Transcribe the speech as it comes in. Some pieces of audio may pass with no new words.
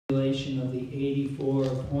of the 84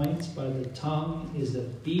 points by the tongue is a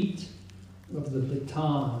beat of the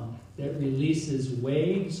baton that releases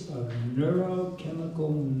waves of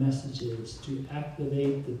neurochemical messages to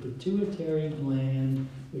activate the pituitary gland,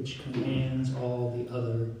 which commands all the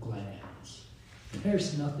other glands.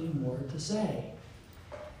 There's nothing more to say.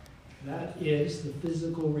 That is the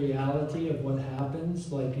physical reality of what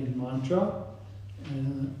happens, like in mantra,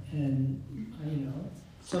 and you know,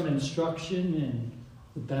 some instruction in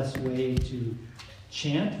the best way to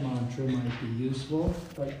chant mantra might be useful,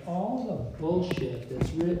 but all the bullshit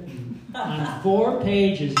that's written on 4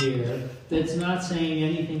 pages here that's not saying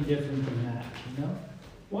anything different than that, you know?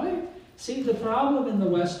 Why? See, the problem in the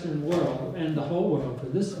Western world, and the whole world for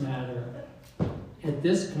this matter, at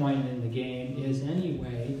this point in the game is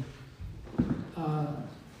anyway,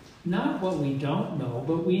 not what we don't know,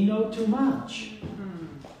 but we know too much.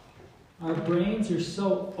 Our brains are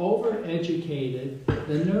so overeducated,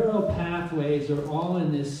 the neural pathways are all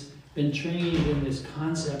in this, been trained in this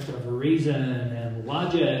concept of reason and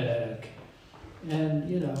logic. And,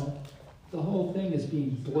 you know, the whole thing is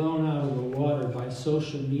being blown out of the water by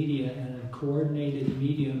social media and a coordinated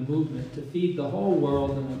media movement to feed the whole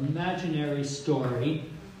world an imaginary story.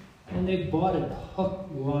 And they bought it hook,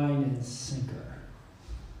 line, and sinker.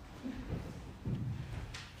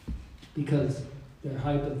 Because their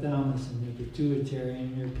hypothalamus and their pituitary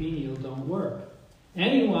and their pineal don't work.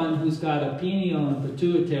 Anyone who's got a pineal and a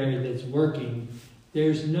pituitary that's working,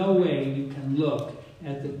 there's no way you can look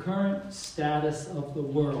at the current status of the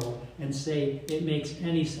world and say it makes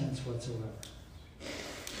any sense whatsoever.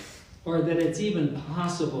 Or that it's even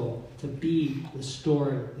possible to be the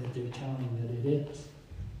story that they're telling that it is.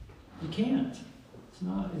 You can't. It's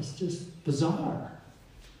not. It's just bizarre.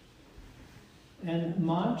 And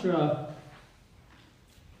mantra,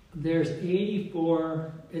 there's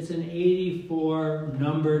 84, it's an 84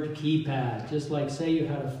 numbered keypad, just like say you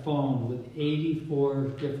had a phone with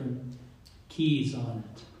 84 different keys on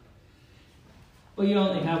it. Well, you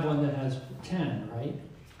only have one that has 10, right?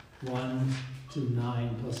 1 to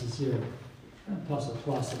 9 plus a 0, plus a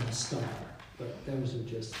plus and a star. But those are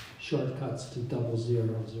just shortcuts to double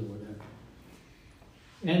zeros or whatever.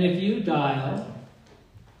 And if you dial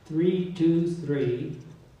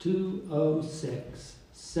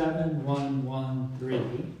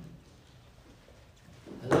 323-206-7113.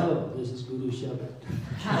 Hello, this is Guru Shabd.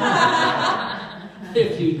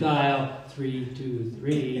 If you dial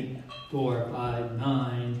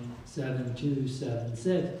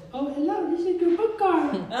 323-459-7276. Oh, hello, this is your book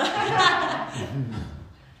card.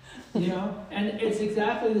 You know, and it's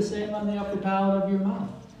exactly the same on the upper palate of your mouth.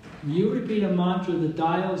 You repeat a mantra that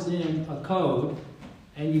dials in a code,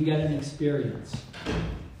 and you get an experience.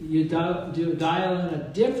 You dial in a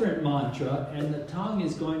different mantra, and the tongue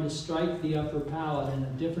is going to strike the upper palate in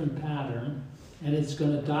a different pattern, and it's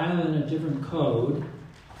going to dial in a different code.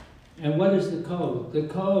 And what is the code? The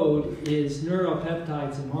code is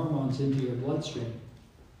neuropeptides and hormones into your bloodstream,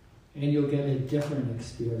 and you'll get a different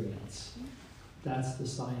experience. That's the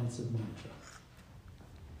science of mantra.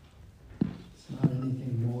 It's not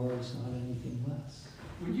anything more, it's not anything less.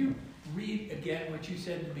 Would you read again what you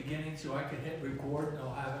said in the beginning so I can hit record and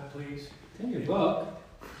I'll have it, please? It's in your book.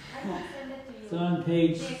 I can send it to you. It's on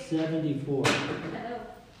page 74. Hello.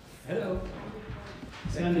 Hello.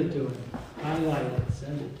 Send it to him. Highlight it.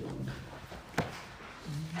 Send it to him.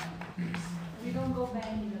 We don't go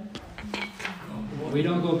back in the We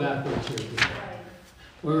don't go backwards here. right.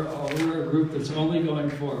 We're a group that's only going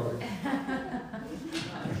forward.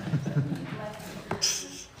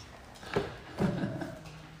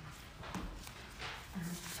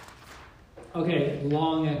 Okay,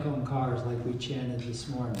 long echoing cars like we chanted this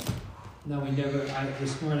morning. No, we never,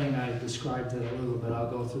 this morning I described it a little bit.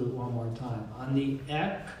 I'll go through it one more time. On the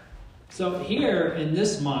ek, so here in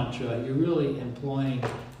this mantra, you're really employing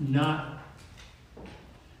not,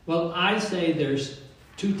 well, I say there's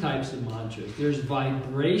 2 types of mantras. There's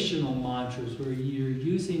vibrational mantras where you're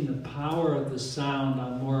using the power of the sound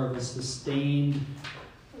on more of a sustained,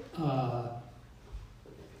 what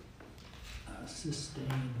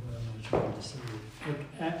am I trying to say?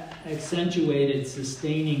 Accentuated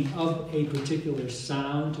sustaining of a particular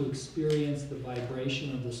sound to experience the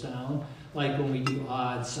vibration of the sound. Like when we do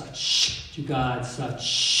odd, such, to God,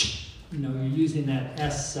 such. You know, you're using that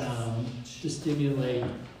S sound to stimulate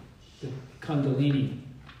the Kundalini.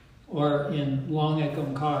 Or in long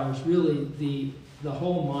echoing cars, really the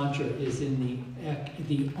whole mantra is in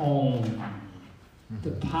the Om.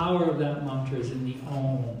 The power of that mantra is in the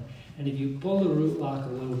Om. And if you pull the root lock a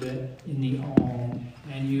little bit in the Om,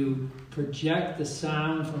 and you project the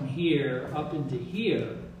sound from here up into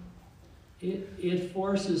here, it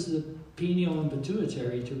forces the pineal and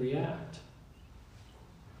pituitary to react.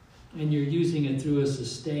 And you're using it through a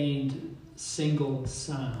sustained single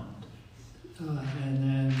sound. And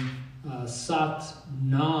then sat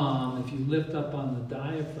nam, if you lift up on the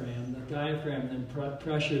diaphragm then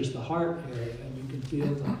pressures the heart area, and you can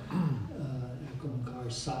feel the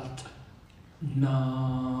ekamkar sat nam,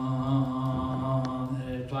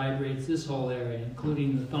 and it vibrates this whole area,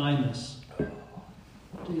 including the thymus.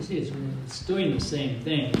 So you see, it's doing the same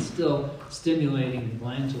thing. It's still stimulating the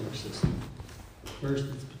glandular system. First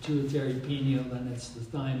it's pituitary pineal, then it's the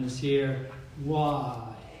thymus here.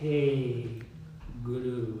 Wa, hey,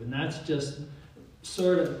 guru. And that's just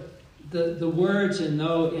sort of, the words in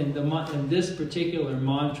this particular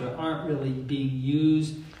mantra aren't really being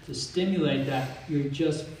used to stimulate that. You're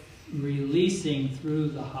just releasing through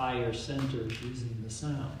the higher centers using the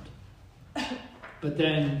sound. But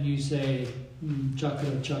then you say,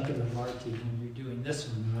 chakra, chakra, varti, when you're doing this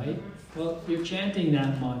one, right? Well, you're chanting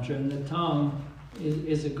that mantra, and the tongue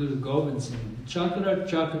is a Guru Gobind Singh. Chakra,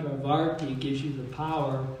 chakra, varti gives you the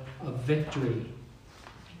power of victory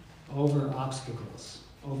over obstacles,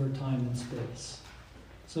 over time and space.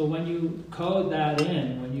 So when you code that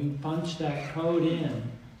in, when you punch that code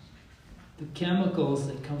in, the chemicals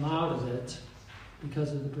that come out of it,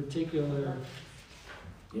 because of the particular,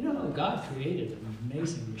 God created an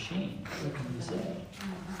amazing machine. What can you say?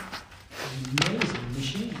 An amazing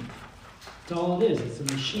machine. That's all it is. It's a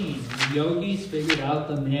machine. And the yogis figured out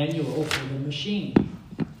the manual for the machine.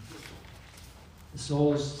 The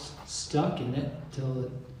soul's stuck in it till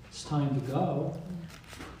it's time to go.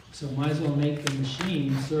 So might as well make the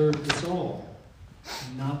machine serve the soul,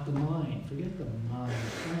 and not the mind. Forget the mind.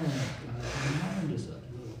 Oh my God, the mind is a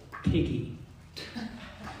little piggy.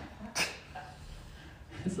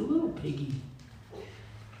 It's a little piggy.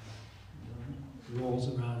 Rolls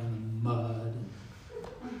around in the mud,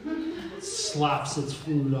 slaps its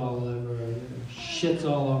food all over, shits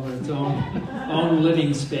all over its own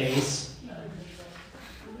living space.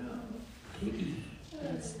 Piggy,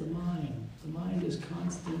 that's the mind. The mind is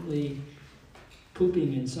constantly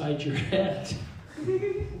pooping inside your head.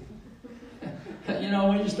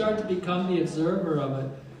 When you start to become the observer of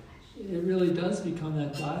it, it really does become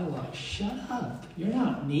that dialogue. Shut up, you're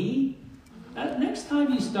not me. Next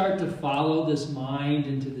time you start to follow this mind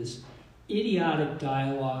into this idiotic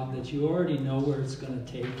dialogue that you already know where it's going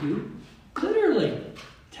to take you, literally,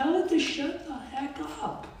 tell it to shut the heck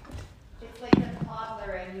up. It's like a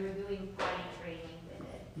toddler and you're doing potty training with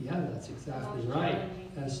it. Yeah, that's exactly right.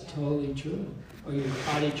 That's totally true. Or you're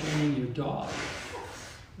potty training your dog.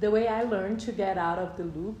 The way I learned to get out of the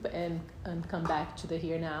loop and come back to the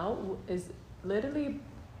here now is literally,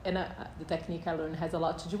 and the technique I learned has a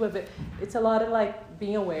lot to do with it. It's a lot of like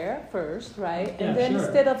being aware first, right? Yeah, and then sure.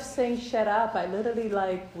 Instead of saying shut up, I literally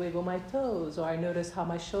like wiggle my toes, or I notice how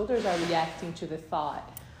my shoulders are reacting to the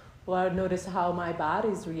thought, or I notice how my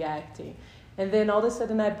body's reacting. And then all of a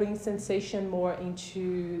sudden I bring sensation more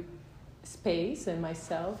into space and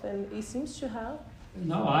myself, and it seems to help.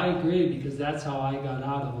 No, I agree, because that's how I got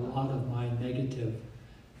out of a lot of my negative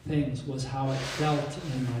things, was how it felt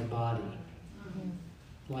in my body.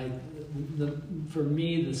 Like, for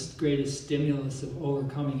me, the greatest stimulus of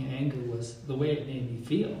overcoming anger was the way it made me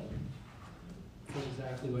feel. That's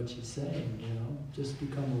exactly what she's saying, Just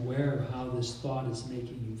become aware of how this thought is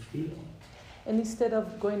making you feel. And instead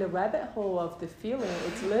of going the rabbit hole of the feeling,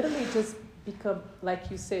 it's literally just become, like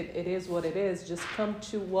you said, it is what it is. Just come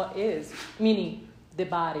to what is, meaning the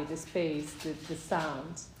body, the space, the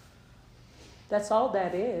sounds. That's all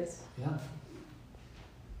that is. Yeah.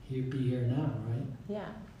 Be here now, right? Yeah.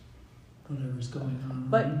 Whatever's going on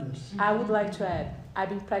But around us. I would like to add, I've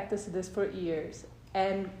been practicing this for years,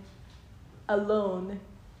 and alone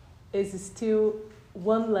is still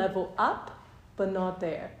one level up, but not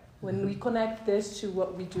there. When we connect this to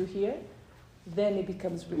what we do here, then it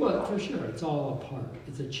becomes real. Well, for sure, it's all a part.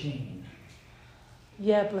 It's a chain.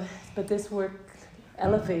 Yeah, but this work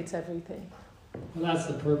elevates everything. Well, that's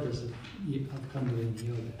the purpose of Kundalini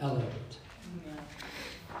Yoga. Elevate.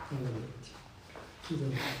 Elevate. To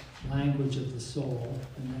the language of the soul.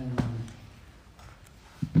 And then,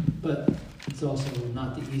 but it's also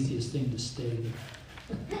not the easiest thing to stay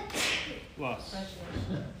there. Plus.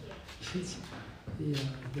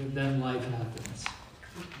 Then life happens.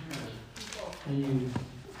 And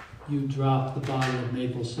you drop the bottle of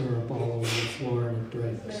maple syrup all over the floor and it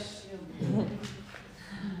breaks.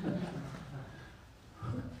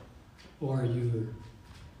 Or you're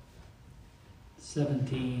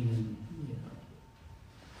 17 and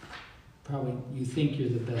probably you think you're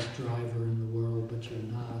the best driver in the world, but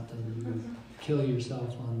you're not, and you kill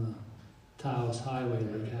yourself on the Taos Highway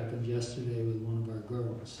like happened yesterday with one of our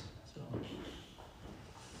girls. So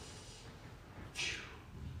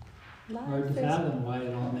hard to fathom why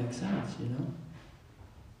it all makes sense, you know?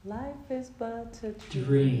 Life is but a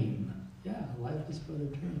Dream. Yeah, life is but a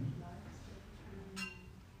dream.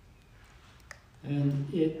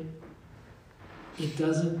 And it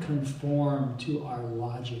doesn't conform to our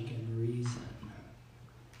logic and reason.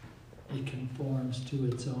 It conforms to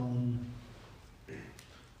its own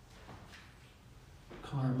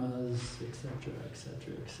karmas, etc.,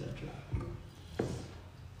 etc., etc.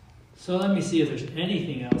 So let me see if there's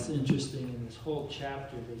anything else interesting in this whole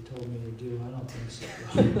chapter they told me to do. I don't think so.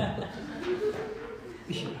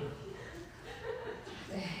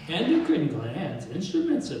 Endocrine glands,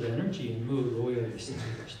 instruments of energy and mood. Oh, we already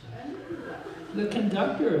established that. The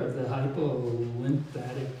conductor of the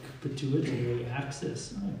hypolymphatic pituitary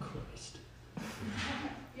axis. Oh, Christ.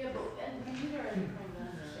 Yeah, but and you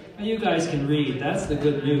are And you guys can read. That's the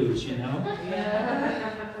good news, you know?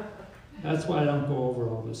 Yeah. That's why I don't go over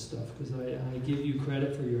all this stuff, because I give you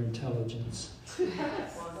credit for your intelligence.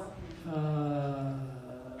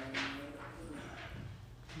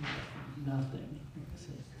 Nothing.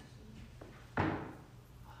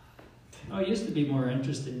 Oh, it used to be more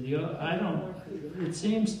interesting. It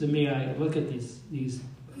seems to me, I look at these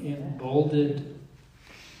bolded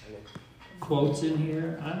quotes in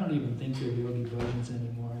here. I don't even think they're Yogi Bhajans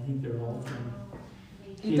anymore. I think they're all from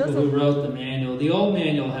people who wrote the manual. The old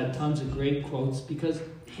manual had tons of great quotes because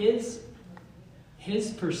his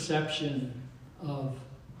perception of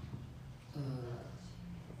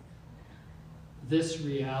this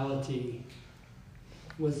reality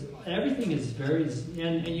was, everything is very,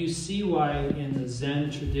 and you see why in the Zen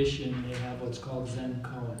tradition they have what's called Zen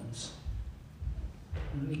koans.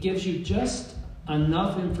 It gives you just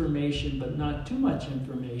enough information, but not too much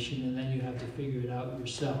information, and then you have to figure it out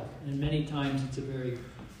yourself. And many times it's a very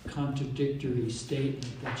contradictory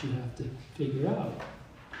statement that you have to figure out.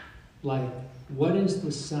 Like, what is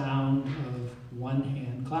the sound of one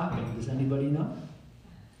hand clapping? Does anybody know?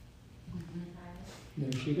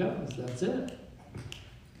 There she goes, that's it.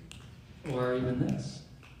 Or even this.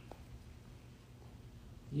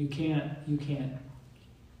 You can't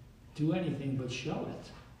do anything but show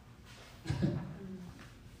it.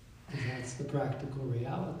 Because that's the practical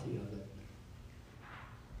reality of it.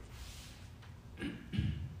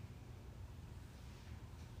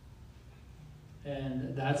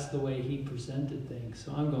 And that's the way he presented things.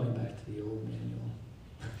 So I'm going back to the old manual.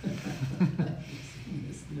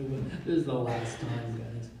 This new one. This is the last time,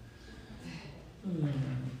 guys. Oh my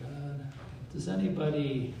God. Does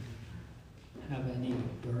anybody have any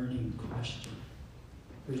burning question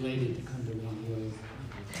related to Kundalini Yoga?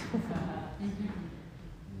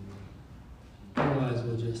 Otherwise,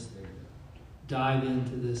 we'll just dive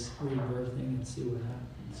into this rebirthing and see what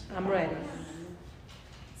happens. I'm ready.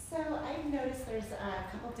 So I've noticed there's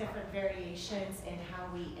a couple different variations in how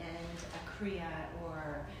we end a Krya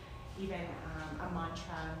or even a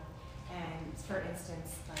mantra. And for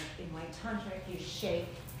instance, like in White Tantra, you shake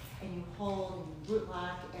and you hold and you root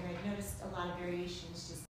lock, and I've noticed a lot of variations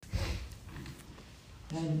just.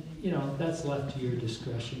 And, that's left to your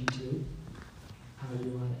discretion too, how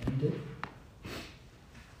you want to end it.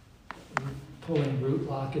 Pulling root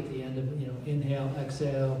lock at the end of, inhale,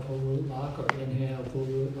 exhale, pull root lock, or inhale, pull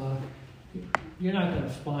root lock. You're not going to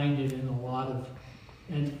find it in a lot of,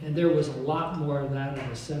 and there was a lot more of that in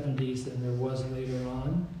the 70s than there was later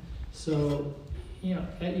on. So,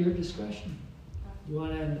 at your discretion. You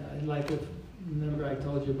want to, remember I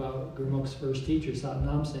told you about Gurmukh's first teacher,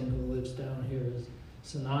 Satnam Singh, who lives down here, is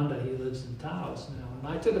Sananda. He lives in Taos now. And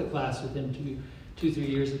I took a class with him 2-3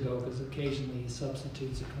 years ago, because occasionally he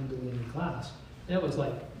substitutes a Kundalini class. And it was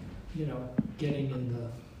like, getting in the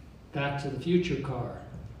Back to the Future car,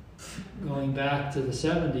 going back to the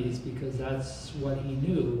 70s, because that's what he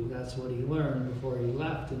knew, that's what he learned before he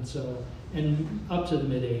left, and up to the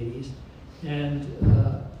mid-80s. And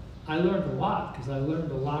I learned a lot, because I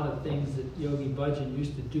learned a lot of things that Yogi Bhajan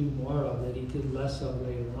used to do more of that he did less of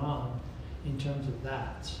later on in terms of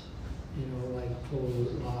that. Like pull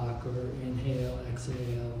root lock or inhale,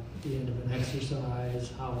 exhale, at the end of an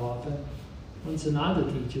exercise, how often. When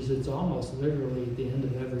Sananda teaches, it's almost literally at the end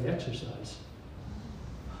of every exercise.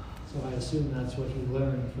 So I assume that's what he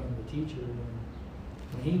learned from the teacher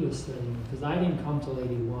when he was studying, because I didn't come till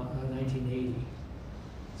 1980.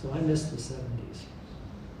 So I missed the 70s.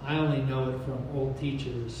 I only know it from old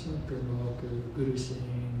teachers, like Gurmukh or Guru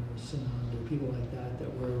Singh or Sananda, people like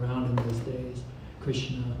that were around in those days,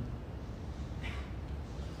 Krishna.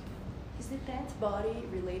 Is the 10th body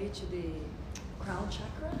related to the crown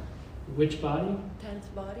chakra? Which body?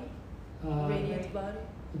 10th body? Radiant body?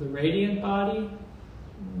 The radiant body?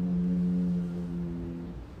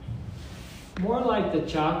 More like the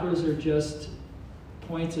chakras are just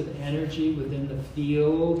points of energy within the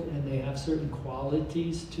field, and they have certain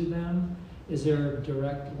qualities to them. Is there a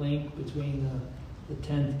direct link between the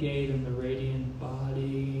 10th gate and the radiant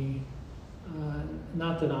body?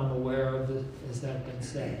 Not that I'm aware of, has that been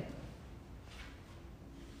said.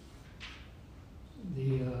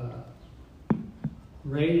 The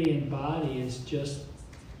radiant body is just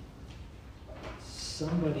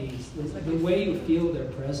somebody's, the way you feel their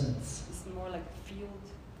presence. It's more like a field.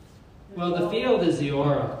 Well, the field is the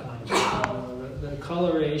aura, kind of. The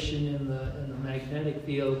coloration in the magnetic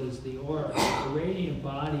field is the aura. The radiant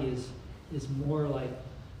body is more like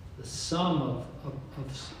the sum of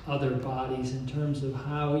other bodies in terms of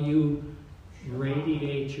how you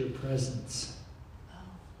radiate your presence.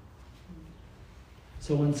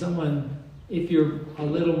 So when if you're a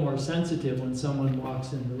little more sensitive, when someone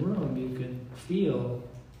walks in the room, you can feel.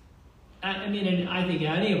 I mean, and I think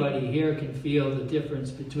anybody here can feel the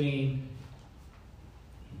difference between,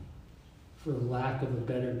 for lack of a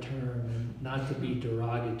better term, and not to be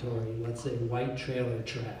derogatory, let's say white trailer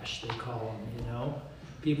trash, they call them, you know?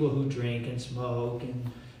 People who drink and smoke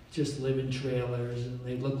and just live in trailers, and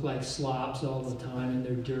they look like slops all the time, and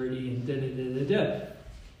they're dirty and da-da-da-da-da.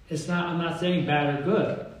 I'm not saying bad or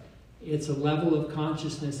good. It's a level of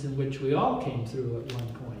consciousness in which we all came through at one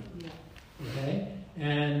point. Okay?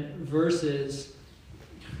 And versus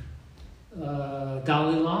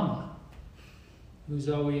Dalai Lama, who's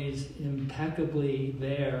always impeccably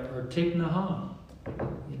there, or Thich Nhat Hanh.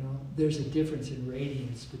 You know, there's a difference in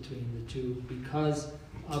radiance between the two because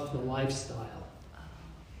of the lifestyle.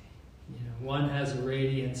 You know, one has a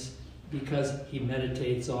radiance because he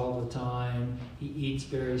meditates all the time, he eats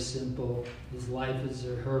very simple, his life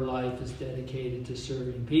her life is dedicated to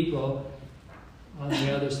serving people. On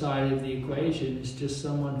the other side of the equation is just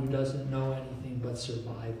someone who doesn't know anything but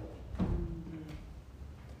survival.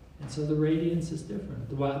 And so the radiance is different.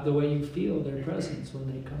 The way you feel their presence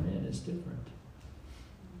when they come in is different.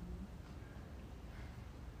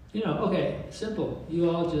 You know, okay, simple.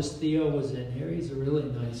 Theo was in here. He's a really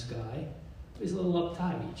nice guy. He's a little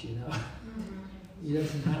uptight, you know. He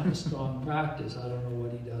doesn't have a strong practice. I don't know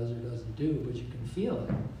what he does or doesn't do, but you can feel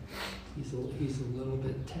it. He's a little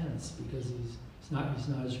bit tense because he's not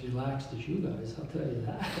as relaxed as you guys, I'll tell you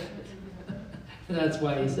that. And that's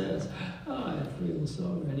why he says, I feel so.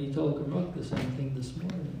 And he told Gurmukh the same thing this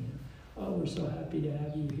morning. Oh, we're so happy to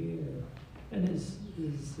have you here. And his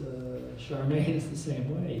Charmaine is the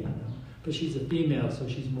same way, you know. But she's a female, so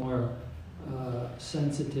she's more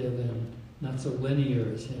sensitive and not so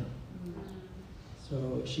linear as him.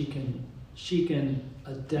 So she can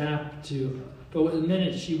adapt to, but the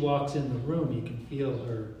minute she walks in the room, you can feel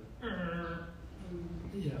her,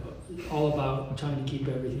 you know, all about trying to keep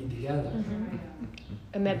everything together. Mm-hmm.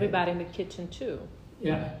 And everybody in the kitchen too.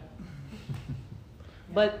 Yeah.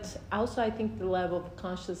 But also I think the level of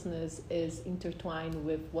consciousness is intertwined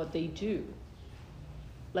with what they do.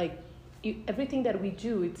 Like, everything that we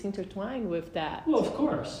do, it's intertwined with that. Well, of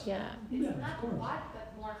course. Yeah. It's Yeah, not of course. what,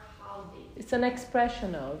 but more how they. It's an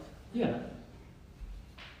expression of. Yeah.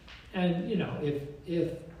 And, you know,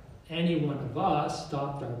 if any one of us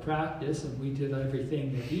stopped our practice and we did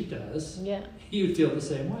everything that he does, Yeah. you'd feel the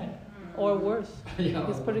same way. Or worse. Yeah,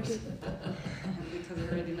 It's or pretty worse. good. Because we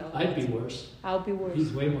already know. I'd be worse. I'll be worse.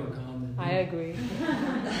 He's way more calm than me. I agree. If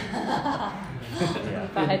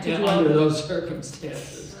I And- had to and do all under the- those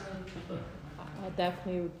circumstances. I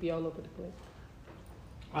definitely would be all over the place.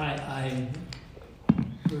 I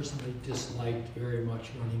personally disliked very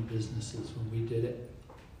much running businesses when we did it.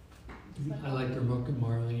 I let Gurmukh and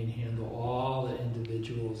Marlene handle all the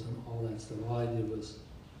individuals and all that stuff. All I did was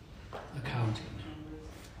accounting.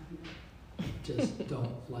 Just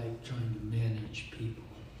don't like trying to manage people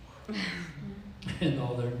and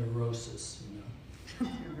all their neurosis, you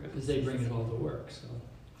know, because they bring it all to work. So,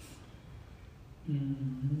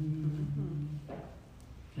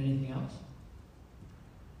 anything else?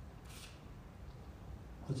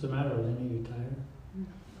 What's the matter, Lenny? You tired?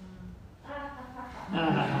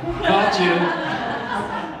 Caught you.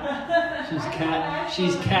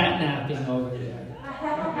 She's catnapping over there.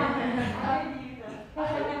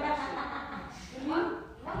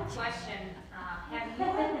 One question. Have you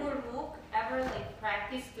and Gurmukh ever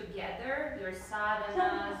practiced together your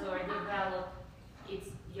sadhanas or developed it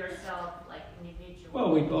yourself individually?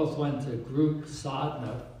 Well, we both went to group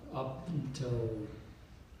sadhana up until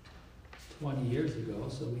 20 years ago,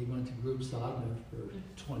 so we went to group sadhana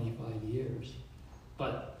for 25 years.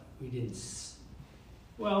 But we didn't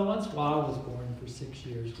Well, once Wa was born for 6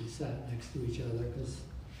 years, we sat next to each other because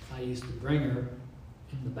I used to bring her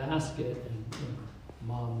in the basket, and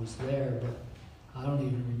Mom was there, but I don't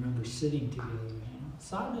even remember sitting together.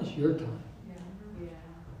 Sadhana's your time. Yeah.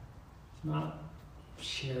 It's not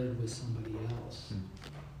shared with somebody else.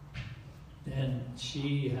 And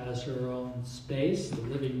she has her own space, the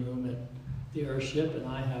living room at the Earthship, and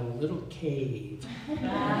I have a little cave in the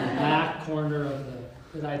back corner of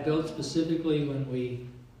that I built specifically when we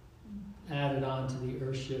added on to the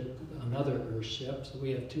Earthship, another Earthship. So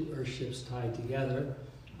we have two Earthships tied together.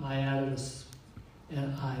 I added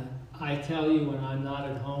and I tell you, when I'm not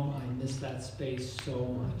at home, I miss that space so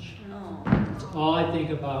much. It's all I think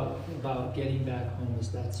about getting back home is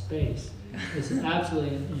that space. It's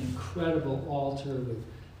absolutely an incredible altar with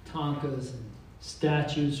tankas and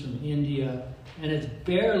statues from India, and it's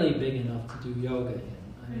barely big enough to do yoga in.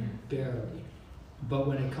 I mean, barely. But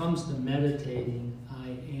when it comes to meditating, I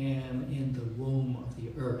am in the womb of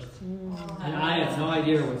the earth. And I have no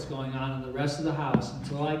idea what's going on in the rest of the house.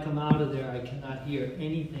 Until I come out of there, I cannot hear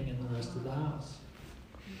anything in the rest of the house.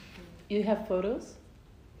 You have photos?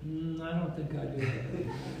 I don't think I do.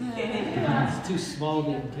 It's too small to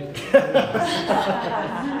even take a photo.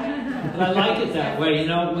 But I like it that way.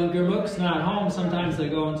 When Gurmukh's not home, sometimes they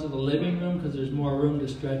go into the living room because there's more room to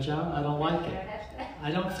stretch out. I don't like it. I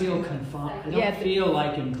don't feel confined. I don't feel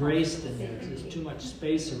like embraced in there. There's too much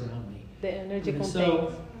space around me. The energy contains.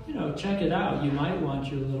 So, check it out. You might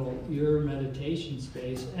want your meditation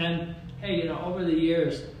space. And hey, over the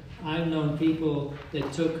years, I've known people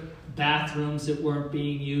that took bathrooms that weren't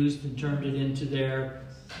being used and turned it into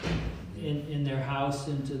in their house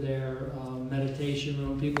into their meditation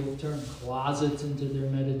room. People turn closets into their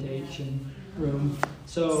meditation room.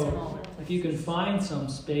 So if you can find some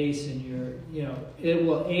space in your, it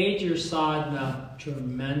will aid your sadhana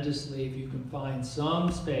tremendously if you can find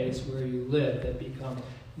some space where you live that you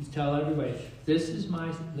tell everybody, this is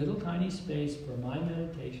my little tiny space for my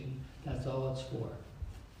meditation. That's all it's for.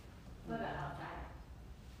 What about outside?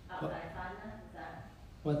 Outside sadhana? Is that?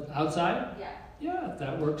 What, outside? Yeah. Yeah, if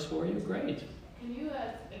that works for you, great. Can you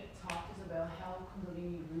talk to us about how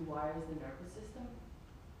Kundalini rewires the nervous system?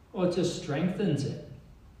 Well, it just strengthens it.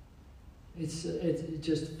 It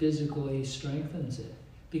just physically strengthens it.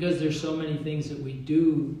 Because there's so many things that we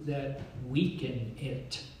do that weaken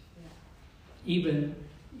it. Yeah. Even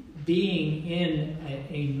being in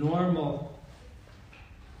a normal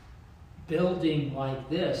building like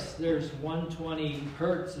this, there's 120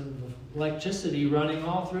 hertz of electricity running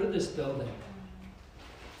all through this building.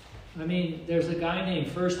 I mean, there's a guy named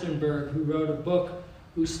Furstenberg who wrote a book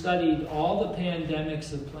who studied all the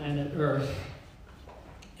pandemics of planet Earth.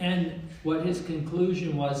 And what his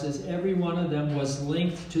conclusion was is every one of them was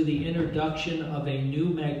linked to the introduction of a new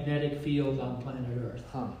magnetic field on planet Earth.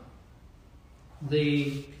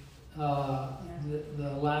 The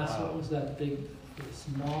last, what was that big,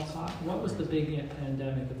 smallpox? What was the big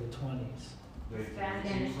pandemic of the 20s?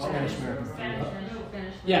 Spanish flu.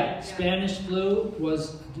 Yeah, Spanish flu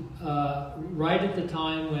was right at the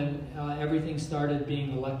time when everything started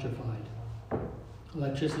being electrified.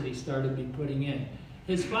 Electricity started being putting in.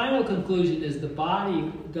 His final conclusion is the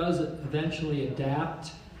body does eventually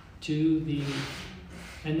adapt to the...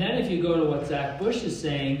 And then if you go to what Zach Bush is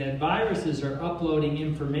saying, that viruses are uploading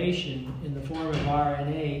information in the form of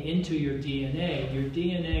RNA into your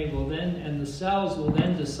DNA will then, and the cells will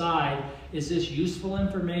then decide, is this useful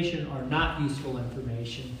information or not useful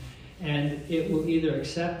information? And it will either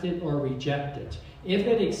accept it or reject it. If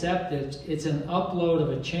it accepts it, it's an upload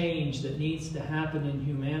of a change that needs to happen in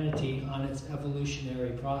humanity on its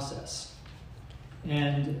evolutionary process.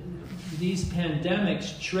 And these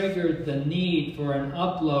pandemics triggered the need for an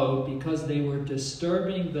upload because they were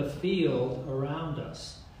disturbing the field around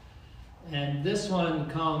us. And this one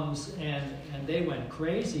comes, and they went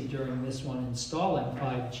crazy during this one installing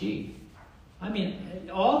 5G. I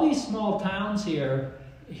mean, all these small towns here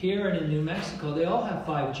and in New Mexico, they all have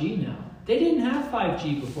 5G now. They didn't have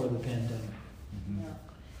 5G before the pandemic. Mm-hmm.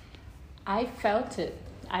 I felt it.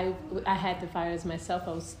 I had the virus myself.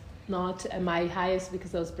 I was not at my highest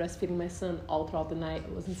because I was breastfeeding my son all throughout the night.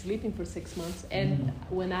 I wasn't sleeping for 6 months. And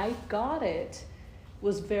when I got it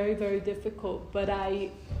was very, very difficult. But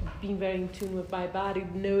I, being very in tune with my body,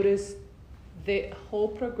 noticed the whole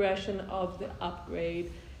progression of the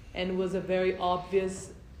upgrade, and it was a very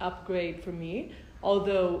obvious upgrade for me.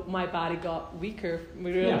 Although my body got weaker,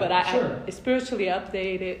 but I spiritually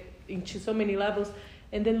updated into so many levels.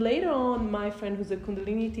 And then later on, my friend who's a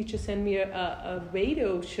Kundalini teacher sent me a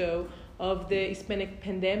radio show of the Hispanic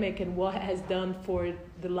pandemic and what it has done for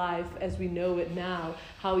the life as we know it now,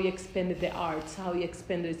 how he expanded the arts, how he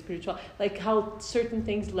expanded spiritual, like how certain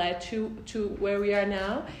things led to where we are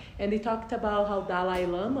now. And they talked about how Dalai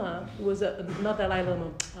Lama was not Dalai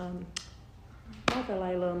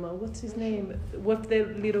Lama, what's his name? With the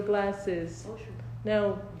little glasses.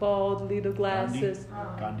 No, bald, little glasses.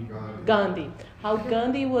 Gandhi. How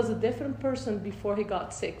Gandhi was a different person before he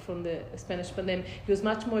got sick from the Spanish pandemic. He was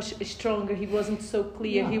much more stronger. He wasn't so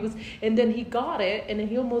clear. Yeah. And then he got it, and then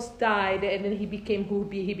he almost died, and then he became who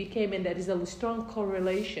he became, and that is a strong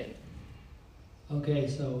correlation. Okay,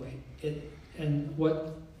 so and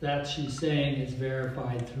what that she's saying is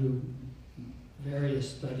verified through various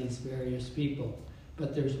studies, various people.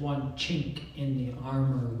 But there's one chink in the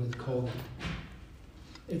armor with COVID.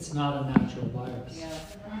 It's not a natural virus. Yeah.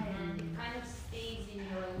 It kind of stays in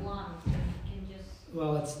your lungs. And you can just.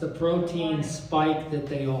 Well, it's the protein spike that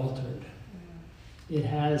they altered. It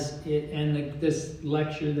has it, and this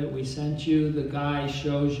lecture that we sent you, the guy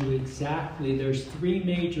shows you exactly. There's 3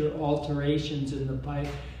 major alterations in the pipe,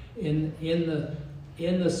 in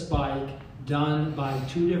the spike, done by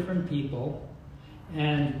 2 different people,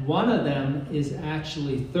 and one of them is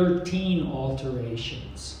actually 13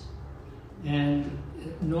 alterations. And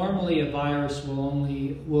normally a virus will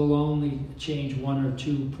only change 1 or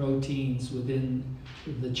 2 proteins within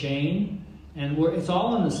the chain, and it's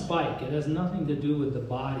all in the spike. It has nothing to do with the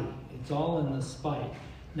body. It's all in the spike.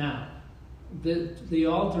 Now, the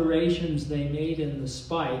alterations they made in the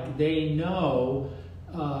spike, they know,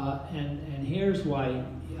 and here's why.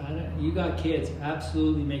 You got kids,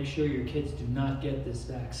 absolutely make sure your kids do not get this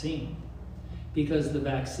vaccine, because the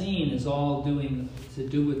vaccine is all doing to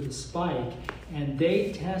do with the spike, and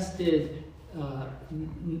they tested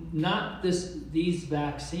not these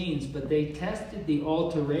vaccines, but they tested the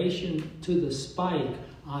alteration to the spike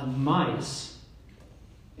on mice.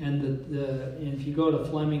 And and if you go to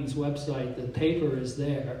Fleming's website, the paper is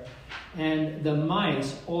there, and the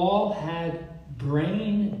mice all had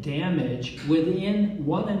brain damage within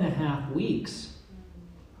 1.5 weeks.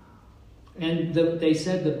 And they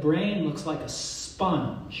said the brain looks like a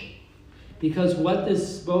sponge, because what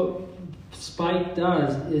this spike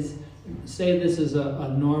does is, say this is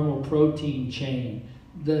a normal protein chain,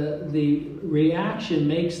 the reaction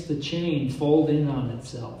makes the chain fold in on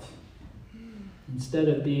itself. Instead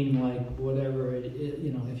of being like whatever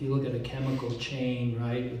if you look at a chemical chain,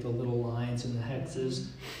 right, with the little lines and the hexes,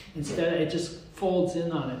 instead it just folds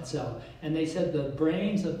in on itself. And they said the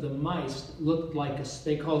brains of the mice looked like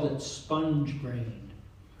they called it sponge brain,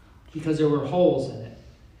 because there were holes in it.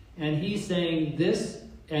 And he's saying this,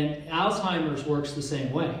 and Alzheimer's works the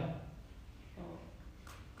same way.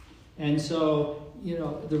 And so,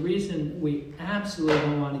 the reason we absolutely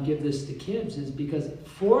don't want to give this to kids is because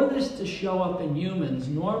for this to show up in humans,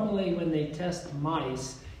 normally when they test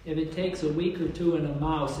mice, if it takes a week or 2 in a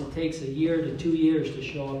mouse, it takes 1 year to 2 years to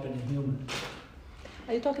show up in a human.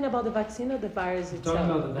 Are you talking about the vaccine or the virus itself? I'm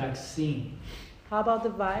talking about the vaccine. How about the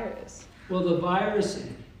virus? Well, the virus,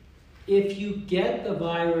 if you get the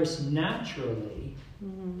virus naturally,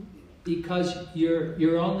 because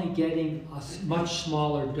you're only getting a much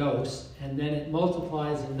smaller dose, and then it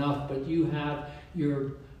multiplies enough, but you have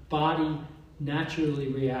your body naturally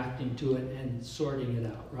reacting to it and sorting it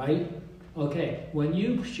out, right? Okay, when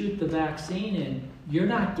you shoot the vaccine in, you're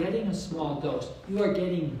not getting a small dose. You are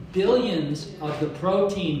getting billions of the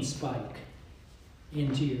protein spike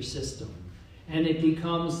into your system. And it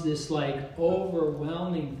becomes this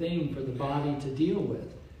overwhelming thing for the body to deal with.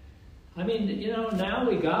 I mean, now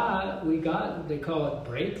we got, they call it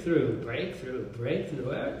breakthrough.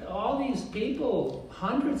 All these people,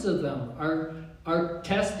 hundreds of them, are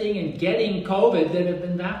testing and getting COVID that have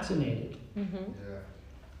been vaccinated. Mm-hmm.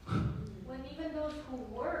 Yeah. When even those who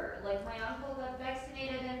were, like my uncle got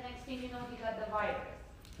vaccinated, and next thing you know, he got the virus.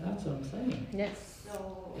 That's what I'm saying. Yes.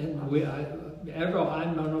 So. And I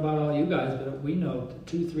don't know about all you guys, but we know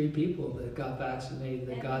 2-3 people that got vaccinated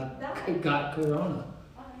that got corona.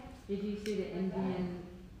 Did you see the Indian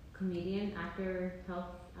comedian, actor, health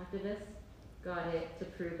activist got it to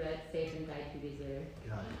prove it safe and died 2 days later?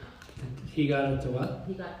 He got it to what?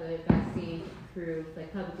 He got the vaccine to prove,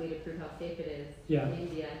 publicly to prove how safe it is in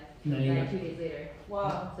India. And he died 2 days later.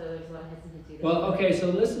 Wow. So there's a lot of hesitancy there. Well, okay, so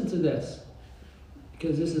listen to this,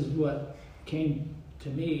 because this is what came to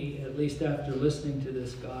me, at least after listening to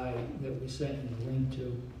this guy that we sent you the link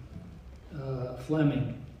to,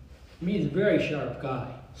 Fleming. I mean, he's a very sharp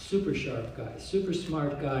guy. Super sharp guy, super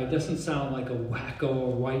smart guy, doesn't sound like a wacko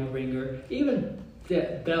or white ringer. Even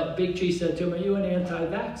Big G said to him, "Are you an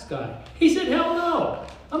anti-vax guy?" He said, "Hell no,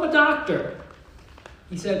 I'm a doctor."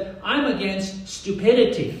 He said, I'm against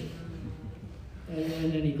stupidity.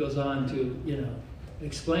 And then he goes on to,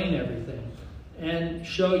 explain everything and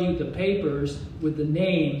show you the papers with the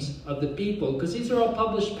names of the people, because these are all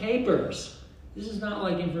published papers. This is not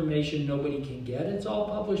like information nobody can get. It's all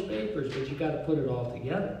published papers, but you got to put it all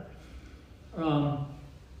together. You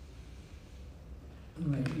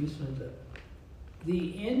said that. The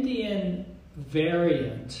Indian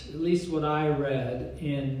variant, at least what I read,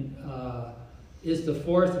 is the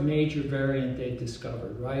fourth major variant they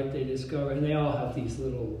discovered, right? They discovered, and they all have these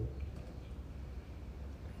little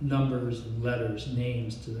numbers, letters,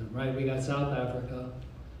 names to them, right? We got South Africa,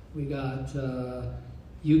 we got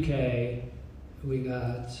UK, we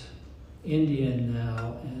got Indian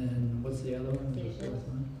now, and what's the other one? The fourth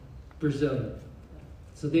one? Brazilian.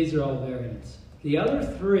 So these are all variants. The other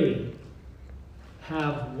three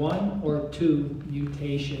have 1 or 2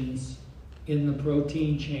 mutations in the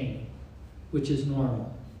protein chain, which is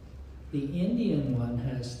normal. The Indian one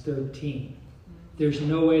has 13. There's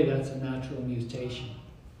no way that's a natural mutation.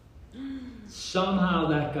 Somehow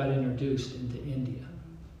that got introduced into India.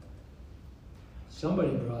 Somebody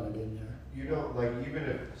brought it in there. You don't, even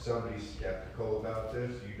if somebody's skeptical about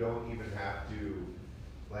this, you don't even have to,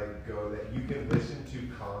 go that. You can listen to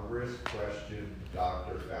Congress question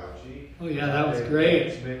Dr. Fauci. Oh yeah, that was great.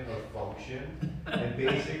 Advancement of function. And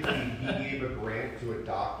basically, he gave a grant to a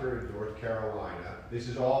doctor in North Carolina. This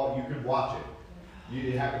is all, you can watch it.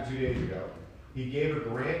 It happened 2 days ago. He gave a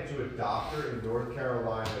grant to a doctor in North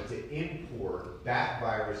Carolina to import bat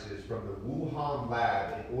viruses from the Wuhan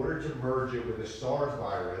lab in order to merge it with a SARS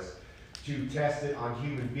virus to test it on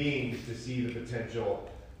human beings to see the potential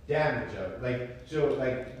damage of it.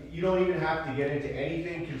 You don't even have to get into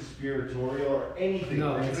anything conspiratorial or anything.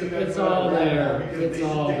 No, it's all there. It's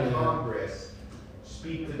all there. Congress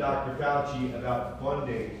speak to Dr. Fauci about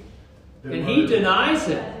funding. And he denies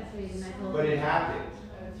it. But it happened.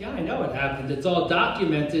 Yeah, I know it happened. It's all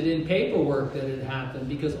documented in paperwork that it happened,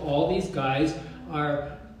 because all these guys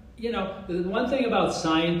are, the one thing about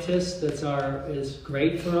scientists is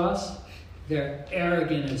great for us, they're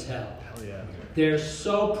arrogant as hell. Hell yeah. They're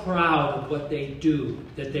so proud of what they do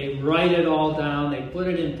that they write it all down, they put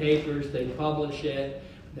it in papers, they publish it,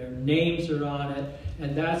 their names are on it,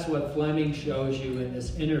 and that's what Fleming shows you in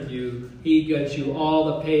this interview. He gives you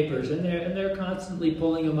all the papers, and they're constantly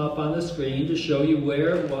pulling them up on the screen to show you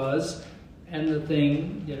where it was and the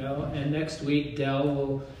thing, and next week Dell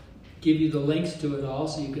will give you the links to it all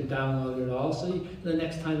so you can download it all. So the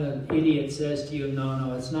next time an idiot says to you,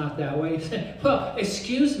 no, it's not that way, you say, well,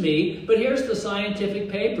 excuse me, but here's the scientific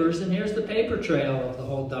papers and here's the paper trail of the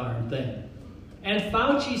whole darn thing. And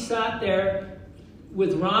Fauci sat there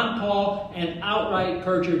with Ron Paul and outright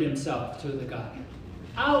perjured himself to the guy.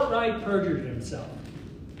 Outright perjured himself.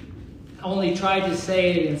 Only tried to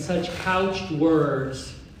say it in such couched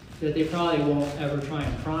words that they probably won't ever try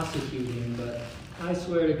and prosecute him, but I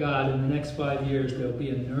swear to God, in the next 5 years, there'll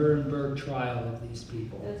be a Nuremberg trial of these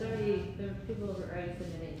people. People are already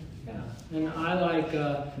submitting. Yeah, and I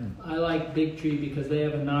like Big Tree because they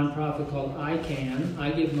have a nonprofit called ICANN.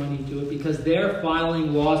 I give money to it because they're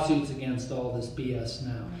filing lawsuits against all this BS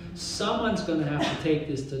now. Someone's going to have to take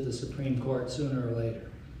this to the Supreme Court sooner or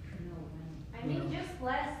later. Just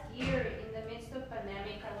last year, in the midst of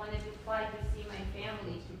pandemic, I wanted to fly to see my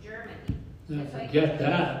family to Germany. Yeah, forget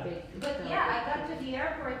that. But yeah, I got to the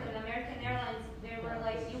airport and American Airlines, they were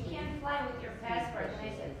like, you can't fly with your passport. And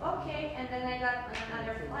I said, okay. And then I got on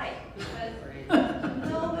another flight because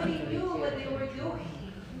nobody knew what they were doing.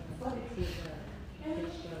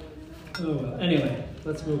 Oh, well. Anyway,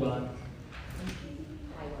 let's move on.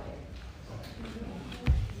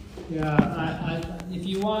 Yeah, if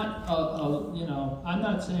you want, I'm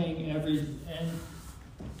not saying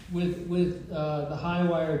with the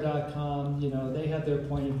highwire.com, they have their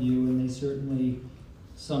point of view, and they certainly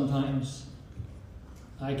sometimes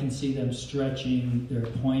I can see them stretching their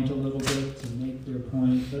point a little bit to make their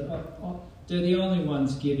point, but they're the only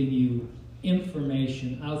ones giving you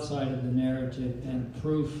information outside of the narrative and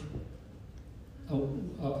proof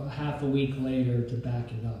half a week later to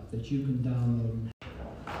back it up that you can download.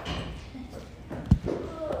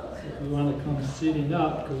 If you want to come sitting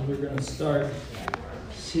up, because we're going to start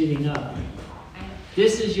sitting up.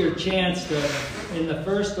 This is your chance to, in the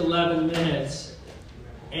first 11 minutes,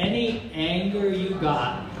 any anger you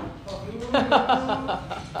got,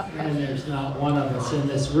 and there's not one of us in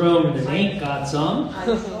this room that ain't got some.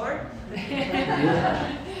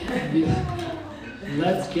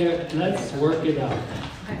 Let's work it out.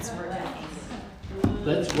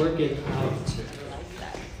 Let's work it out.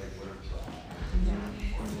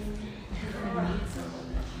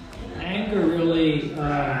 Anger really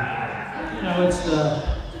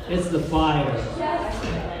It's the fire.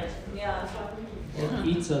 Yeah. It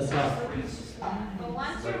eats us up. But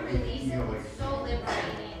once you release it, it's so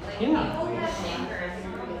liberating. Like, Yeah. we all have anger.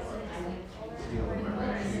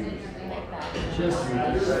 Just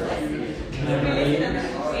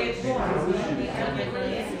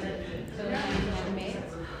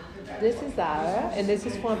This is Zara, and this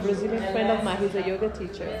is from a Brazilian friend of mine who's a yoga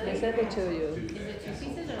teacher. I sent it to you. Is it 2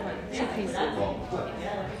 pieces or one? 2 pieces.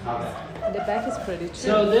 And the back is pretty too.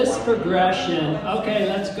 so this progression. Okay,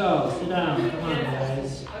 let's go. Sit down. Come on,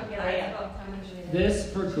 guys.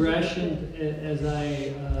 This progression, as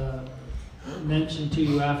I mentioned to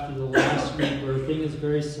you after the last rebirthing, is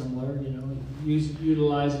very similar. You know, it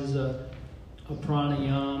utilizes a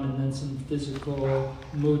pranayama and then some physical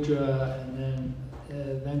mudra, and then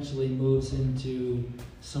eventually moves into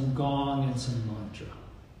some gong and some mantra.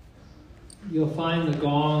 You'll find the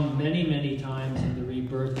gong many, many times in the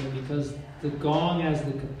rebirthing because the gong has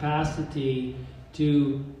the capacity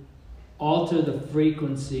to alter the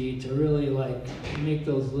frequency, to really like make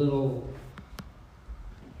those little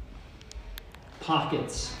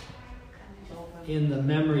pockets in the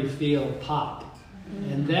memory field pop.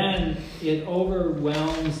 And then it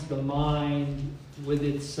overwhelms the mind with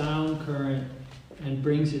its sound current and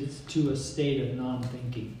brings it to a state of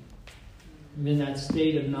non-thinking. And in that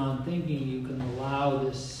state of non-thinking, you can allow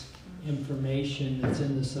this information that's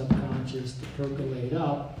in the subconscious to percolate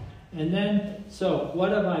up. And then, so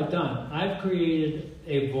what have I done? I've created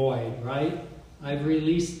a void, right? I've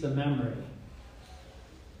released the memory.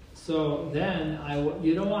 So then,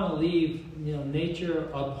 you don't want to leave, you know, nature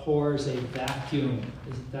abhors a vacuum.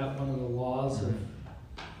 Isn't that one of the laws of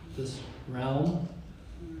this realm?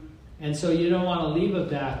 And so you don't want to leave a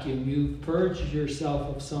vacuum. You've purged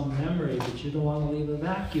yourself of some memory, but you don't want to leave a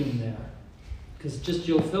vacuum there. Because just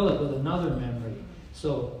you'll fill it with another memory.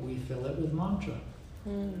 So we fill it with mantra.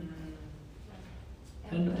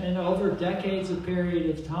 And over decades of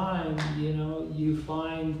period of time, you know, you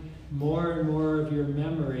find more and more of your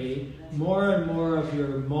memory, more and more of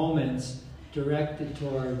your moments directed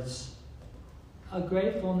towards a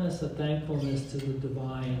gratefulness, a thankfulness to the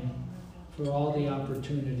divine for all the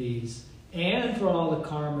opportunities and for all the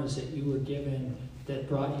karmas that you were given that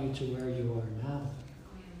brought you to where you are now.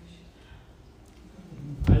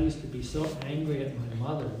 I used to be so angry at my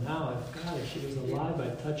mother. Now, God, if she was alive,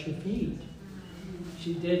 I'd touch her feet.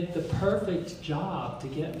 She did the perfect job to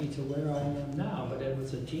get me to where I am now, but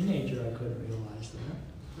as a teenager, I couldn't realize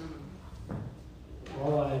that.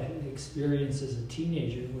 All I experienced as a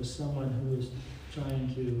teenager was someone who was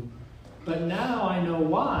trying to... But now I know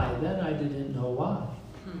why. Then I didn't know why.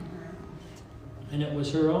 And it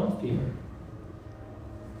was her own fear.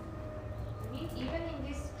 I mean, even in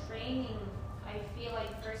this training, I feel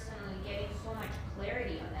like personally getting so much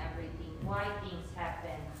clarity on everything, why things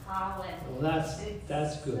happen, how and... Well,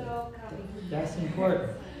 that's good. So That's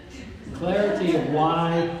important. Clarity of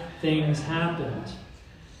why things happened.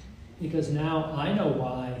 Because now I know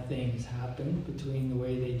why things happened between the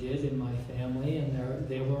way they did in my family, and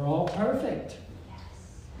they were all perfect.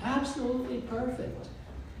 Yes. Absolutely perfect.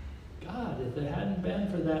 God, if it hadn't been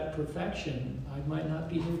for that perfection, I might not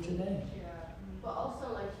be here today. Yeah. But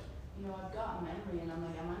also, like, you know, I've got memory, and I'm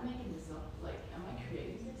like, am I making this up? Like, am I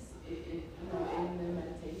creating this? You know, in the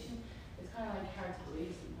meditation, it's kind of like hard to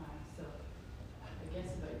believe sometimes. So, I guess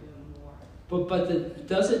if I do more. But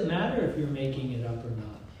does it matter if you're making it up or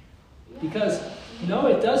not? Yeah. Because, no,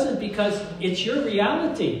 it doesn't, because it's your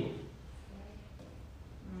reality.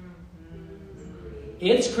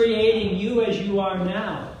 It's creating you as you are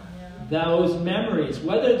now. Those memories,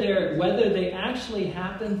 whether they actually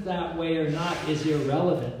happened that way or not, is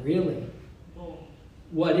irrelevant, really.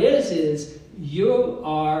 What is you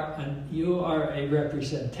are a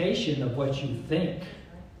representation of what you think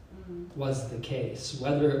was the case,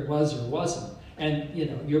 whether it was or wasn't. And you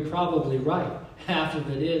know, you're probably right. Half of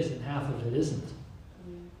it is and half of it isn't.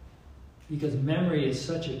 Because memory is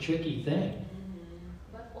such a tricky thing.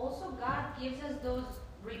 But also God gives us those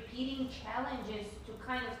repeating challenges to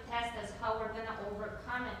kind of test us how we're going to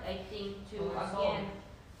overcome it, I think, to again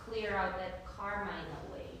clear out that karma in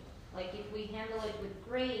a way. Like if we handle it with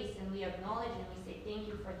grace and we acknowledge and we say thank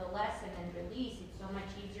you for the lesson and release, it's so much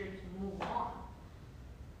easier to move on.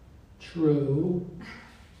 True.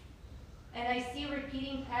 And I see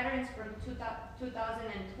repeating patterns from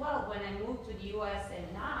 2012 when I moved to the US,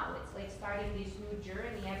 and now it's like starting this new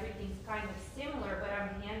journey. Everything's kind of similar, but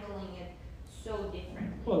I'm handling it so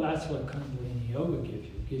differently. Well, that's what Kundalini Yoga gives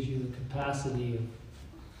you. It gives you the capacity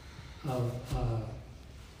of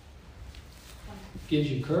gives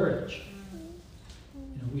you courage.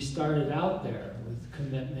 You know, we started out there with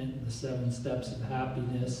commitment and the 7 steps of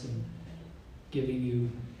happiness and giving you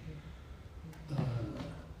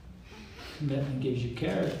commitment gives you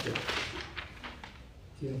character.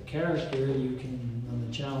 If you have character, you can, when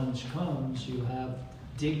the challenge comes, you have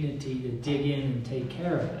dignity to dig in and take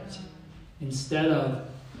care of it. Instead of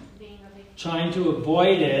trying to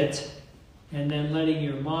avoid it and then letting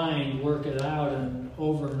your mind work it out and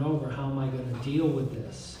over, how am I going to deal with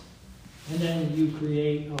this? And then you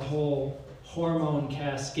create a whole hormone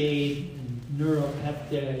cascade and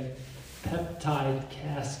neuropeptide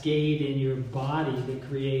cascade in your body that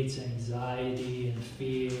creates anxiety and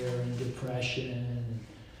fear and depression, and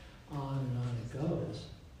on it goes.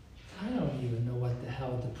 I don't even know what the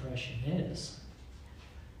hell depression is.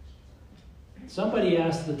 Somebody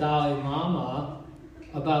asked the Dalai Lama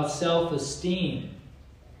about self-esteem.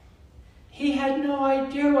 He had no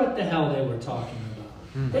idea what the hell they were talking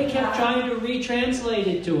about. They kept trying to retranslate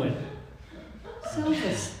it to him.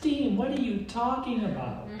 Self-esteem, what are you talking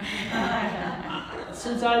about?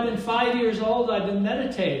 Since I've been 5 years old, I've been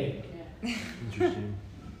meditating. Interesting.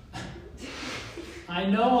 I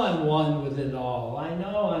know I'm one with it all. I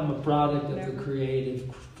know I'm a product of the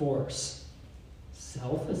creative force.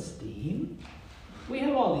 Self-esteem? We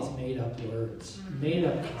have all these made-up words,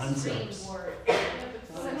 made-up concepts.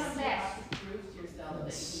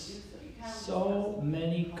 So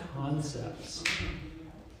many concepts.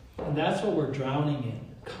 And that's what we're drowning in,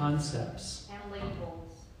 concepts. And labels.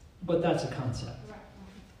 But that's a concept.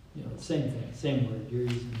 You know, same thing, same word. You're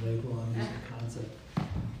using label, I'm using concept.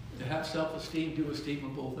 To have self-esteem, do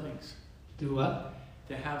esteemable things. Do what?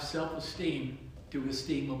 To have self-esteem, do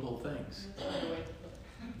esteemable things.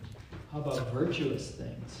 How about virtuous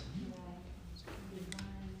things?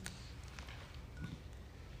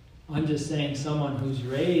 I'm just saying someone who's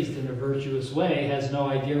raised in a virtuous way has no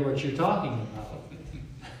idea what you're talking about.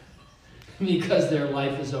 Because their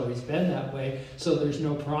life has always been that way, so there's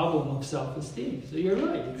no problem of self-esteem. So you're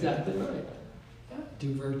right, exactly right. Yeah,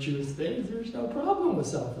 do virtuous things, there's no problem with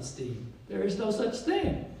self-esteem. There is no such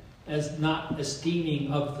thing as not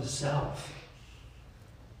esteeming of the self.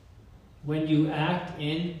 When you act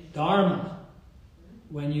in Dharma,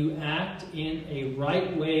 when you act in a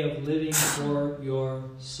right way of living for your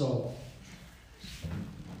soul.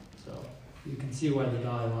 So you can see why the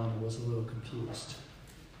Dalai Lama was a little confused.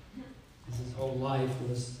 His whole life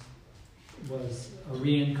was a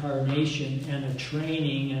reincarnation and a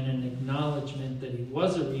training and an acknowledgement that he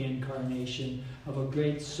was a reincarnation of a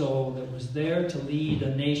great soul that was there to lead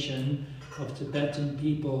a nation of Tibetan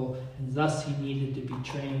people, and thus he needed to be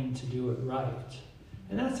trained to do it right.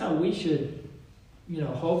 And that's how we should,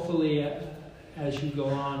 hopefully as you go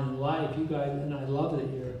on in life, you guys, and I love that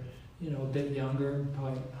you're, a bit younger.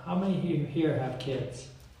 Probably, how many here have kids?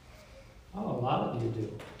 Oh, a lot of you do.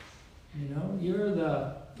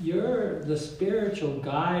 You're the spiritual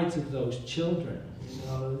guides of those children.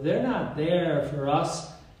 They're not there for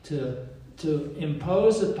us to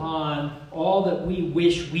impose upon all that we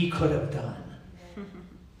wish we could have done.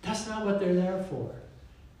 That's not what they're there for.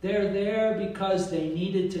 They're there because they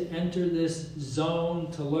needed to enter this zone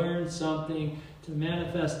to learn something, to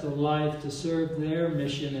manifest a life, to serve their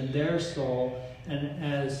mission and their soul. And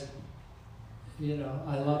as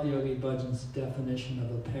I love Yogi Bhajan's definition of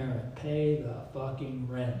a parent. Pay the fucking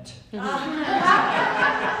rent.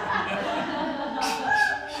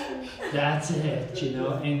 That's it,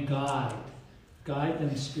 and guide. Guide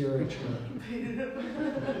them spiritually.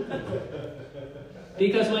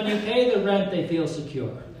 Because when you pay the rent, they feel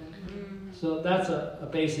secure. So that's a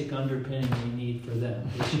basic underpinning we need for them.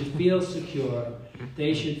 They should feel secure.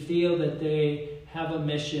 They should feel that they have a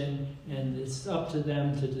mission, and it's up to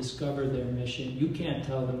them to discover their mission. You can't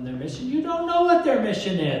tell them their mission. You don't know what their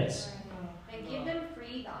mission is. And give them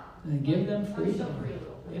freedom. And give them freedom.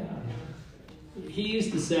 Yeah. He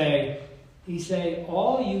used to say,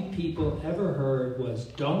 all you people ever heard was,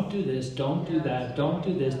 don't do this, don't do that, don't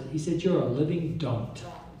do this. He said, you're a living don't.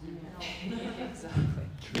 Exactly.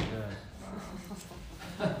 True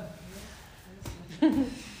that.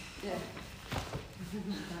 Yeah.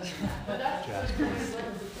 But that's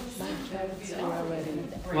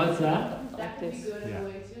What's that? That can be good in Yeah. a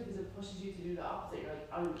way too, because it pushes you to do the opposite. You're like,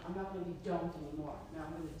 I'm not going to be don't anymore. Now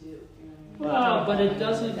I'm going to do. You know what I mean? Well, but it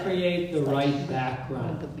doesn't create the right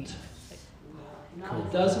background.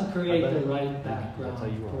 It doesn't create the right background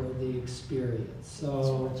for the experience.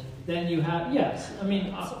 So then you have, yes,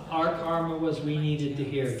 our karma was we needed to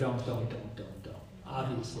hear don't,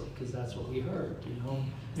 obviously, because that's what we heard,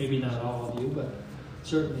 Maybe not all of you, but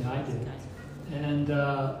certainly I did. And,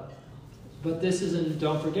 but this isn't,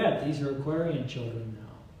 don't forget, these are Aquarian children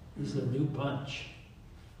now. This is a new bunch.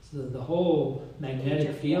 The whole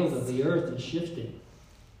magnetic field of the earth is shifting.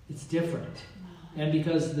 It's different. And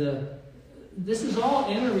because this is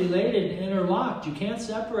all interrelated and interlocked. You can't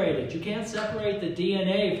separate it. You can't separate the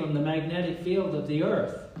DNA from the magnetic field of the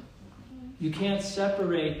earth. You can't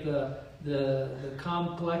separate the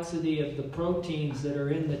complexity of the proteins that are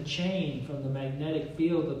in the chain from the magnetic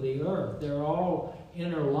field of the earth. They're all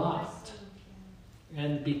interlocked.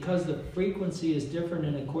 And because the frequency is different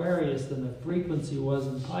in Aquarius than the frequency was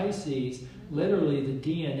in Pisces, literally the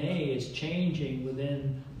DNA is changing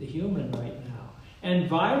within the human right now. And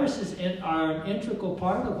viruses are an integral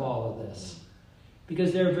part of all of this.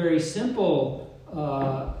 Because they're very simple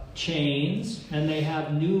chains, and they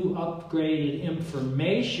have new upgraded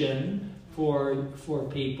information for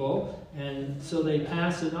people, and so they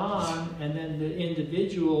pass it on, and then the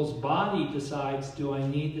individual's body decides, do I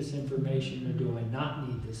need this information or do I not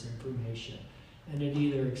need this information? And it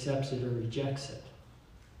either accepts it or rejects it.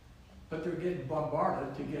 But they're getting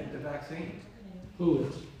bombarded to get the vaccine. Who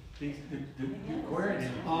is? The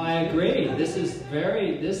Aquarians. Oh, I agree. This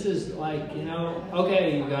is like,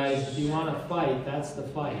 okay, you guys, if you want to fight, that's the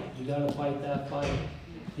fight. You got to fight that fight.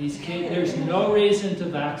 These kids, there's no reason to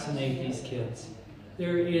vaccinate these kids.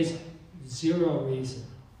 There is zero reason.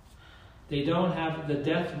 They don't have, the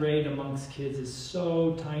death rate amongst kids is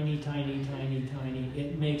so tiny, tiny, tiny, tiny.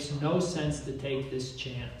 It makes no sense to take this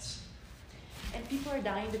chance. And people are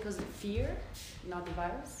dying because of fear, not the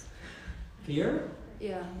virus? Fear?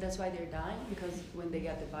 Yeah, that's why they're dying, because when they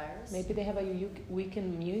get the virus. Maybe they have a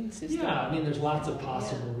weakened immune system. Yeah, I mean, there's lots of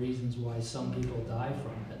possible reasons why some people die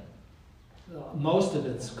from it. Most of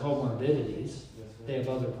it's comorbidities. They have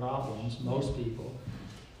other problems, most people.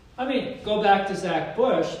 I mean, go back to Zach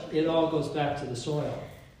Bush, it all goes back to the soil.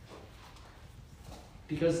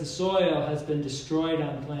 Because the soil has been destroyed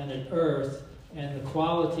on planet Earth, and the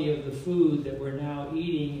quality of the food that we're now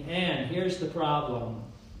eating, and here's the problem.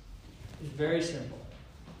 It's very simple.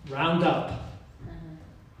 Roundup.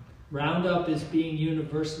 Roundup is being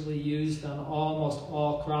universally used on almost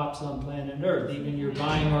all crops on planet Earth. Even you're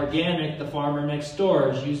buying organic, the farmer next door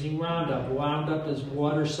is using Roundup. Roundup is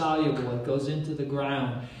water soluble. It goes into the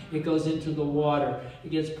ground. It goes into the water.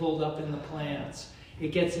 It gets pulled up in the plants.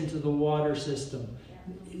 It gets into the water system.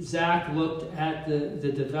 Zach looked at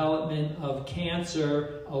the development of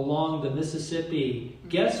cancer along the Mississippi.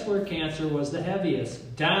 Guess where cancer was the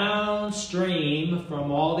heaviest? Downstream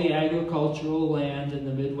from all the agricultural land in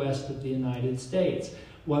the Midwest of the United States.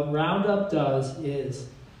 What Roundup does is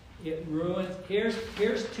it ruins.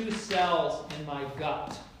 Here's two cells in my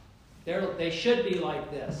gut. They should be like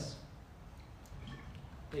this.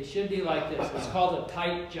 They should be like this. It's called a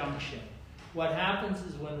tight junction. What happens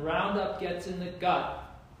is when Roundup gets in the gut,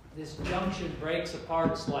 this junction breaks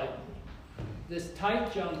apart slightly. This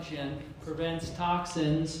tight junction prevents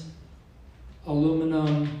toxins,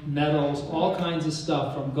 aluminum, metals, all kinds of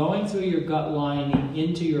stuff from going through your gut lining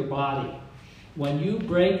into your body. When you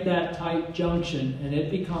break that tight junction and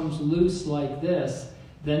it becomes loose like this,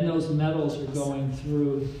 then those metals are going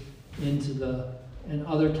through into and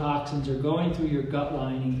other toxins are going through your gut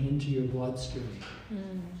lining into your bloodstream.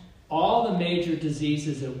 All the major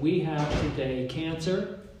diseases that we have today,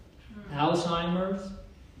 cancer, Alzheimer's,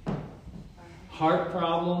 heart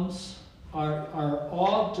problems, are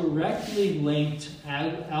all directly linked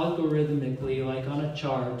algorithmically, like on a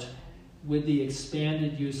chart, with the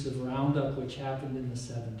expanded use of Roundup, which happened in the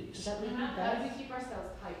 70s. How do we keep ourselves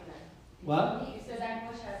tight then? What? You said that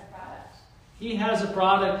Bush has a product. He has a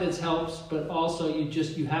product that helps, but also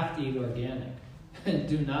you have to eat organic.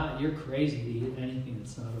 You're crazy to eat anything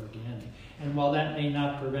that's not organic. And while that may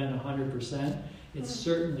not prevent 100%, it's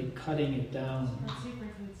certainly cutting it down.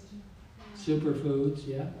 Superfoods too. Superfoods,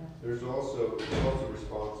 yeah. It's also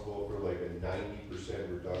responsible for like a 90%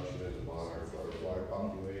 reduction in the monarch butterfly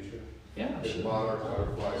population. Yeah, Because sure. monarch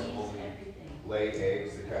butterflies only lay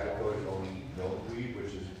eggs, the caterpillars only eat milkweed,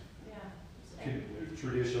 which is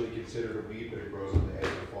traditionally considered a weed, but it grows on the edge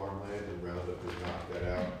of farmland, and Roundup has knocked that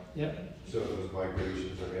out. Yep. So those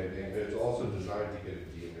migrations are ending. And it's also designed to get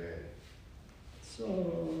at DNA. So,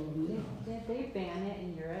 yeah. Did they ban it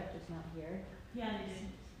in Europe, just not here? Yeah, they did.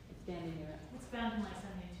 It's banned in Europe, It's banned in like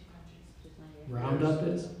 72 countries. just not here. Roundup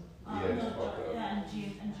is? Yeah, it's fucked up. Yeah, and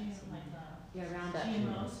G like Yeah, Roundup.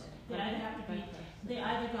 GMOs. They either have to be, they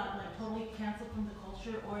either got like totally canceled from the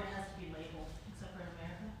culture, or it has to be labeled, except for in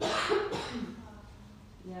America.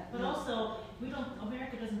 Yeah. But also,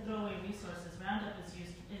 America doesn't throw away resources. Roundup is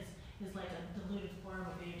like a diluted form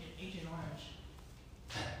of Agent Orange.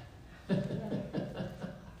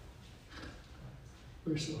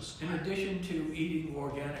 We're so stupid. In addition to eating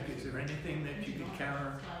organic, is there anything that you could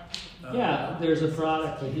counter? Yeah, there's a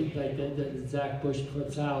product that Zach Bush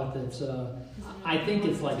puts out that's, I think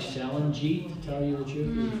it's like Shalanjeet, to tell you the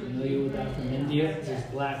truth. You're familiar with that from India? This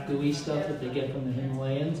black gooey stuff that they get from the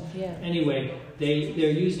Himalayas. Yeah. Anyway,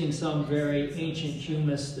 they're using some very ancient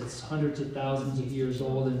humus that's hundreds of thousands of years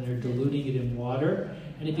old, and they're diluting it in water.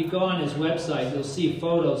 And if you go on his website, you'll see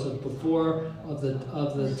photos of before of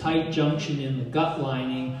the tight junction in the gut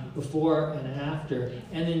lining, before and after.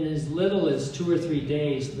 And in as little as 2 or 3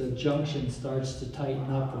 days, the junction starts to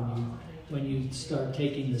tighten up when you start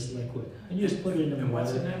taking this liquid. And you just put it in And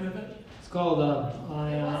what's the water. name of it? It's called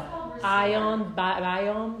Ion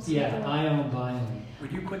Biome. yeah, Ion Biome.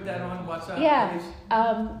 Would you put that on WhatsApp, Yeah. please?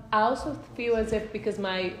 I also feel as if, because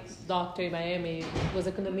my doctor in Miami was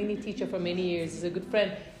a Kundalini teacher for many years, he's a good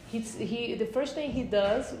friend. The first thing he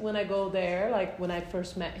does when I go there, like when I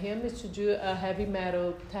first met him, is to do a heavy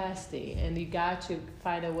metal testing, and you got to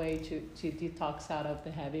find a way to detox out of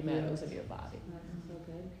the heavy metals in your body.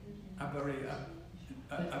 I've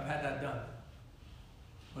had that done.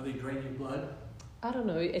 Will they drain your blood? I don't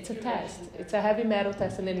know. It's a test. It's a heavy metal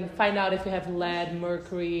test, and then you find out if you have lead,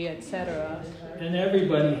 mercury, etc. And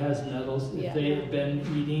everybody has metals if Yeah. they've been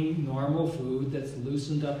eating normal food that's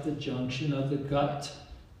loosened up the junction of the gut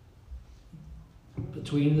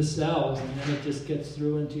between the cells, and then it just gets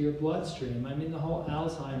through into your bloodstream. I mean, the whole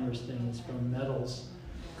Alzheimer's thing is from metals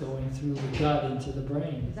going through the gut into the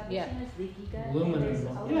brain. Is that the Yeah. same as leaky gut?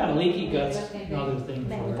 Aluminum. Yeah, leaky gut's another thing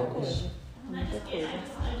for it. And I just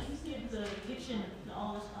gave the kitchen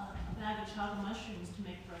a bag of chaga mushrooms to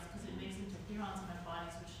make for us because it makes interferons in our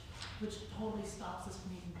bodies, which totally stops us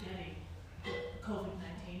from even getting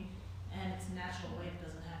COVID-19. And it's a natural way; it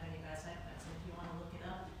doesn't have any bad side effects. And if you want to look it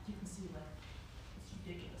up, you can see it's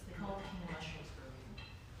ridiculous. They call it king of mushrooms for a reason.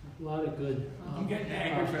 A lot of good. I'm getting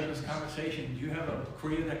angry from this conversation. Do you have a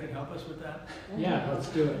Krya that can help us with that? Yeah, let's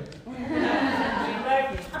do it.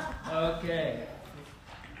 Okay.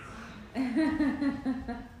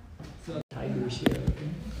 So tigers here.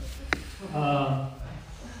 Okay.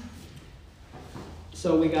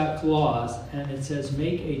 So we got claws, and it says,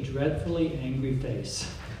 "Make a dreadfully angry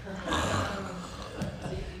face."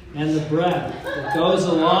 And the breath that goes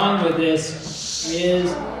along with this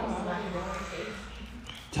is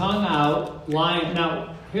tongue out, lying.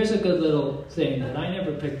 Now, here's a good little thing that I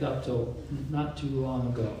never picked up till not too long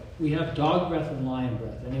ago. We have dog breath and lion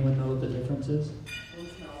breath. Anyone know what the difference is?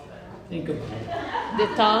 Think about it. The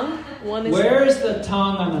tongue, one is Where is the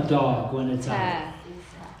tongue on a dog when it's out? tap.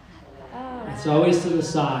 Oh. It's always to the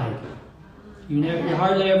side. You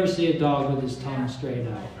hardly ever see a dog with his tongue straight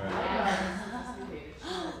out.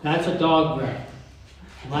 That's a dog breath.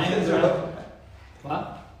 Lion breath.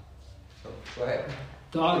 What? Go ahead.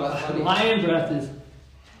 Lion breath is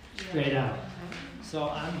straight out. So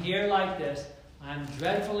I'm here like this. I'm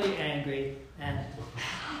dreadfully angry, and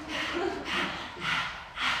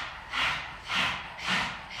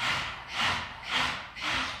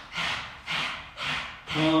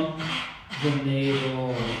pump the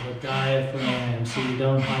navel, the diaphragm, so you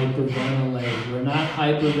don't hyperventilate. We're not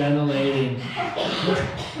hyperventilating.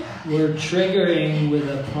 We're triggering with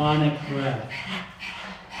a pranic breath.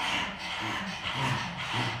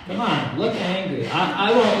 Come on, look angry.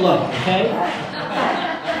 I won't look, okay?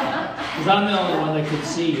 Because I'm the only one that could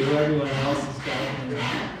see you. Everyone else has got it.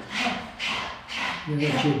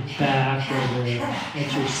 You're at your back or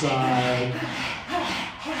at your side.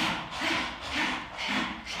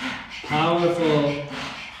 Powerful.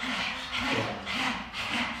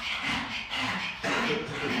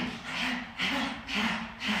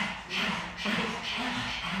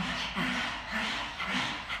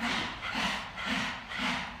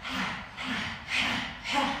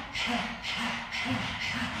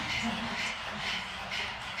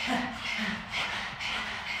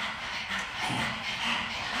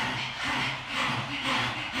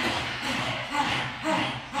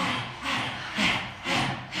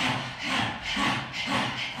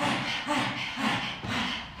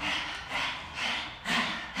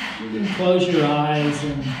 Close your eyes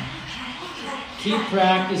and keep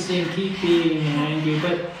practicing, keep being angry,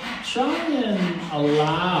 but try and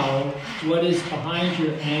allow what is behind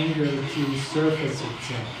your anger to surface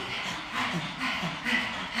itself.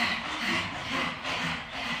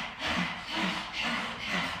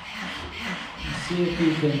 See if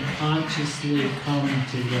you can consciously come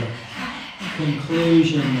to the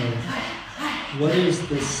conclusion of what is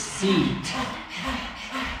the seat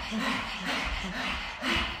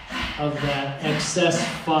of that excess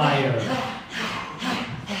fire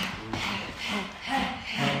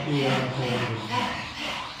that we are holding.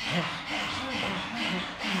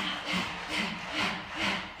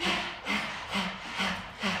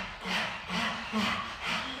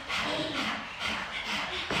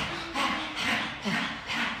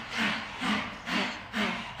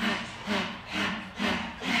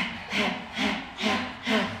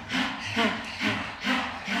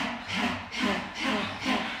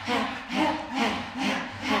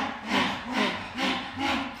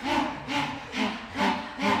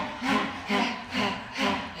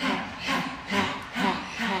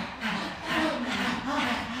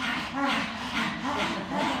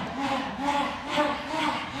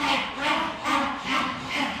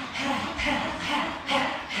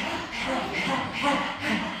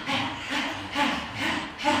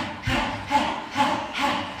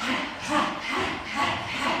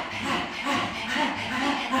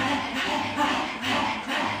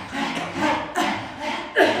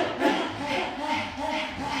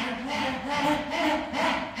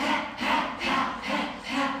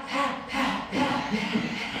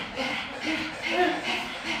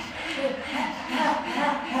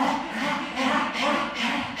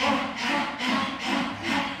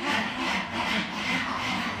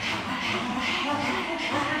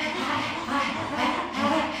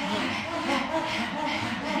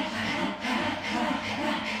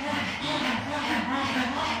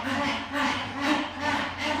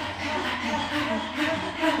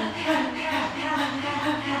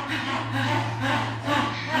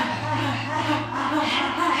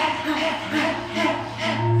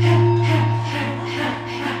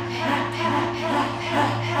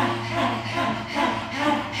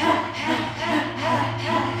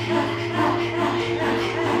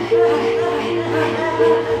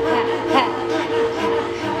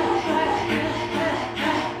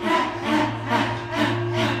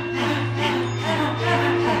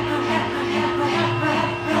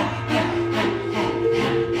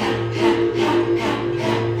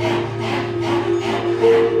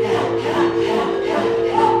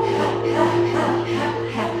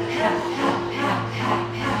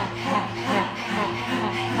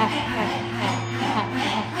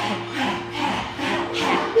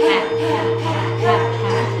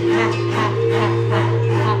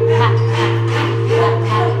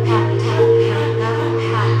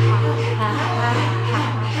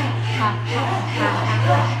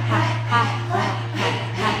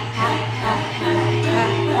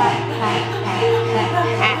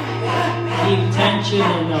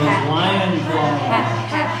 Lion claw.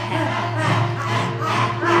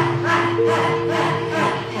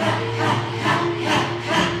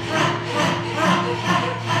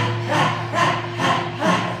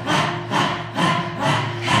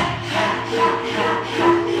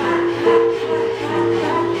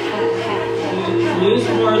 Use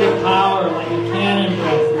more of the power like a cannon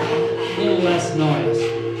breath, a little less noise.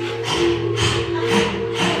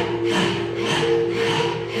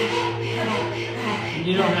 And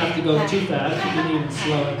you don't have to go too fast, you can even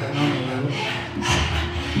slow it down a little.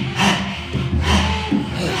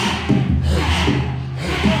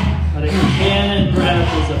 But a cannon breath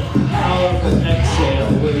is a powerful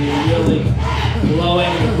exhale where you're really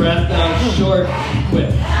blowing the breath out short and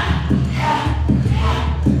quick.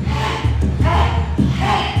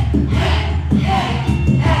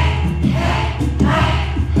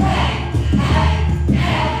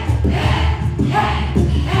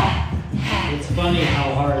 Funny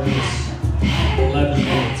how hard this 11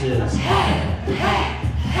 minutes is.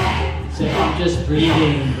 So I'm just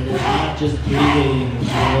breathing, but it's not just breathing,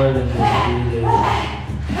 it's more than just breathing.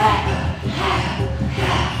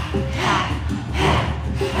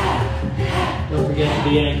 Don't forget to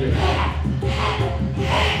be angry.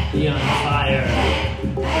 Be on fire.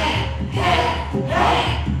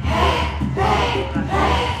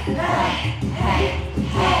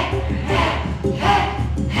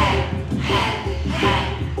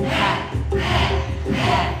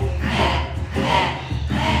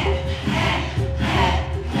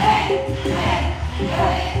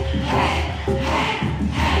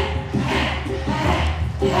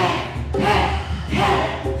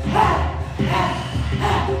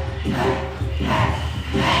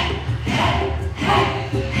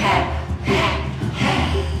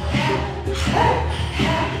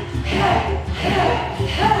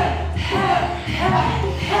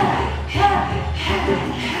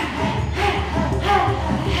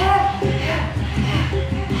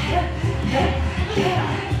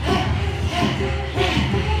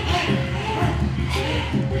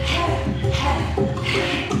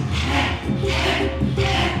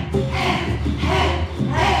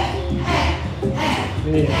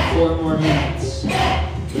 Okay, 4 more minutes.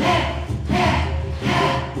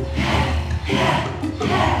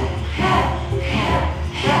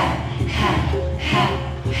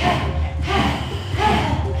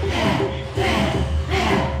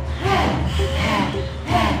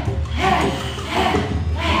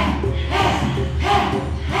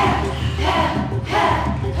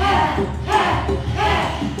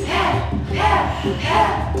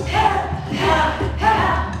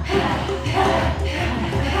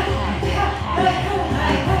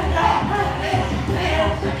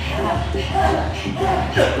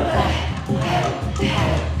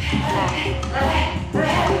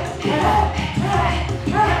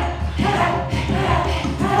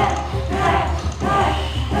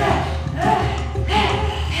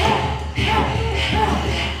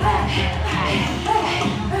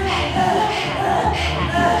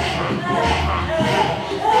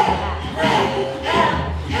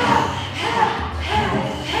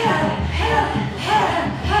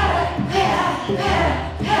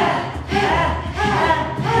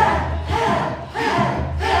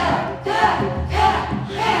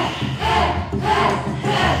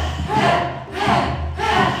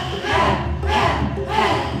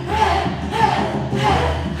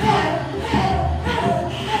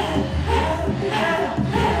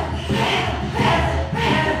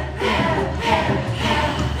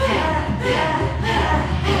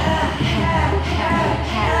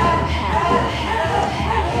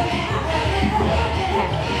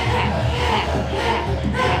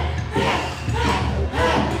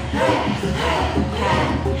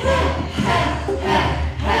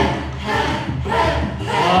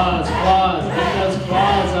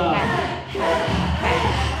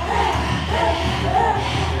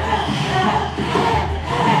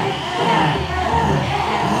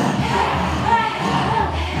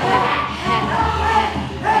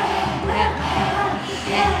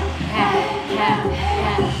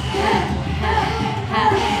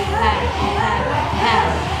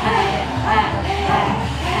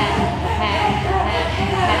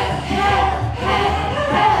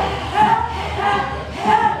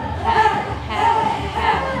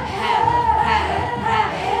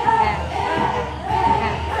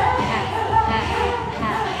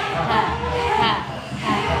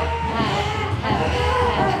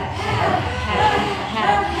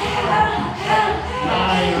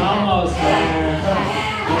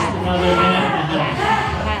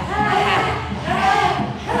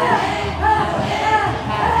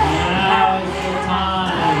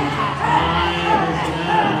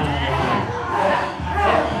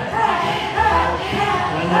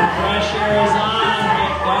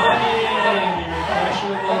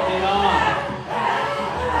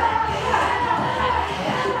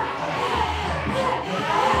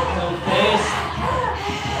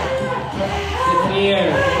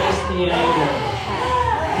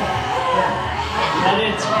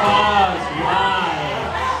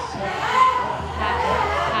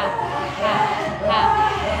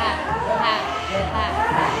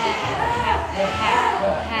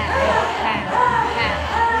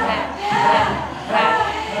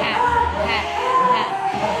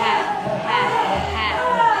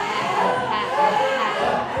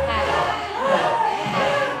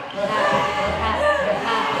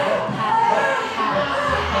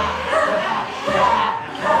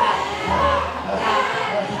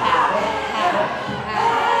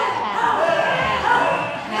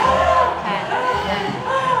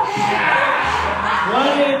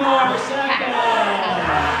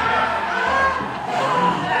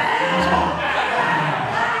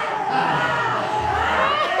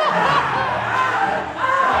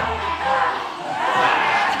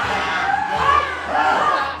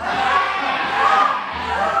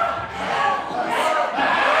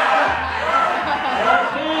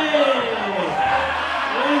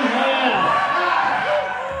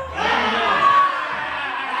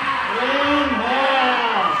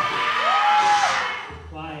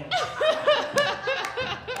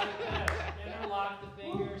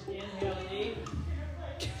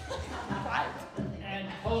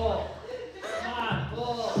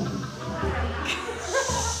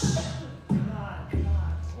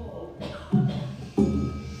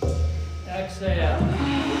 Exhale.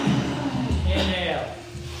 Inhale.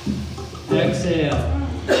 Exhale.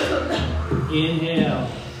 Inhale.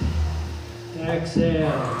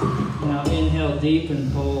 Exhale. Now inhale deep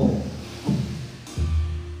and pull.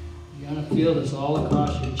 You're going to feel this all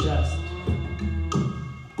across your chest.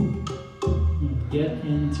 Get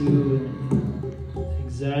into and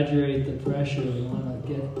exaggerate the pressure. We want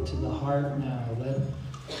to get to the heart now. Let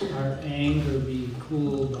our anger be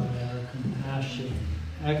cooled by our compassion.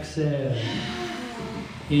 Exhale.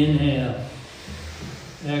 Inhale.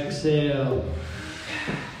 Exhale.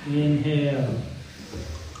 Inhale.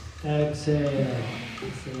 Exhale.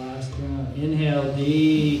 It's the last round. Inhale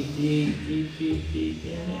deep, deep, deep, deep, deep.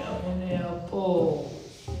 Inhale, inhale, pull.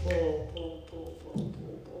 Pull, pull, pull, pull,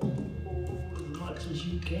 pull, pull, pull. As much as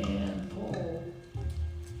you can, pull.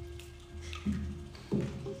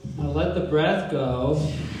 Now let the breath go,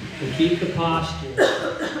 but keep the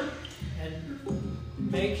posture. And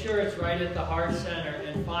make sure it's right at the heart center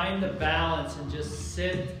and find the balance and just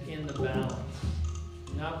sit in the balance.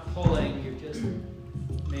 You're not pulling, you're just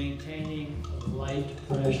maintaining a light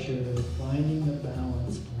pressure, finding the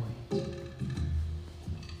balance point.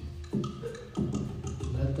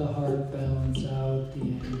 Let the heart balance out the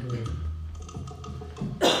anger.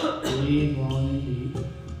 Breathe long and deep.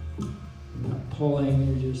 You're not pulling,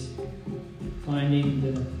 you're just finding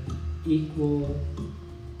the equal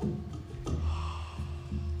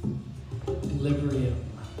equilibrium.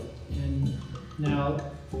 And now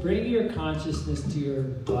bring your consciousness to your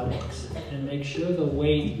buttocks and make sure the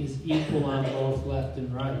weight is equal on both left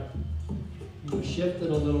and right. You shift it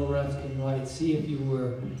a little left and right. See if you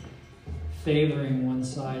were favoring one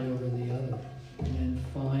side over the other. And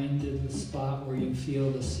find the spot where you feel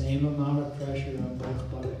the same amount of pressure on both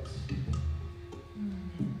buttocks.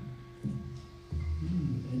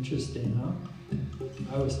 Interesting, huh?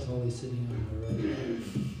 I was totally sitting on my right.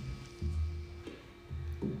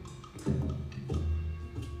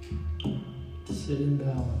 Sit in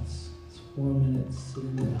balance. It's 4 minutes, sit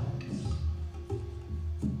in balance.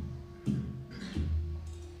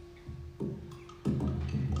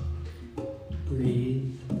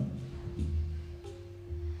 Breathe.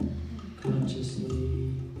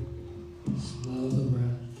 Consciously slow the breath.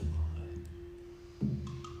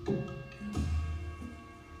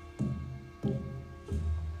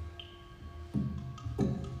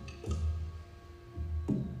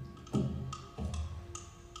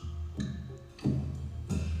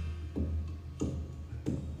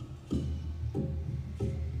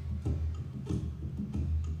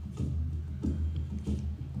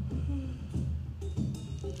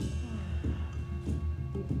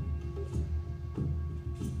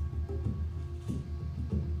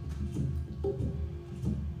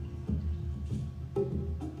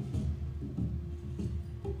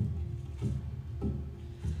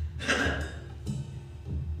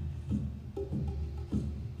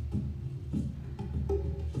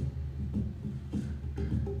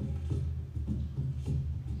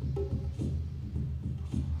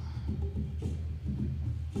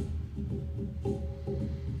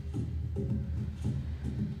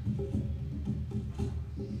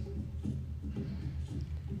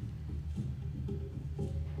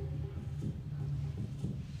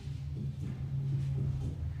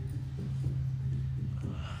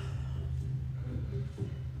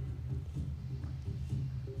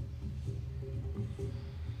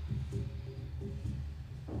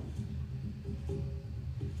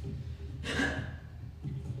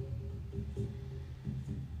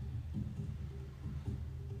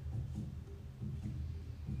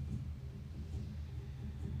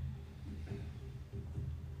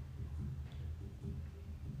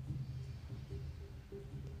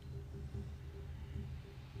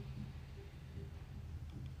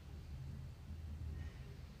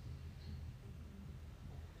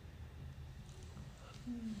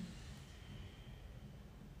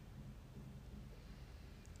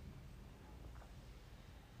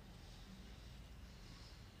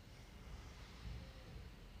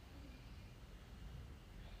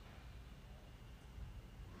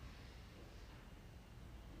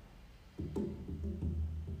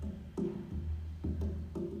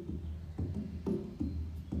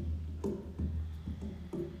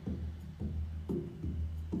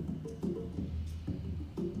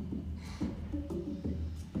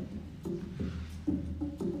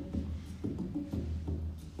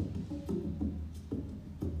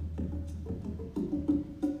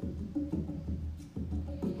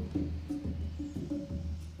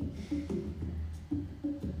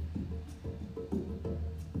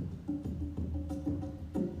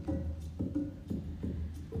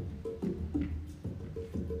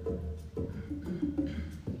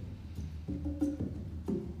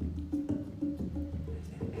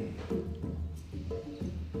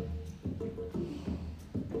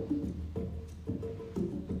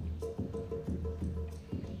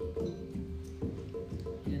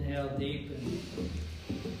 Exhale deep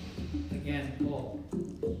and again pull.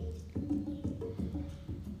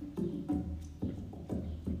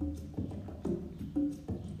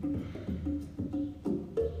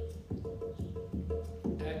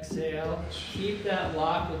 Exhale. Keep that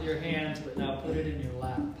lock with your hands, but now put it in your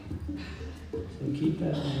lap. So keep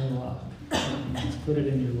that in your lap. Let's put it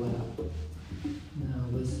in your lap. Now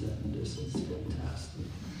listen, this is fantastic.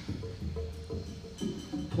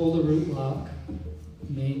 Pull the root lock.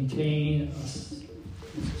 Maintain, it's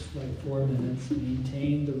like 4 minutes.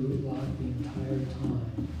 Maintain the root lock the entire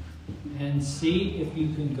time. And see if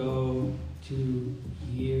you can go to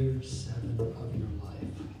year 7 of your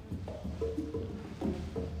life.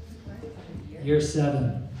 Year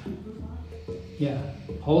 7. Yeah.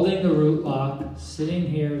 Holding the root lock, sitting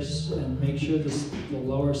here, and make sure the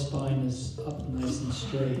lower spine is up nice and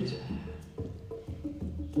straight.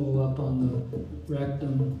 Pull up on the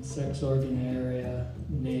rectum, sex organ area,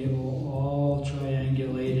 navel, all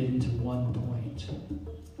triangulated into one point.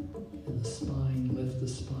 And the spine, lift the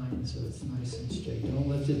spine so it's nice and straight. Don't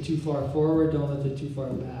lift it too far forward, don't lift it too far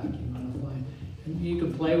back. You want to find, and you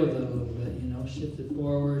can play with it a little bit, you know, shift it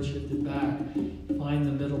forward, shift it back, find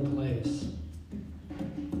the middle place.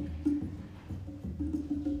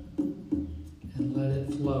 And let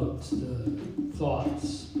it float, the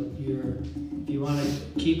thoughts, but if you want to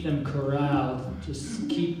keep them corralled, just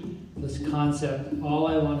keep this concept, all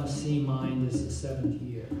I want to see mind is the 7th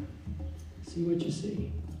year. See what you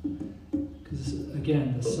see. Because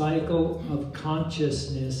again, the cycle of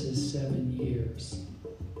consciousness is 7 years.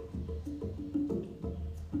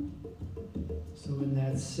 So in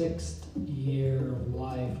that 6th year of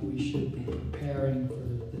life, we should be preparing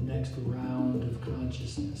for the next round of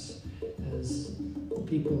consciousness. As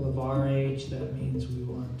people of our age, that means we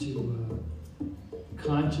want to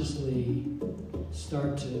consciously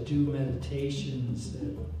start to do meditations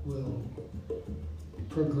that will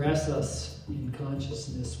progress us in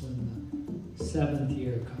consciousness when the 7th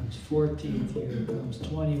year comes, 14th year comes,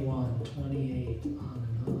 21, 28, on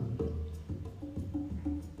and on.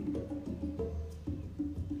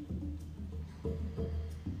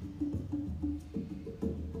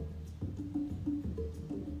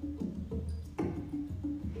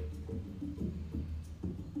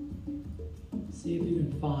 See if you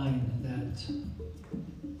can find that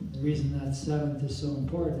the reason that 7th is so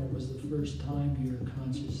important, it was the first time your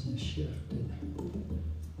consciousness shifted.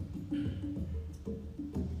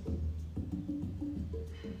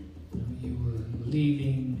 You were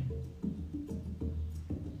leaving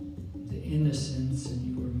the innocence and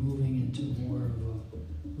you were moving into more of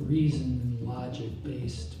a reason and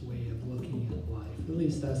logic-based way of looking at life. At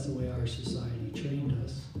least that's the way our society trained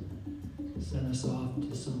us. Sent us off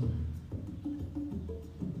to some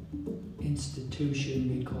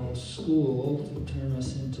institution we call school to turn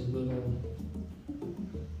us into little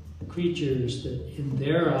creatures that in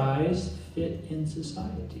their eyes fit in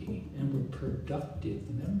society and were productive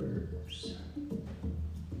members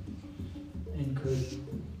and could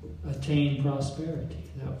attain prosperity.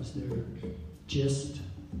 That was their gist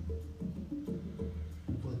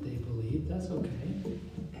of what they believed. That's okay.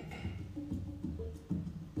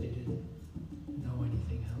 They didn't know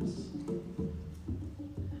anything else.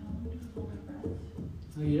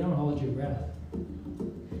 No, you don't hold your breath.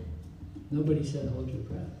 Nobody said hold your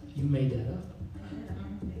breath. You made that up.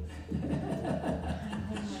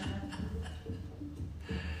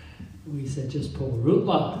 We said just pull the root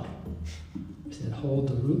lock. We said hold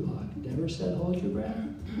the root lock. Never said hold your breath.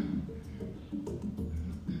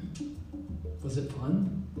 Was it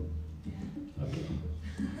fun? Okay.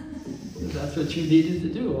 That's what you needed to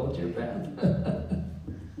do, hold your breath.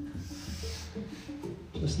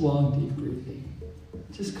 Just long, deep breathing.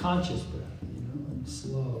 Just conscious breath, and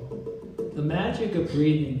slow. The magic of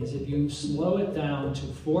breathing is if you slow it down to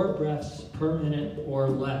 4 breaths per minute or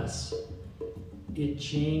less, it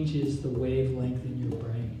changes the wavelength in your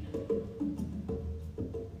brain.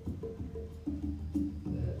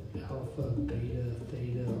 That alpha, beta,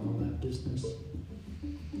 theta, all that business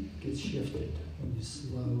gets shifted when you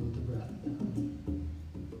slow the breath down.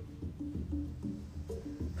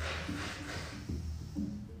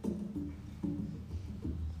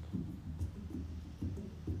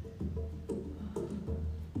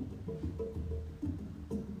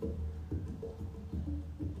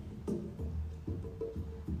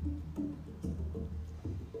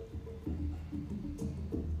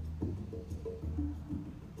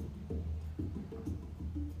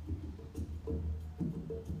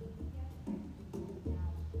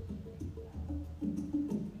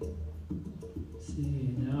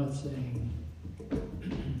 Saying,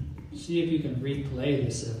 see if you can replay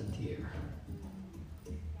the 7th year.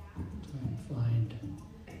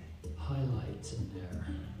 points in there.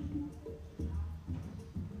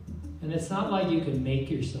 And it's not like you can make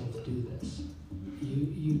yourself do this.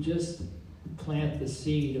 You just plant the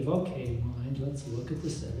seed of, okay, mind, let's look at the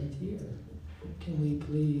 7th year. Can we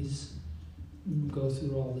please go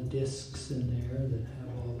through all the discs in there that have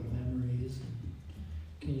all the memories?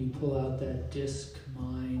 Can you pull out that disc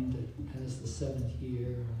mind that has the 7th year,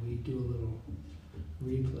 and we do a little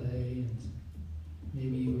replay, and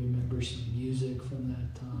maybe you remember some music from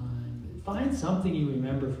that time. Find something you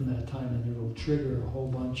remember from that time, and it'll trigger a whole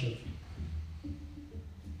bunch of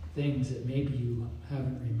things that maybe you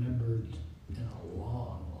haven't remembered in a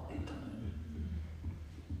long, long time.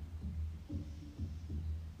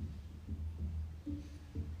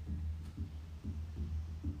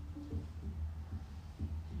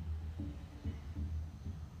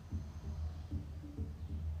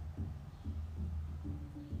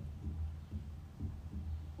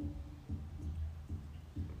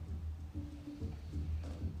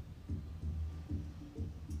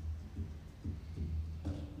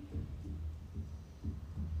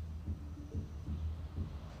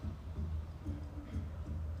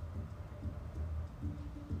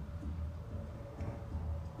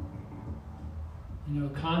 You know,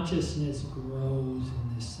 consciousness grows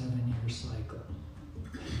in this 7-year cycle.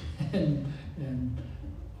 And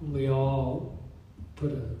we all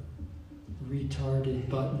put a retarded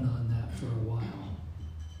button on that for a while.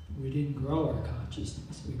 We didn't grow our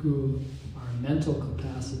consciousness. We grew our mental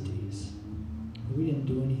capacities. But we didn't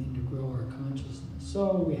do anything to grow our consciousness.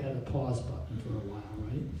 So we had a pause button for a while,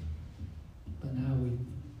 right? But now we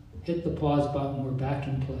hit the pause button, we're back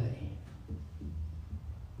in play.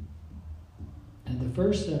 And the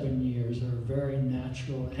first 7 years are very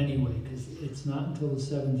natural anyway, because it's not until the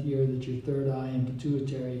 7th year that your third eye and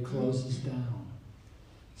pituitary closes down.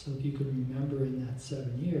 So if you can remember in that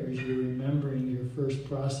 7 years, you're remembering your first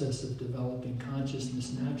process of developing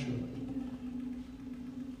consciousness naturally.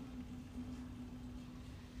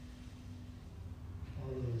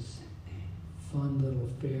 All those fun little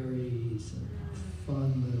fairies and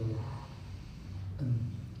fun little,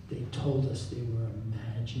 and they told us they were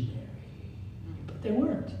imaginary. But they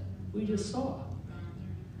weren't. We just saw.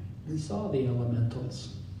 We saw the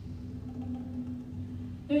elementals.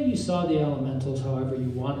 And you saw the elementals however you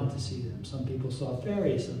wanted to see them. Some people saw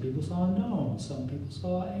fairies, some people saw gnomes, some people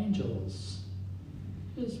saw angels.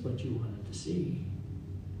 This is what you wanted to see.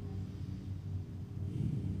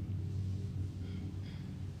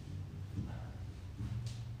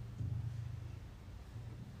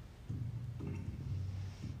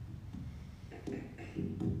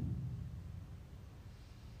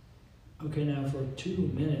 Okay, now for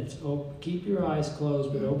 2 minutes, keep your eyes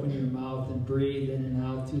closed, but open your mouth and breathe in and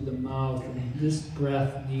out through the mouth. And this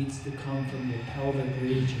breath needs to come from your pelvic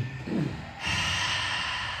region.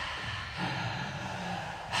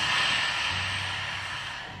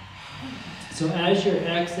 So as you're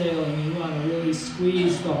exhaling, you want to really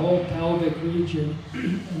squeeze the whole pelvic region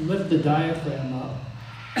and lift the diaphragm up.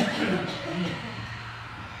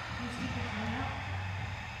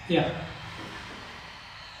 Yeah.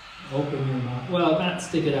 Open your mouth. Well, not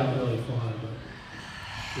stick it out really far, but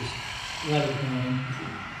just let it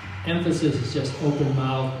hang. Emphasis is just open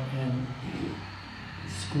mouth and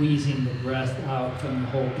squeezing the breath out from the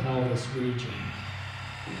whole pelvis region.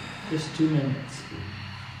 Just 2 minutes.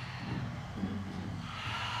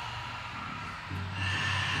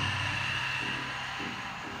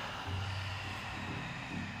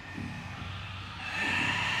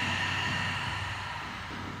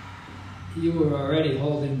 You were already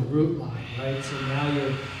holding the root lock, right? So now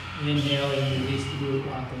you're inhaling, release the root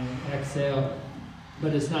lock, and exhale.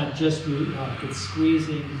 But it's not just root lock, it's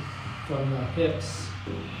squeezing from the hips,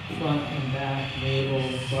 front and back, navel,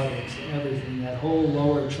 buttocks, everything. That whole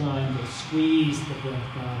lower triangle, squeeze the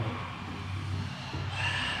breath out.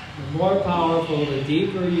 The more powerful, the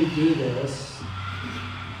deeper you do this,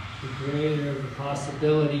 the greater the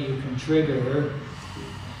possibility you can trigger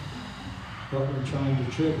what we're trying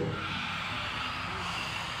to trigger.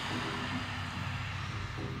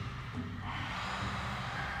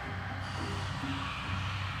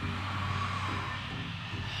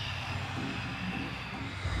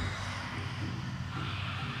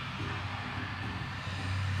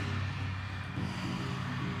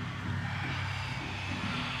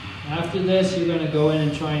 After this, you're going to go in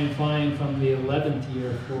and try and find from the 11th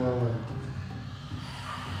year forward.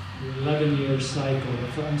 The 11-year cycle.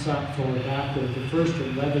 I'm not forward, backward. The first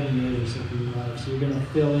 11 years of your life. So you're going to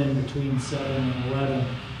fill in between 7 and 11.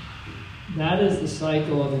 That is the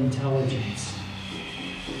cycle of intelligence.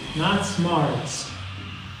 Not smarts.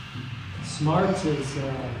 Smarts is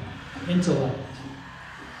intellect.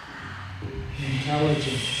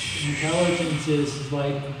 intelligence. Intelligence is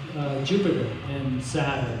like Jupiter and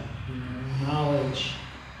Saturn, you know, knowledge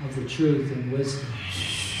of the truth and wisdom.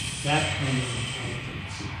 That kind of intelligence.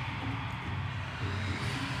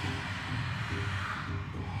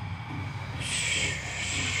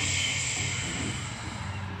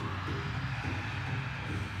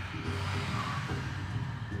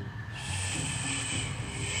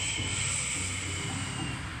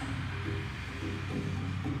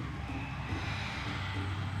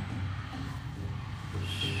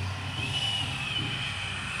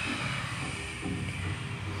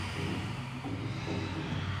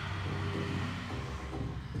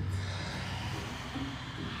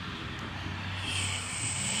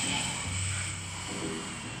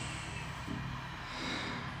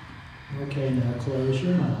 Okay, now close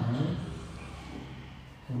your mouth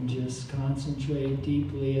and just concentrate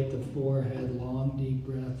deeply at the forehead, long deep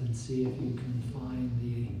breath, and see if you can find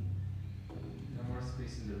the... No more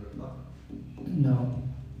squeezing the root lock? No,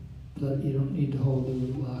 but you don't need to hold the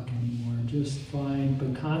root lock anymore. Just find,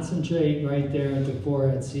 but concentrate right there at the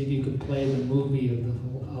forehead. See if you can play the movie of the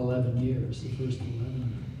whole 11 years, the first 11 years.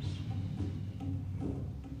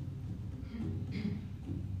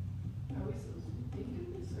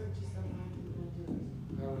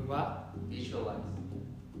 What? Visualize.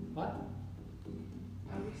 What?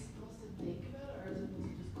 Are we supposed to think about it, or is it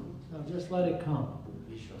supposed to just come to No, just let it come.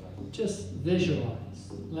 Visualize. Just visualize.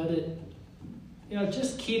 Let it, you know,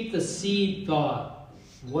 just keep the seed thought.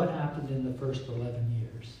 What happened in the first 11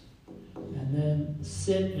 years? And then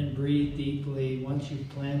sit and breathe deeply. Once you've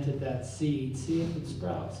planted that seed, see if it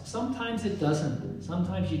sprouts. Sometimes it doesn't.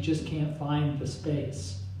 Sometimes you just can't find the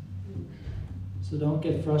space. So don't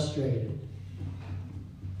get frustrated.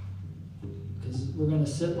 Because we're going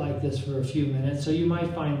to sit like this for a few minutes, so you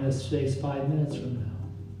might find this space 5 minutes from now.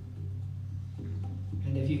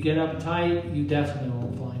 And if you get uptight, you definitely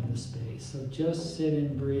won't find the space. So just sit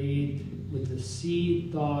and breathe with the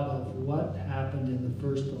seed thought of what happened in the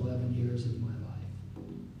first 11 years of my life.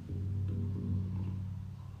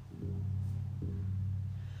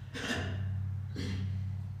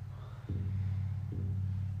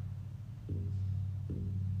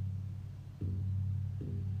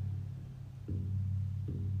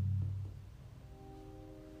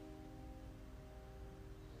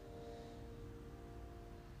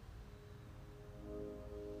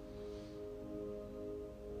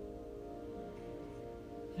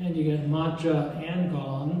 And you get mantra and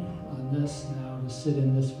gong on this now to sit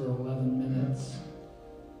in this for 11 minutes.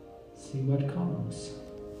 See what comes.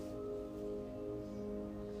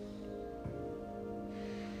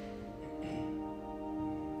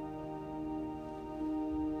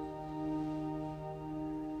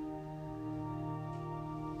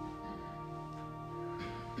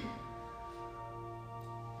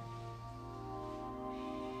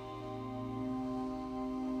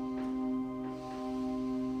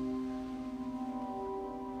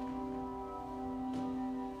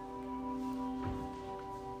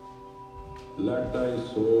 Let thy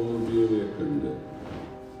soul be awakened.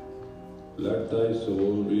 Let thy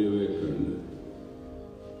soul be awakened.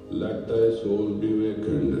 Let thy soul be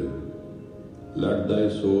awakened. Let thy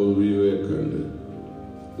soul be awakened.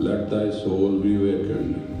 Let thy soul be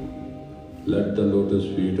awakened. Let the lotus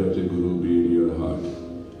feet of the Guru be in your heart.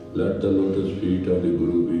 Let the lotus feet of the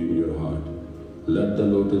Guru be in your heart. Let the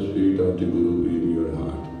lotus feet of the Guru be in your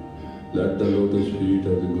heart. Let the lotus feet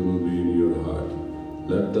of the Guru be in your heart.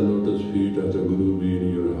 Let the lotus feet of the Guru be in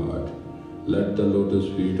your heart. Let the lotus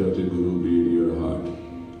feet of the Guru be in your heart.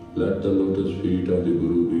 Let the lotus feet of the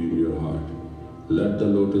Guru be in your heart. Let the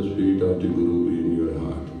lotus feet of the Guru be in your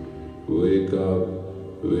heart. Wake up,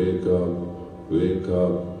 wake up, wake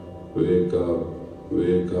up, wake up,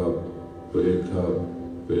 wake up, wake up,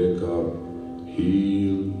 wake up.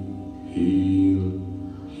 Heal, heal,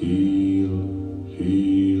 heal,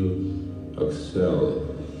 heal. Excel,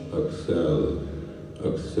 excel.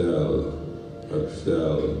 Excel,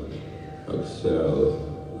 excel, excel,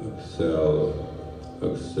 excel,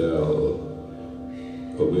 excel.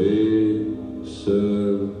 Obey,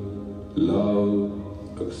 serve, love,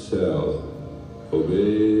 excel.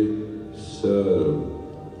 Obey, serve,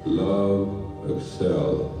 love,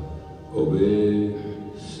 excel. Obey,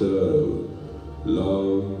 serve,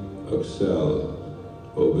 love, excel.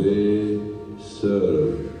 Obey,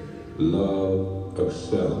 serve, love,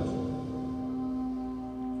 excel.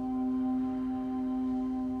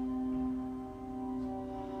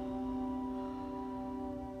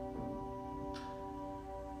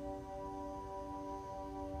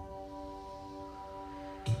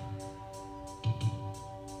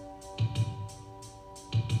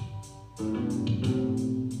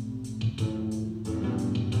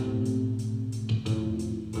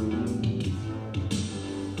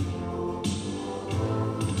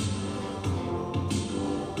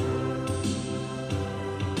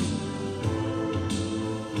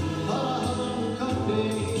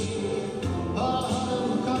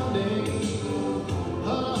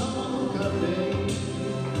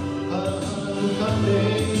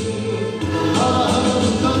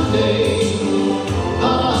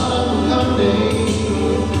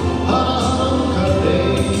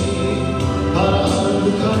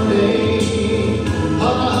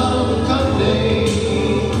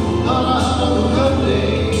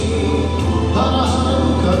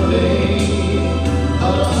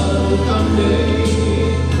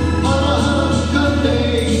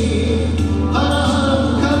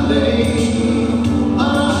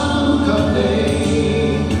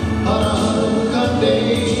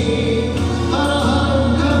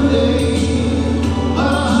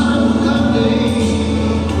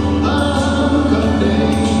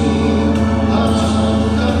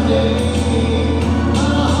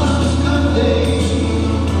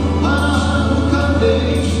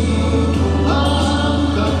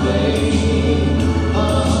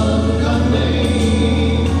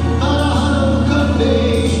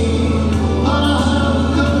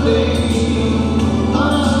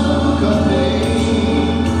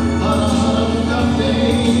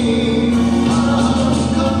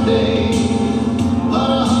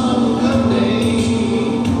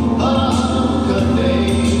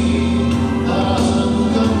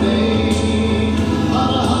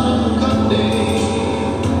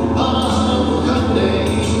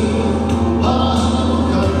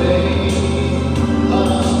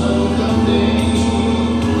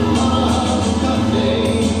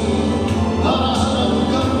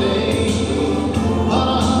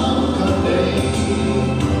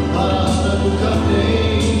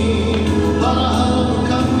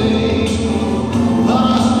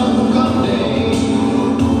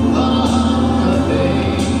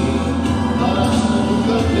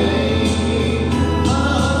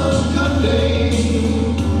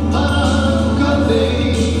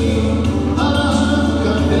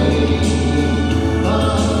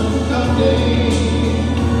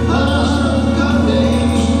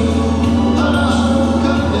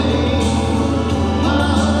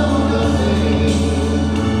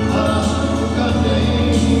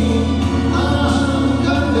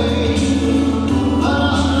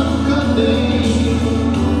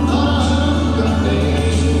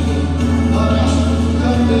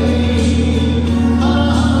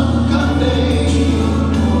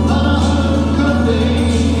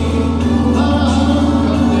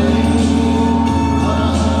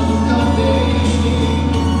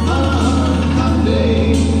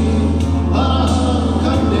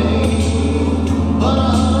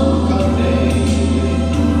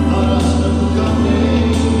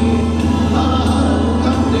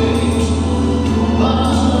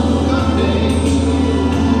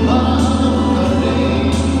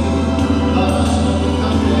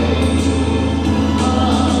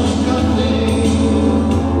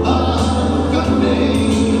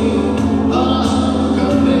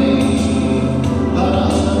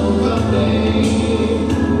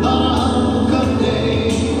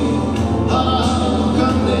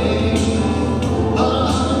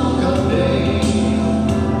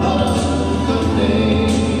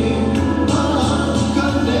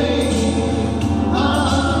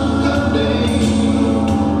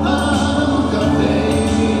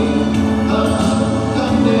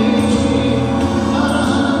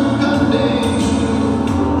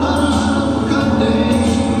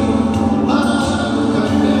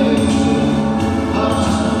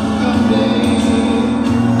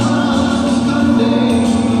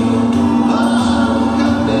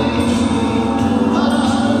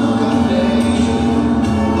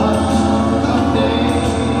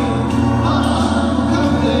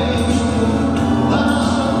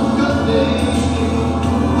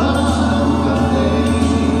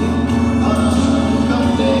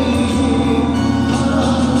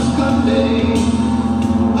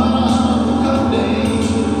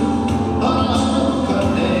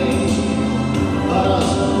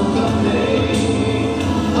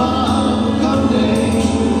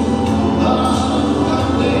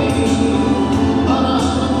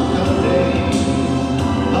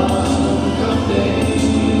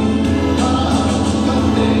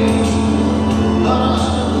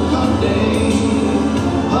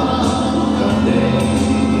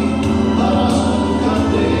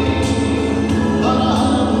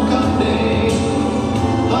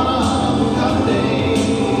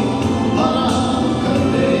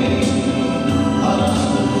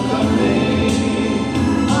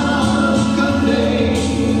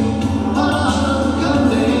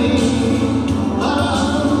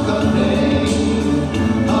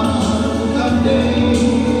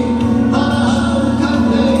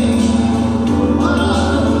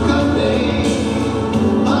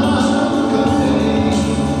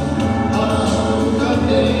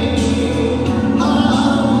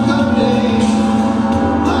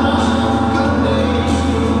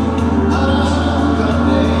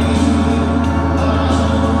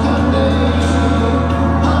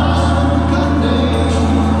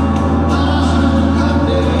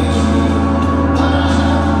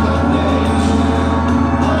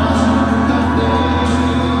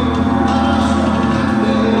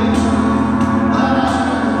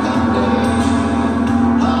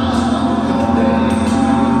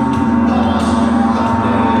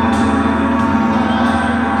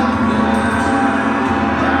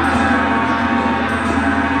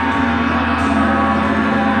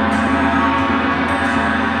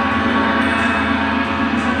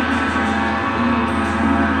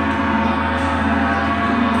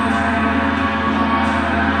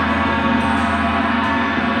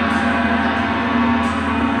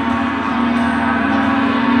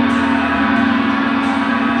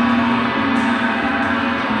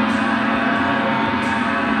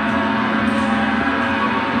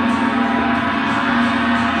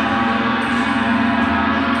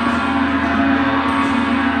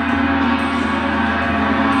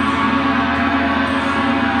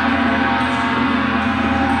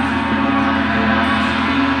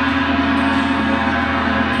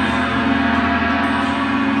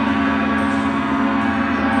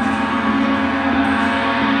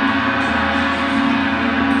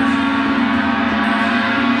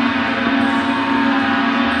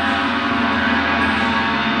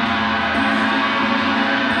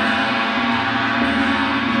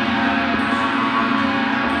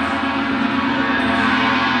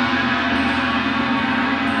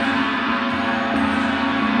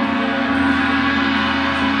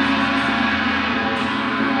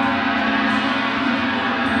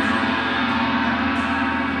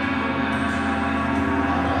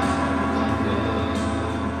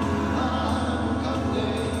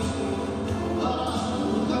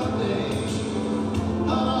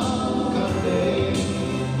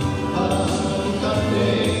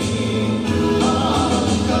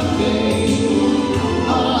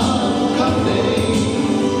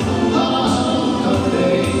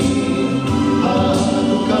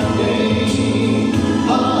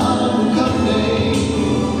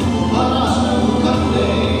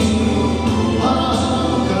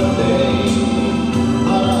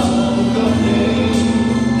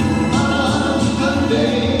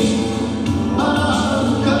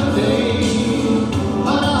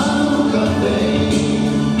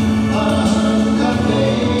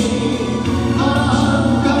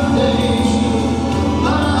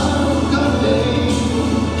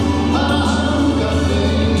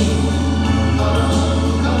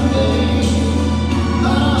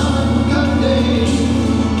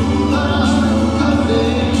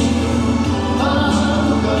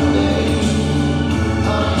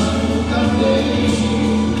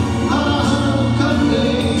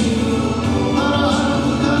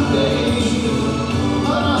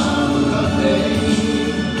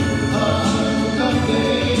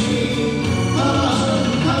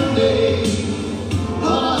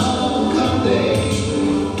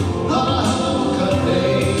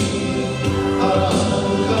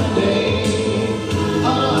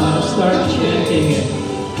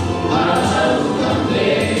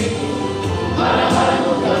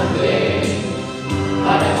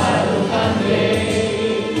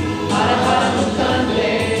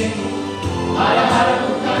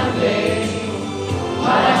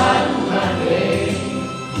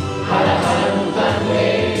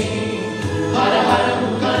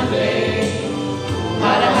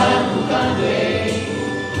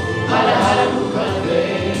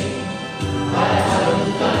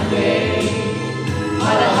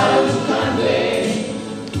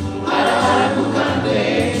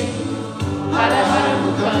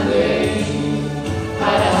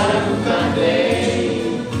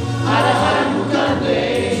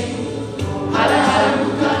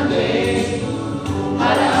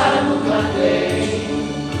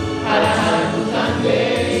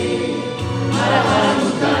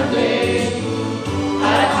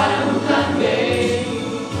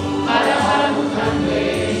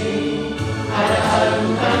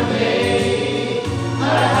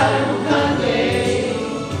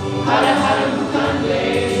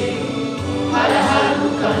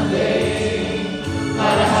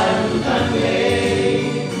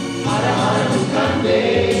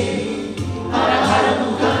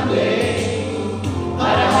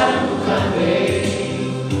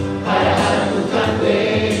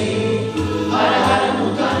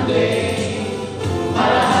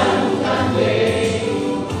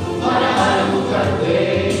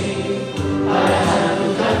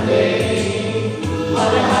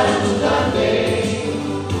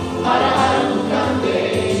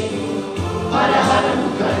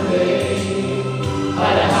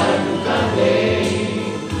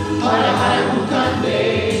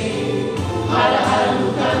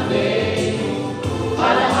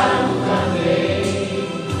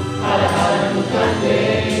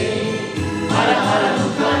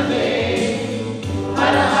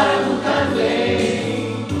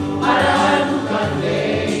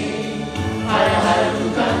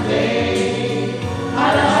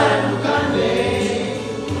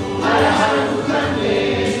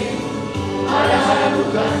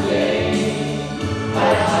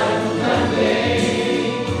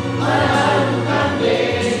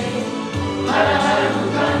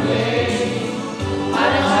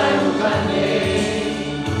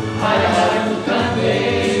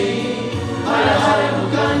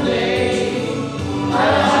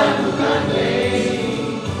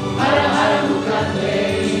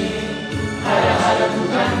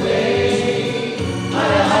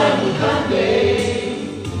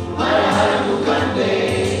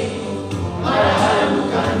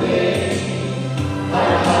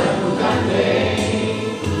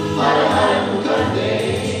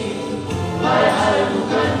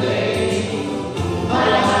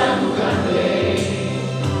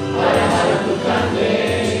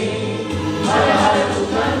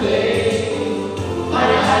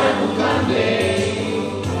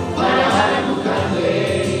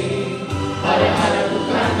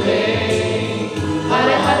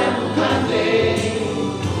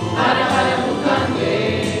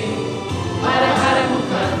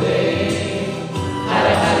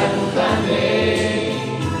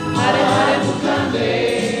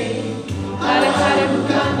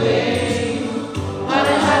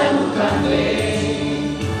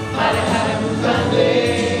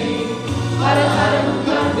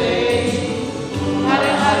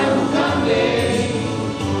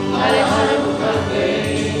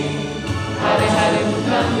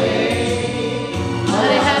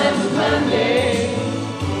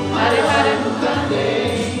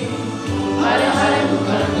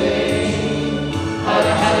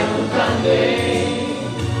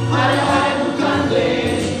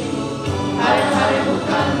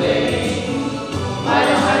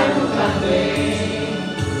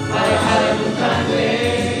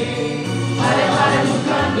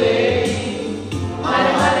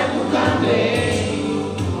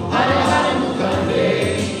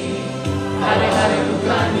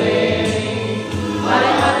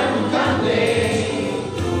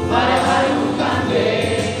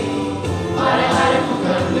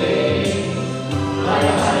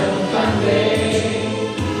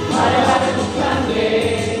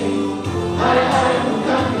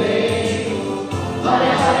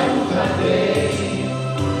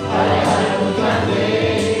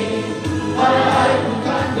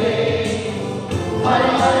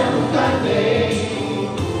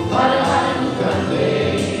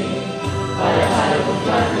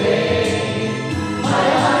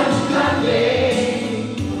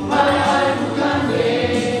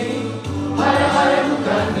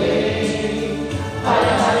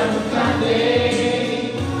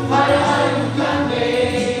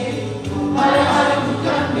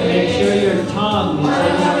 tongue is in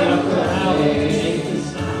the upper palate to make the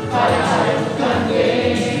sound. The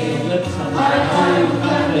lips on the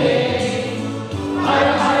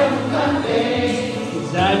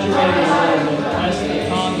exaggerated a little bit. Press the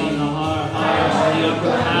tongue on the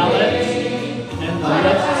upper palate and the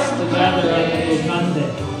lips together on the mukande.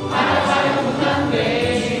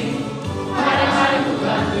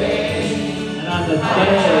 And on the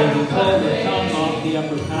day, we pull the tongue off the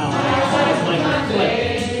upper palate. It's like a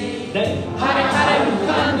clip. Then, Hare Hare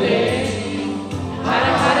Mukande,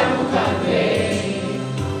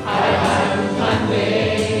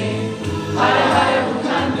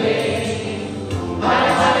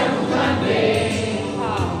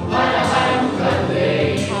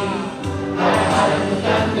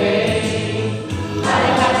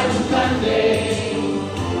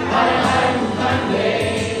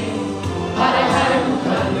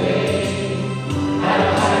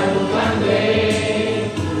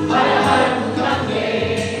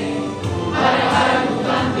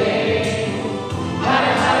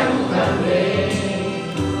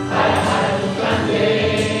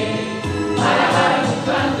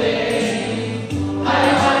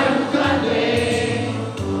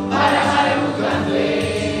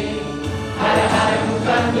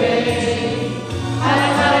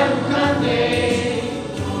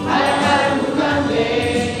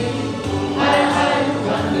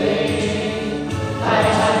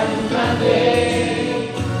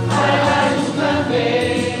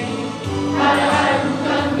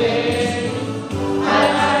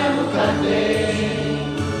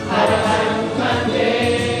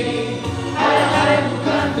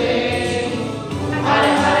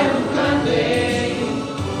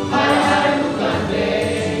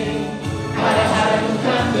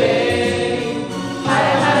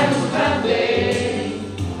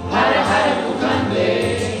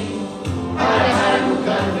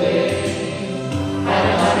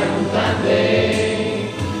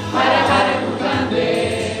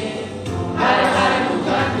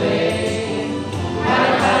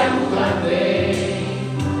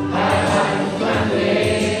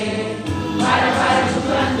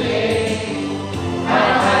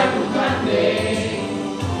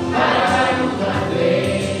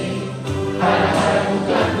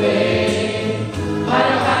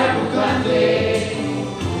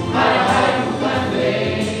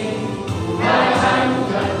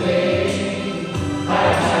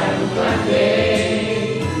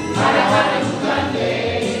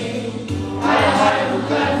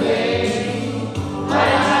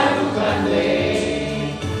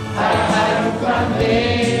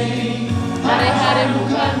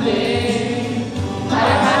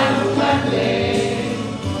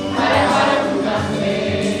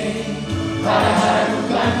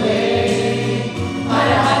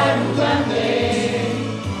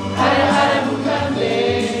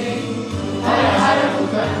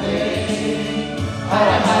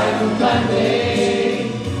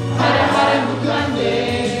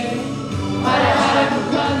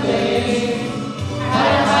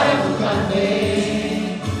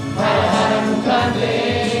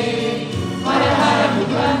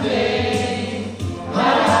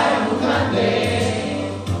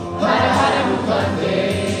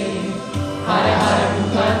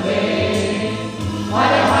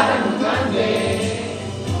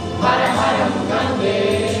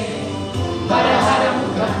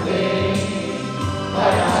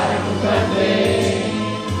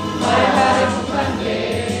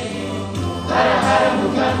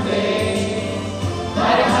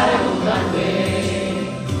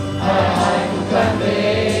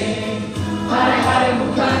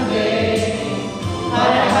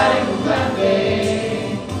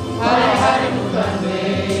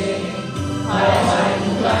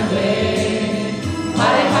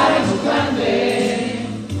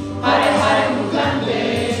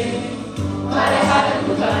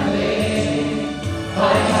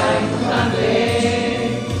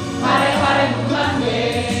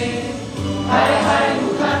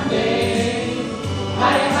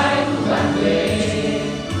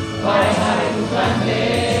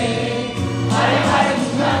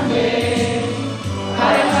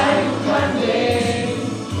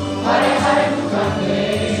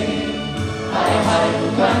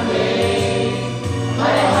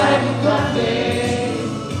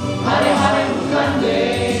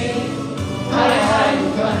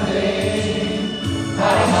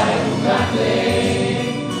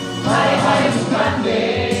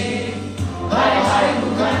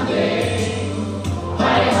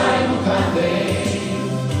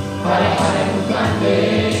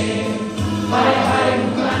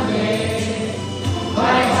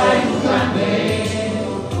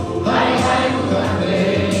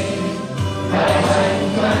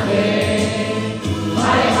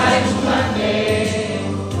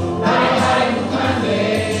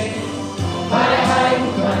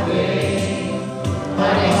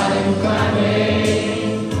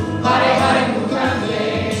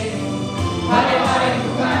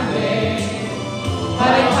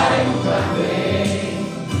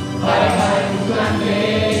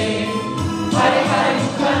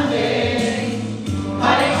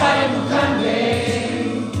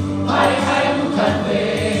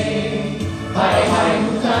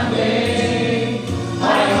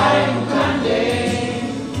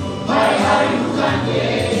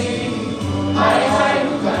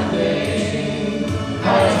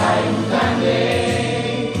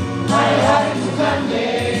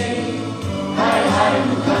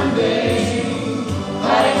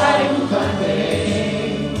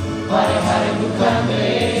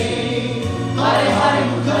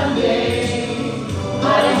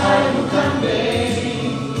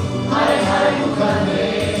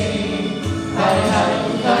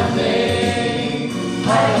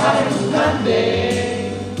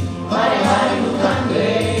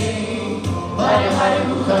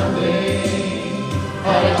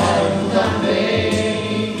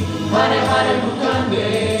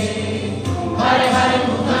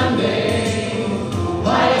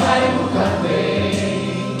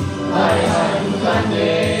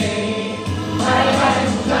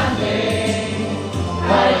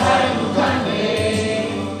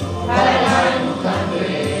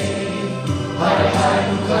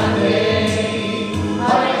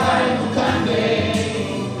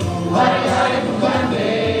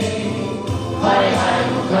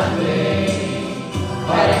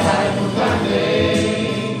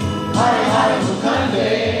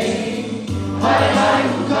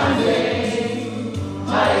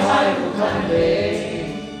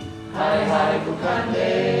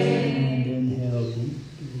 And inhale deeply,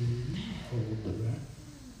 hold the breath.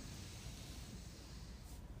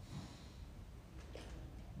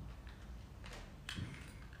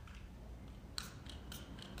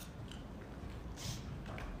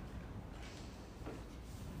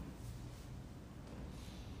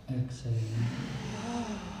 Exhale.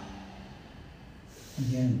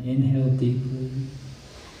 Again, inhale deeply.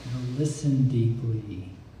 Now listen deeply.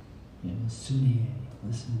 Sunye,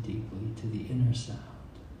 listen deeply to the inner sound.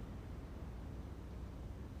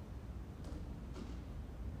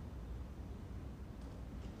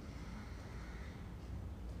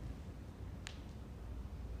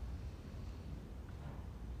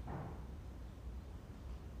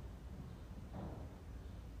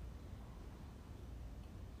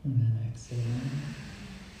 And then exhale.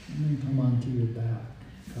 And then come onto your back.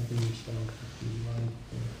 Cover yourself if you like.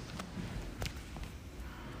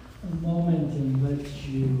 A moment in which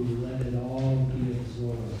you let it all be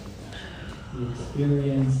absorbed. The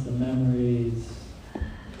experience, the memories,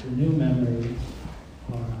 the new memories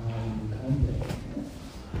are how you come there.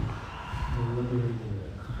 The liberator.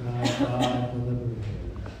 God, the liberator.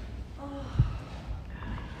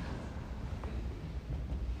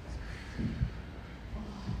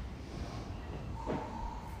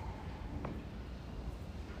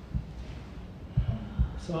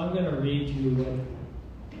 So I'm going to read you what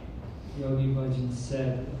Yogi Bhajan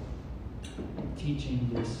said, teaching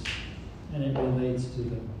this, and it relates to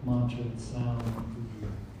the mantra and sound we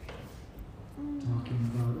were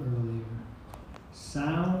talking about earlier.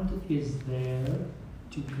 Sound is there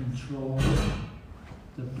to control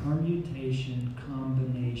the permutation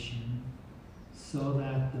combination so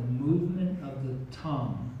that the movement of the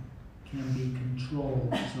tongue can be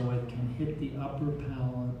controlled so it can hit the upper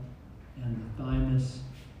palate and the thymus.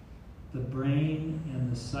 The brain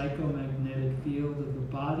and the psychomagnetic field of the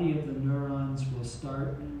body of the neurons will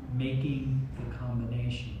start making the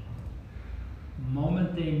combination. The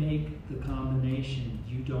moment they make the combination,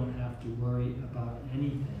 you don't have to worry about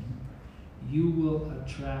anything. You will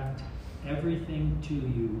attract everything to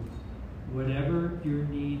you. Whatever your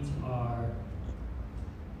needs are,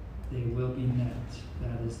 they will be met.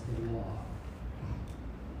 That is the law.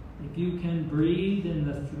 If you can breathe in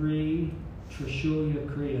the 3 Trishulya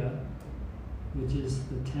Kriya, which is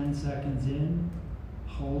the 10 seconds in,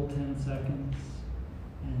 hold 10 seconds,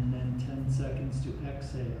 and then 10 seconds to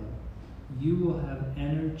exhale, you will have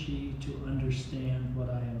energy to understand what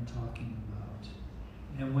I am talking about.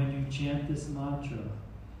 And when you chant this mantra,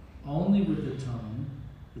 only with the tongue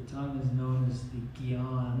is known as the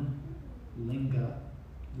Gyan Linga,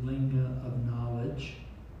 Linga of knowledge,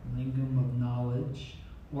 Lingam of knowledge,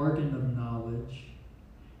 organ of knowledge,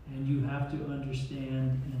 and you have to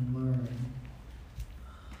understand and learn.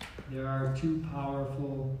 There are 2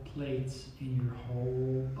 powerful plates in your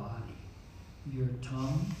whole body, your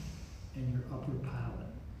tongue and your upper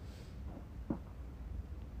palate.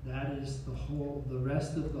 That is the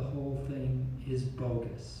rest of the whole thing is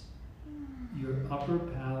bogus. Your upper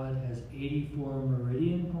palate has 84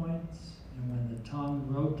 meridian points, and when the tongue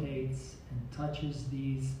rotates and touches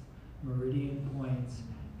these meridian points,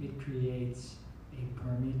 it creates a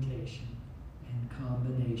permutation and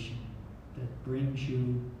combination that brings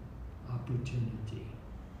you opportunity.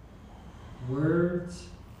 Words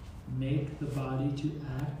make the body to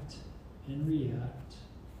act and react,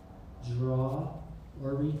 draw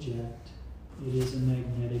or reject, It is a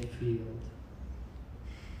magnetic field.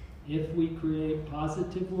 If we create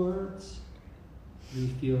positive words, we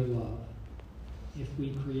feel love. If we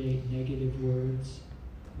create negative words,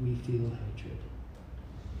 we feel hatred.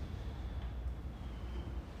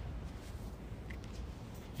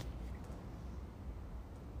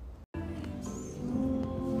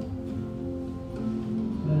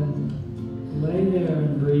 And lay there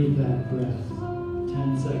and breathe that breath.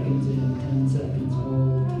 10 seconds in, 10 seconds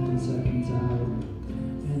hold, 10 seconds out.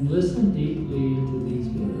 And listen deeply to these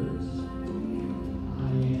words.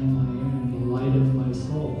 I am the light of my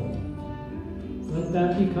soul. Let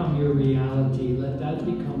that become your reality. Let that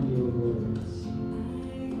become your words.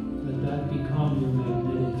 Let that become your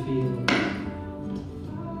magnetic field.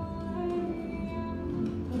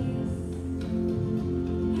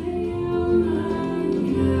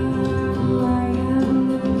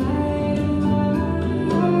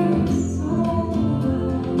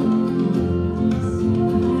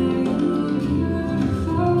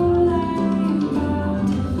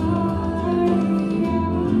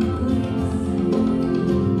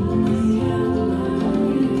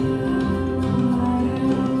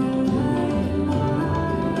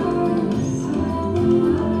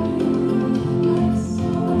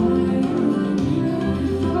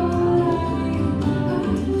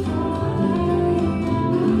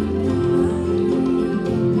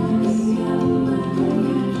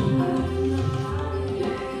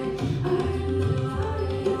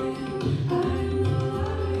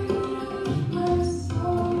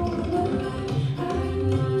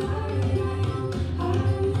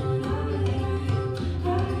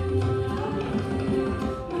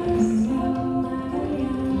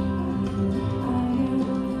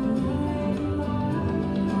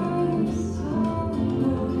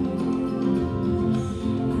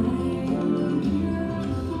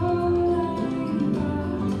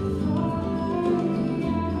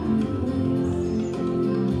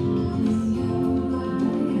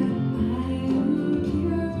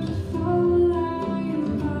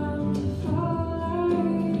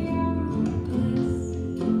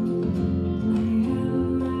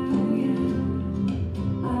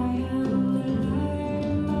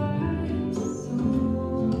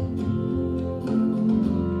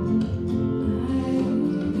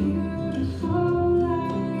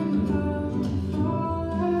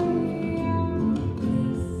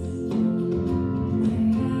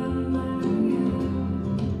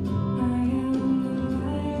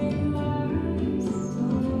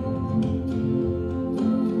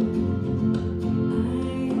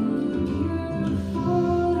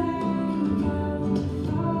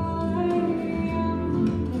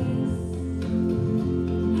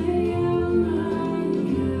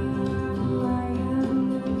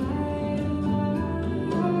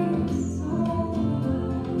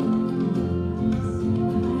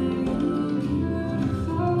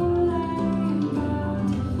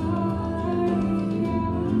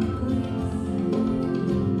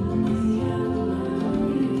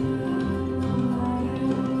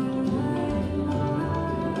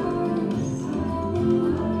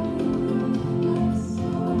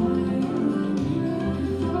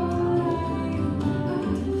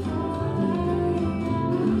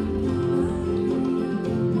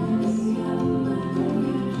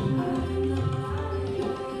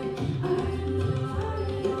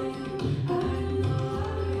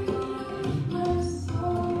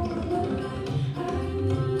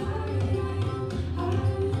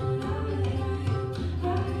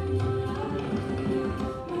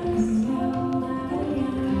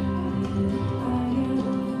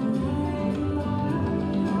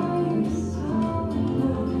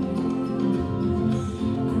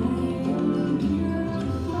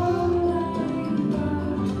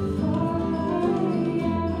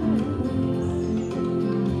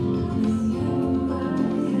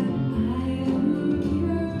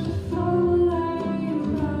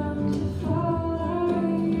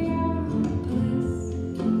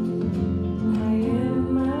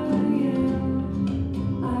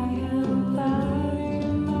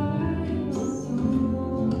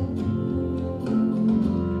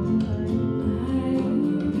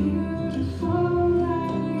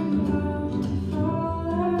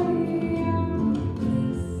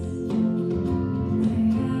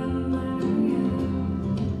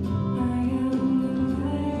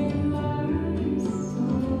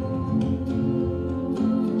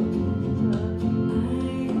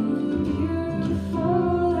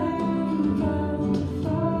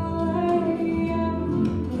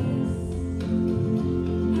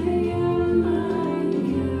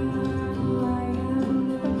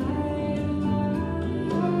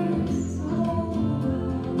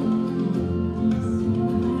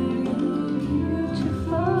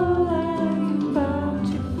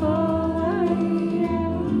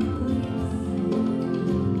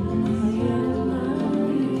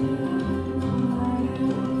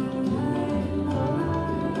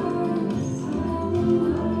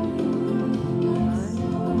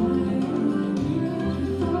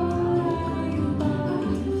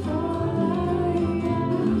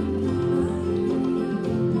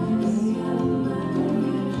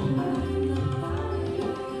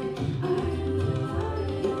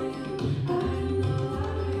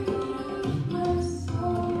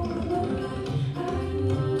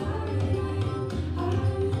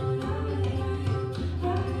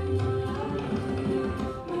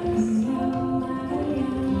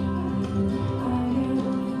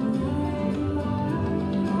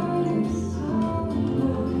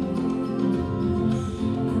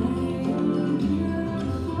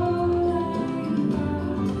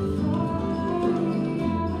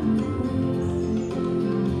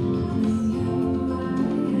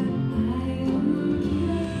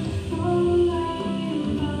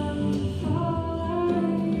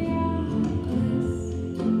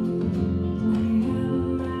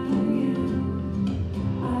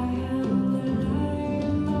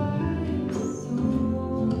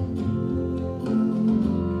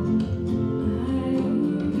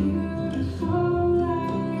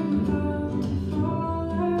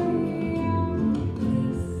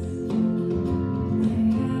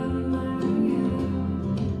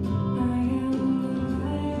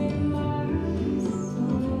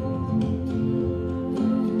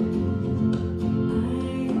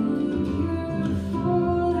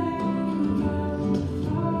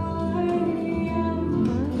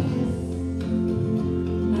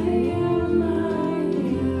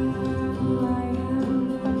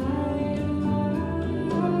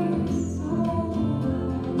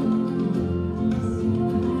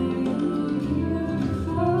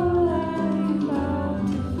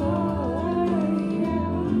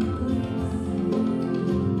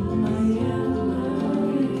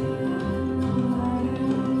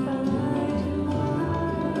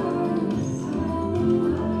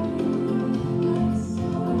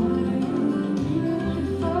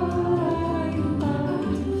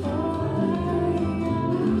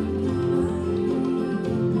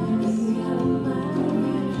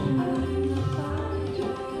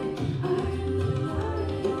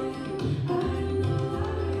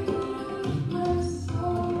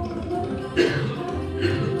 I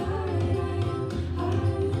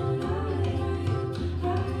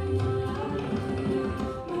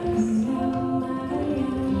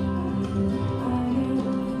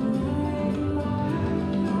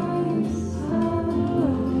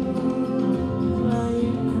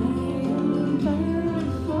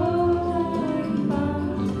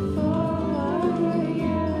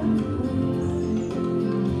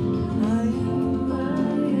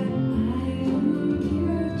am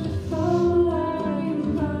beautiful.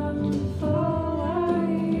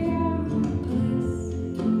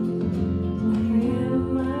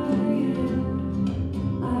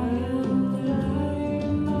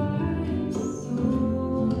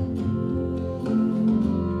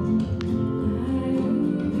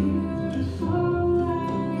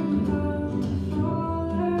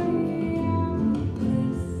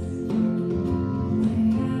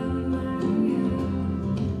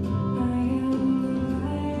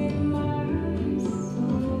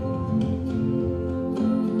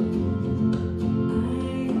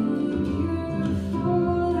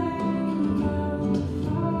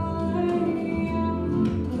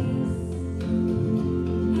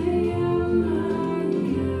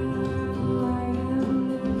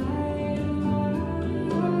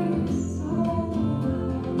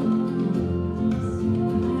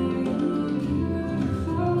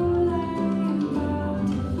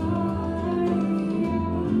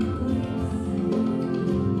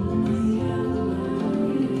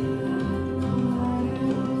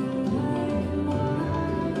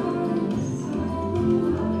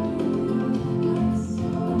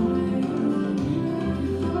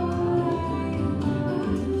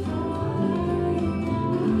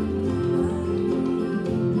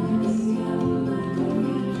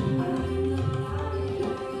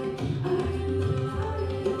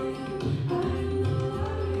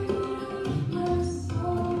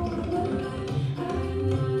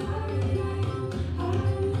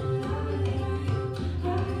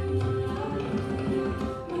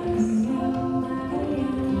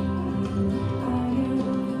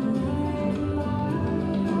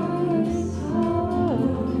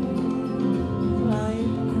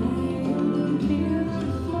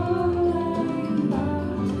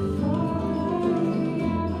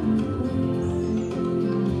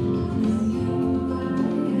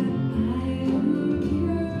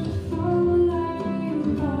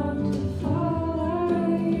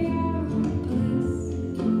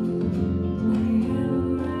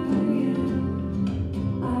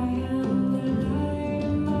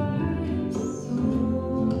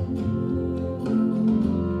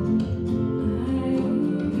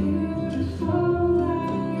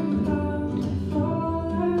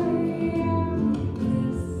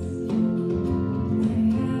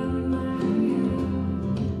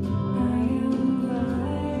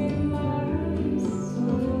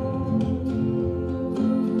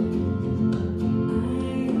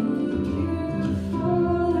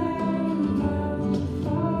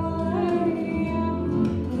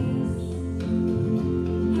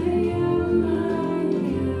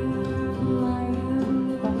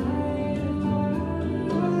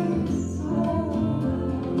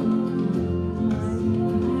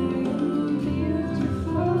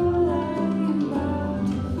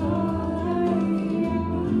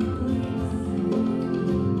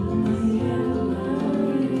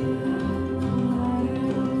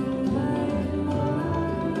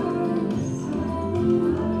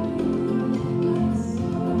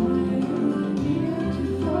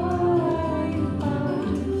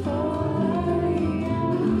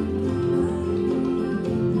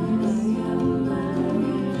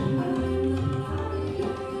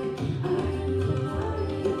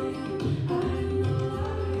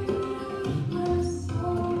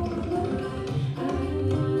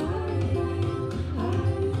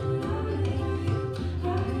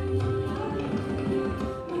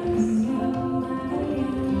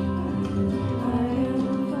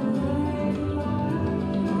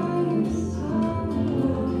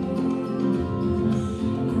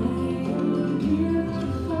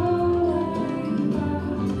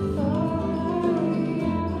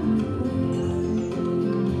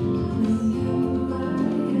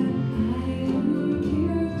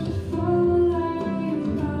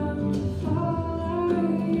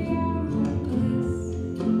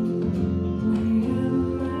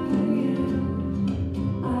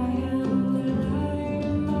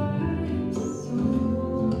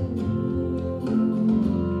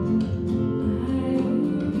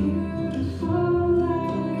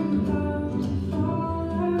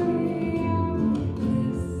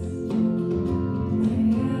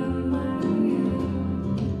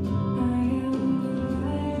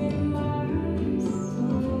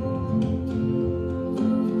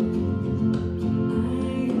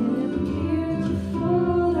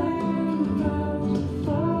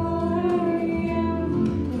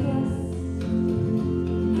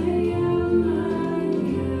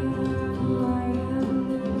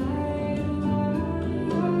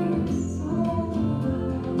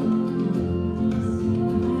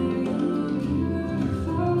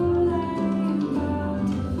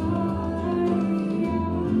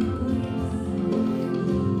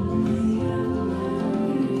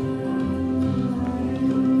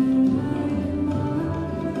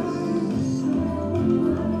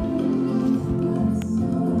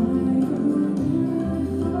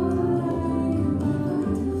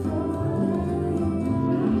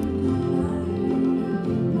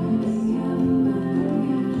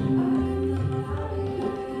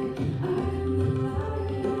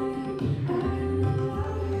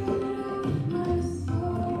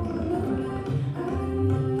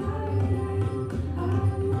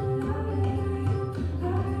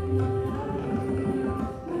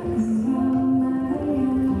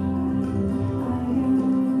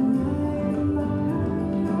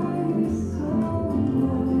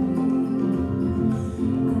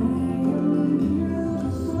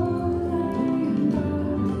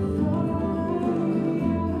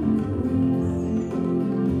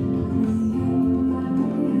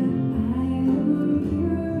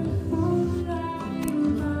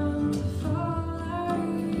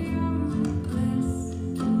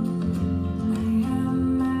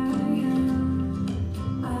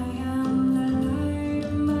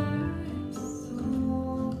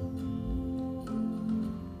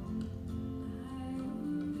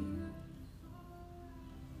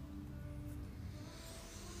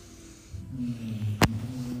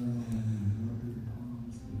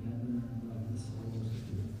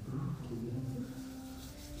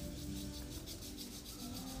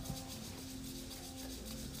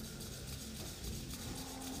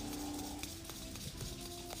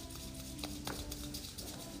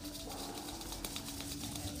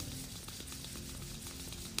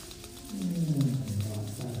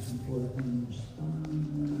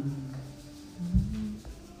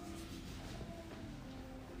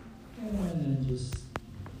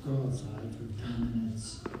 for 10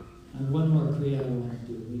 minutes. And one more Kriya I want to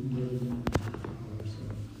do. We can get it in a half hour, so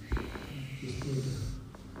just take a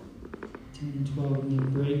 10, 12 minute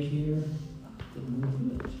break here, then we'll do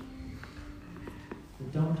it. But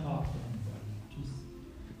don't talk to anybody. Just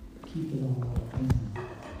keep it all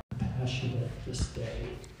passionate to stay.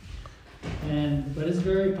 But it's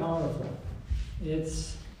very powerful. It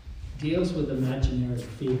deals with imaginary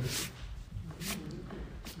fear.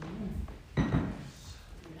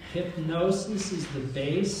 Hypnosis is the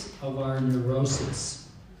base of our neurosis,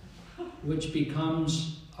 which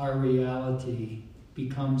becomes our reality,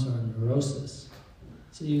 becomes our neurosis.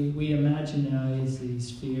 So we imaginize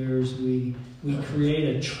these fears, we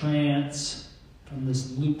create a trance from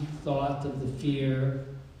this loop thought of the fear,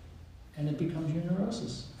 and it becomes your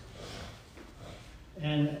neurosis.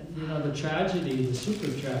 And the tragedy, the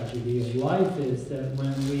super tragedy of life is that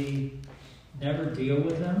when we never deal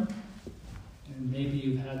with them, and maybe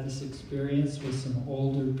you've had this experience with some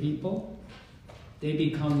older people, they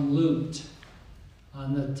become looped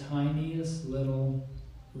on the tiniest little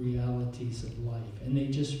realities of life. And they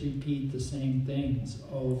just repeat the same things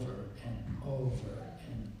over and over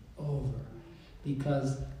and over.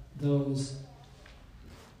 Because those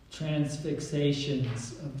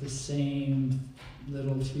transfixations of the same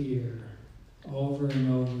little fear over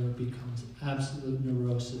and over becomes absolute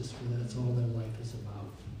neurosis, where that's all their life is about.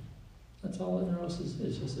 That's all a neurosis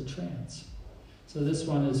is, just a trance. So this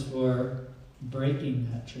one is for breaking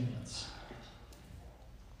that trance.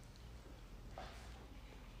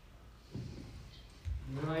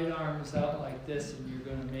 Right arm is out like this, and you're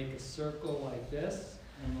going to make a circle like this,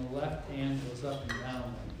 and the left hand goes up and down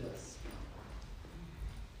like this.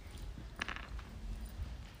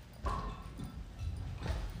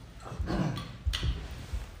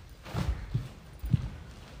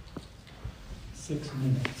 Six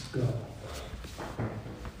minutes, go.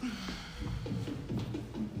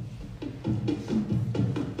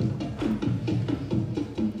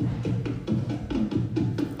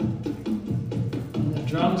 And the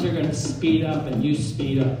drums are going to speed up and you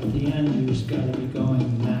speed up. At the end, you just got to be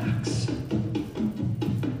going max.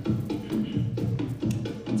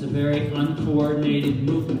 It's a very uncoordinated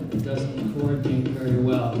movement. It doesn't coordinate very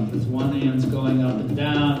well because one hand's going up and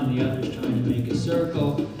down and the other's trying to make a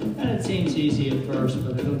circle. And it seems easy at first,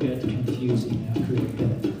 but it'll get confusing after a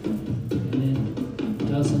bit. And it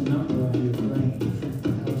does a number on your brain.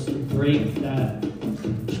 It helps to break that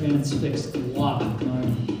transfixed lock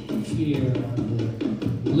on fear,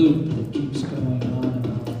 on the loop that keeps going on and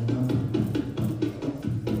on and on.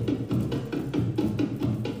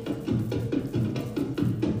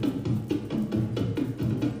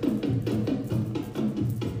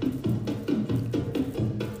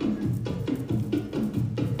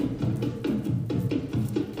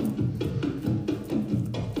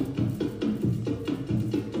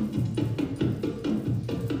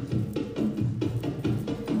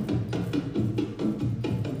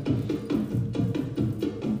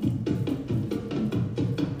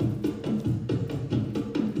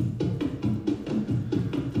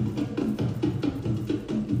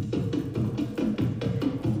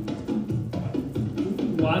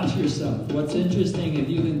 Watch yourself. What's interesting, if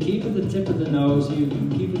you can keep at the tip of the nose, you can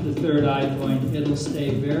keep at the third eye point, it'll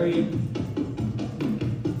stay very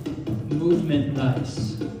movement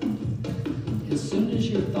nice. As soon as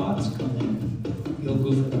your thoughts come in, you'll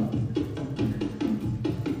goof it up.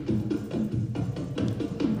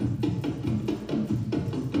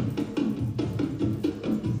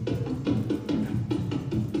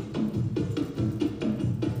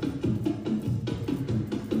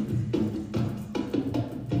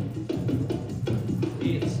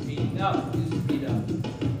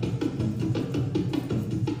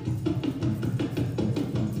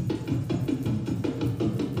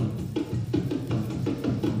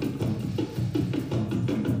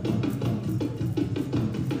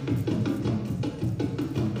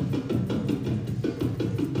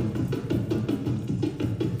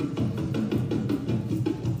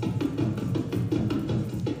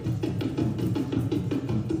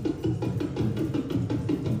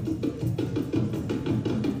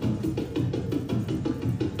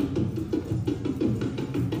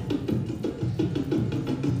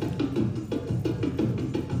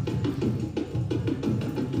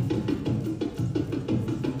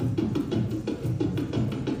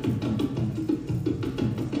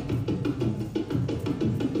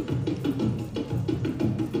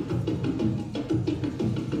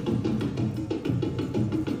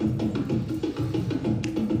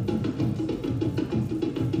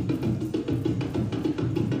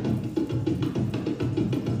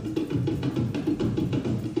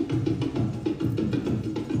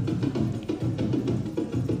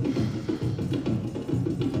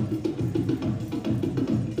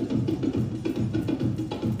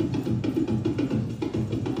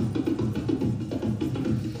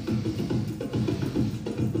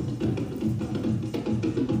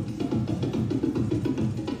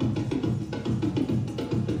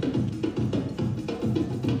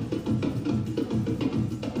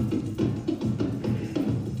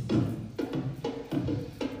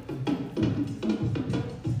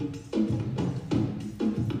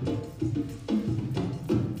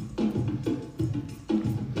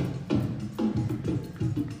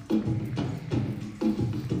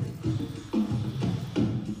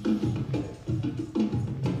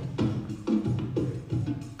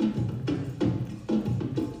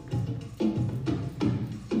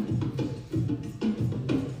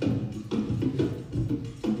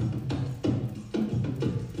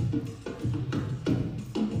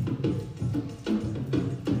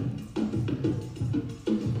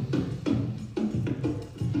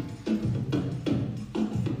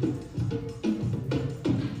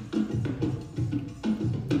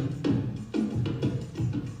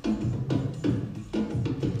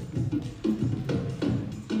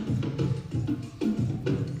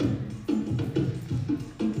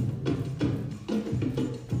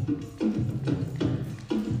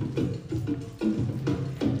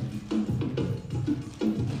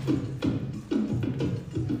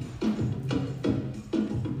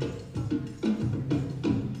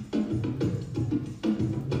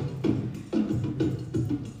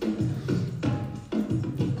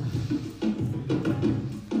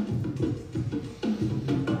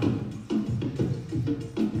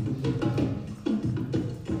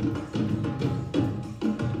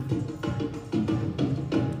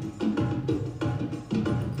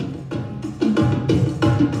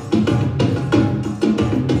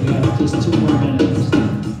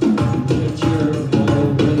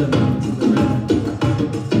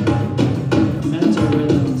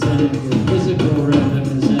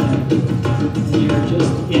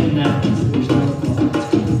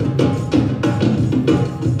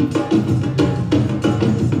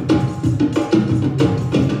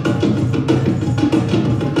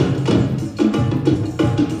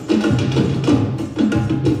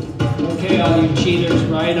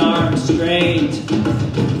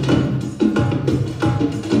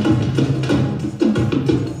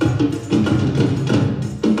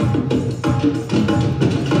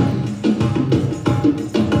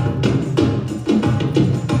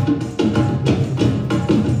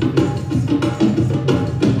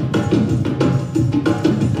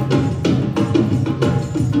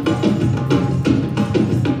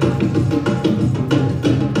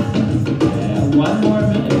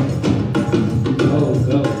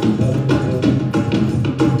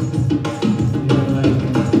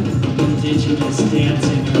 meditation is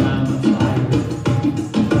dancing around the fire.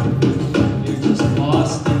 You're just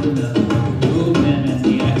lost in the movement and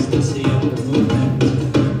the ecstasy of the movement.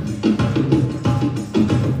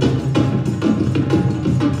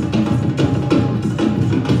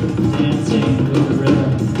 Dancing with the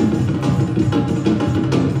rhythm.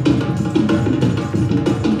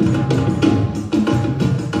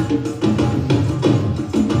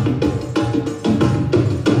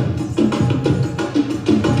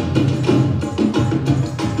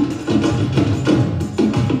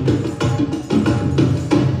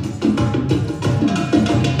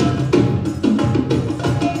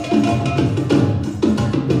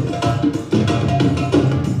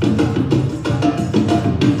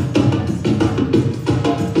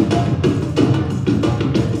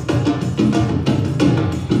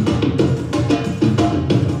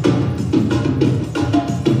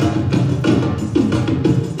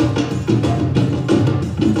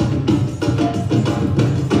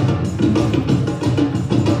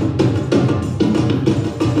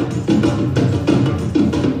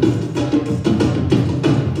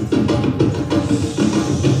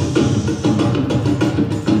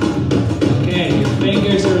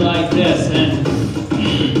 Fingers are like this, and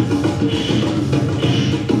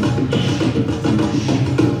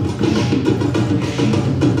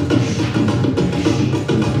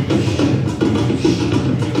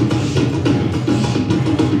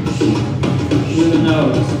through the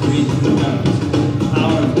nose, breathe through the nose.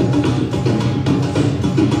 Powerful.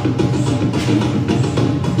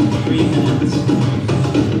 3 minutes.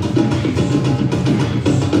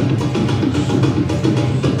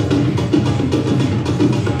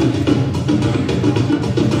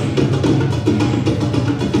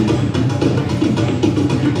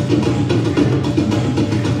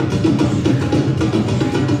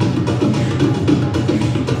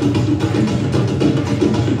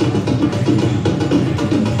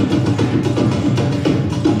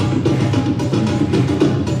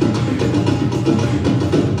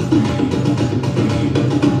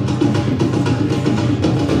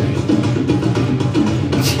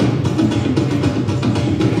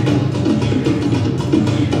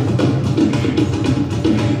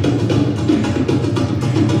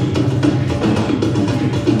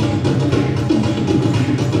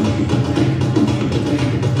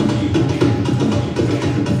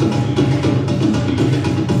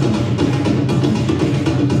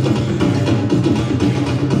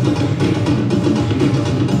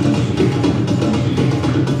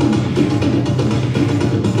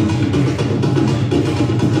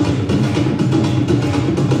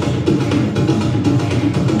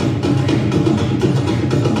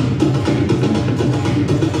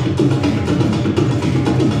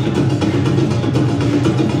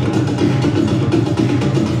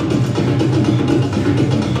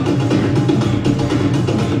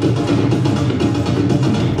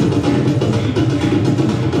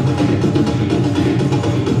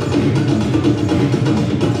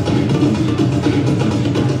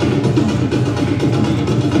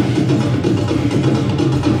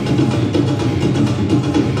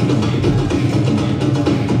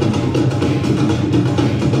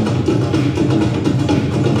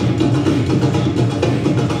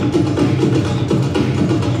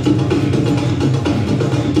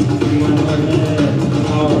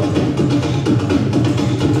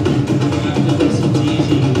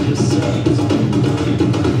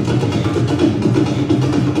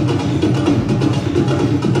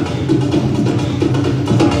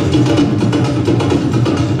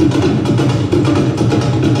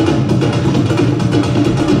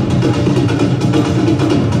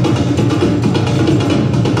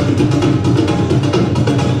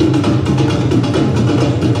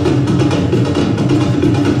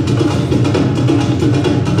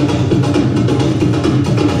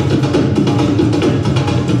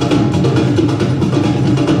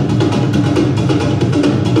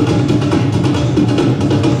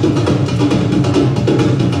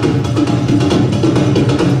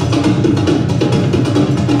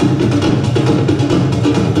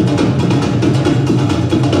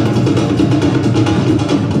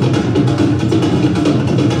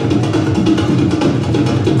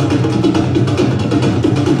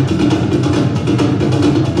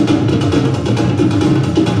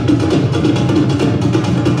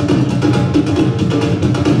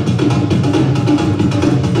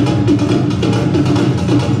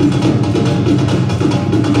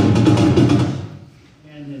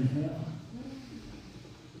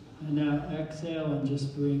 exhale and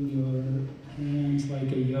just bring your hands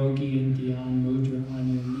like a yogi in Dhyan Mudra on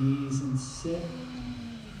your knees and sit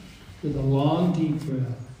with a long deep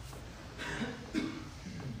breath.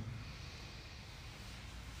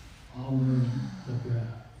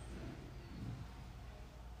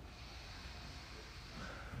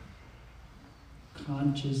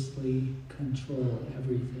 consciously control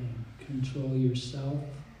everything. Control yourself.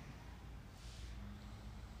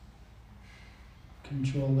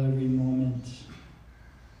 Control every moment.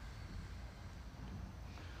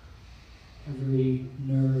 Every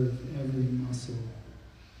nerve, every muscle.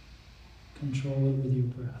 Control it with your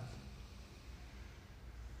breath.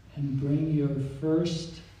 And bring your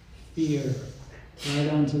first fear right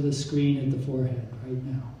onto the screen at the forehead right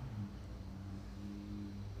now.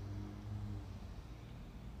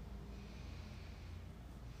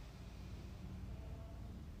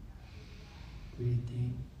 Breathe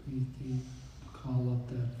deep, breathe deep. Call up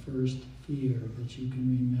that first fear that you can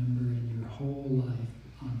remember in your whole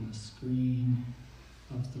life on the screen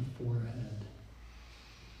of the forehead.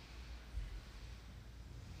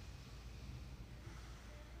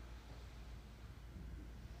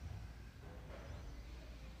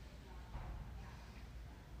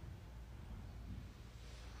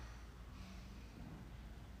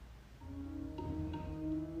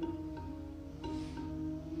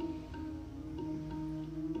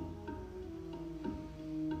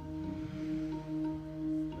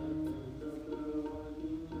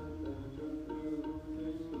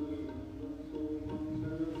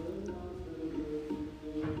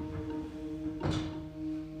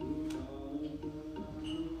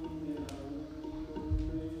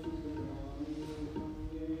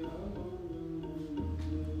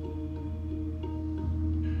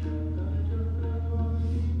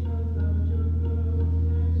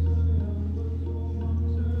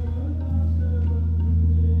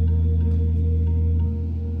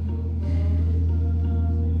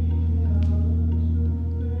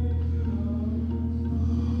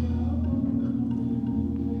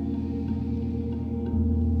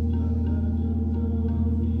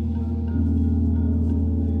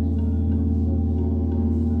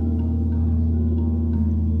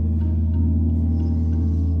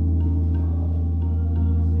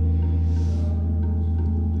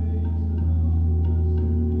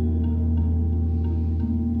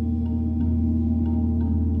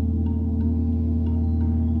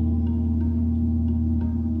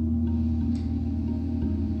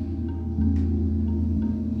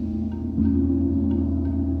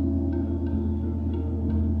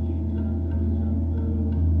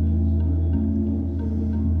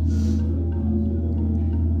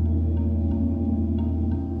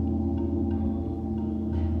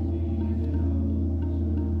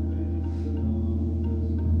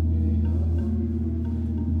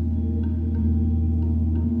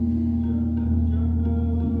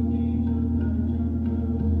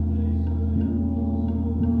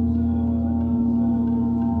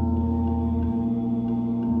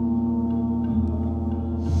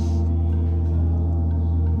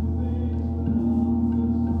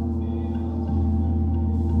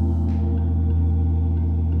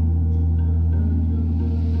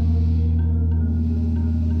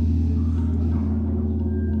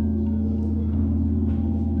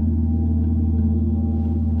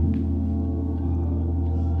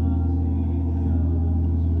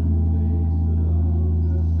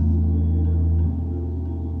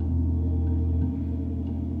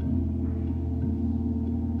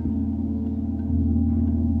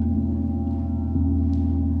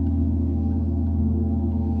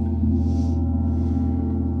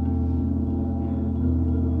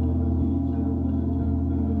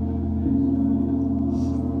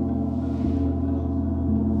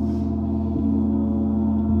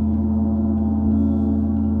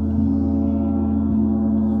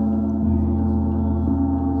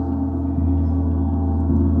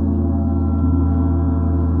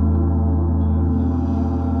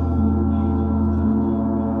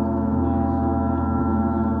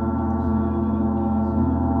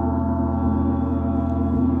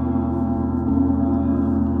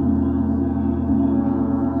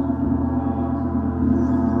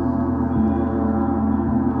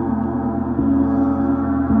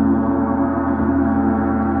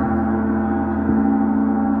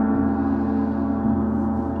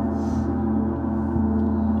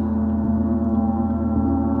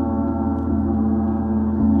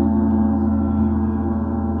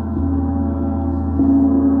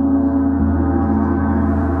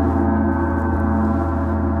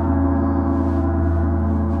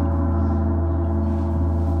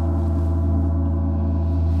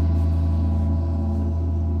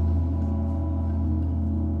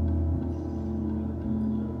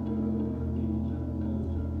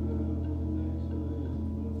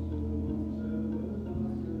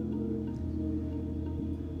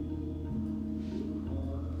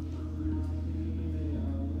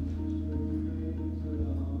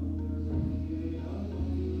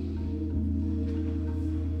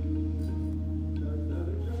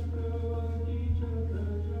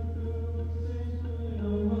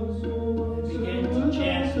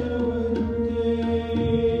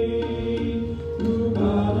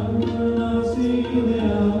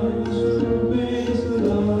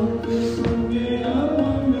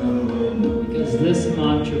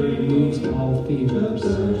 removes all fevers.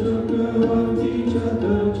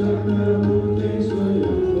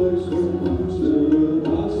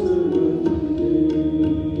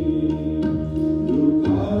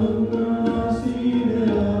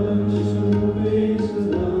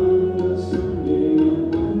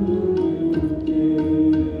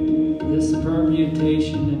 This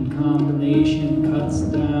permutation and combination cuts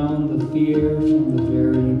down the fear from the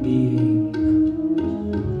very being.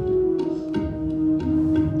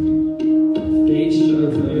 Face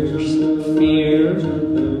your fear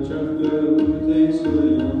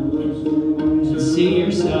and see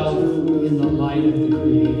yourself in the light of the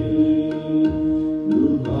Creator.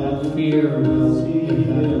 That fear will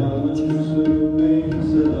evaporate.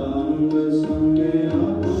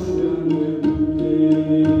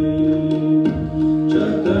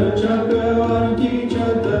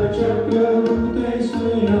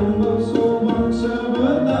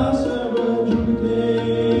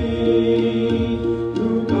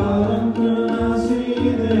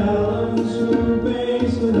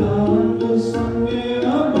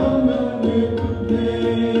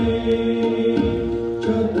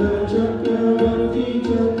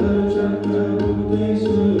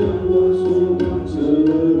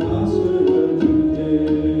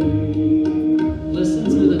 Listen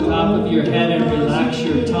to the top of your head and relax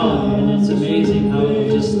your tongue, and it's amazing how it'll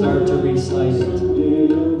just start to recite it.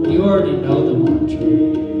 You already know the mantra.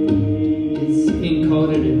 It's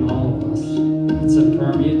encoded in all of us. It's a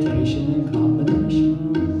permutation and combination.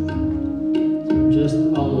 So just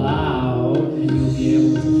allow, and you'll be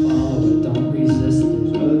able to follow it. Don't resist it.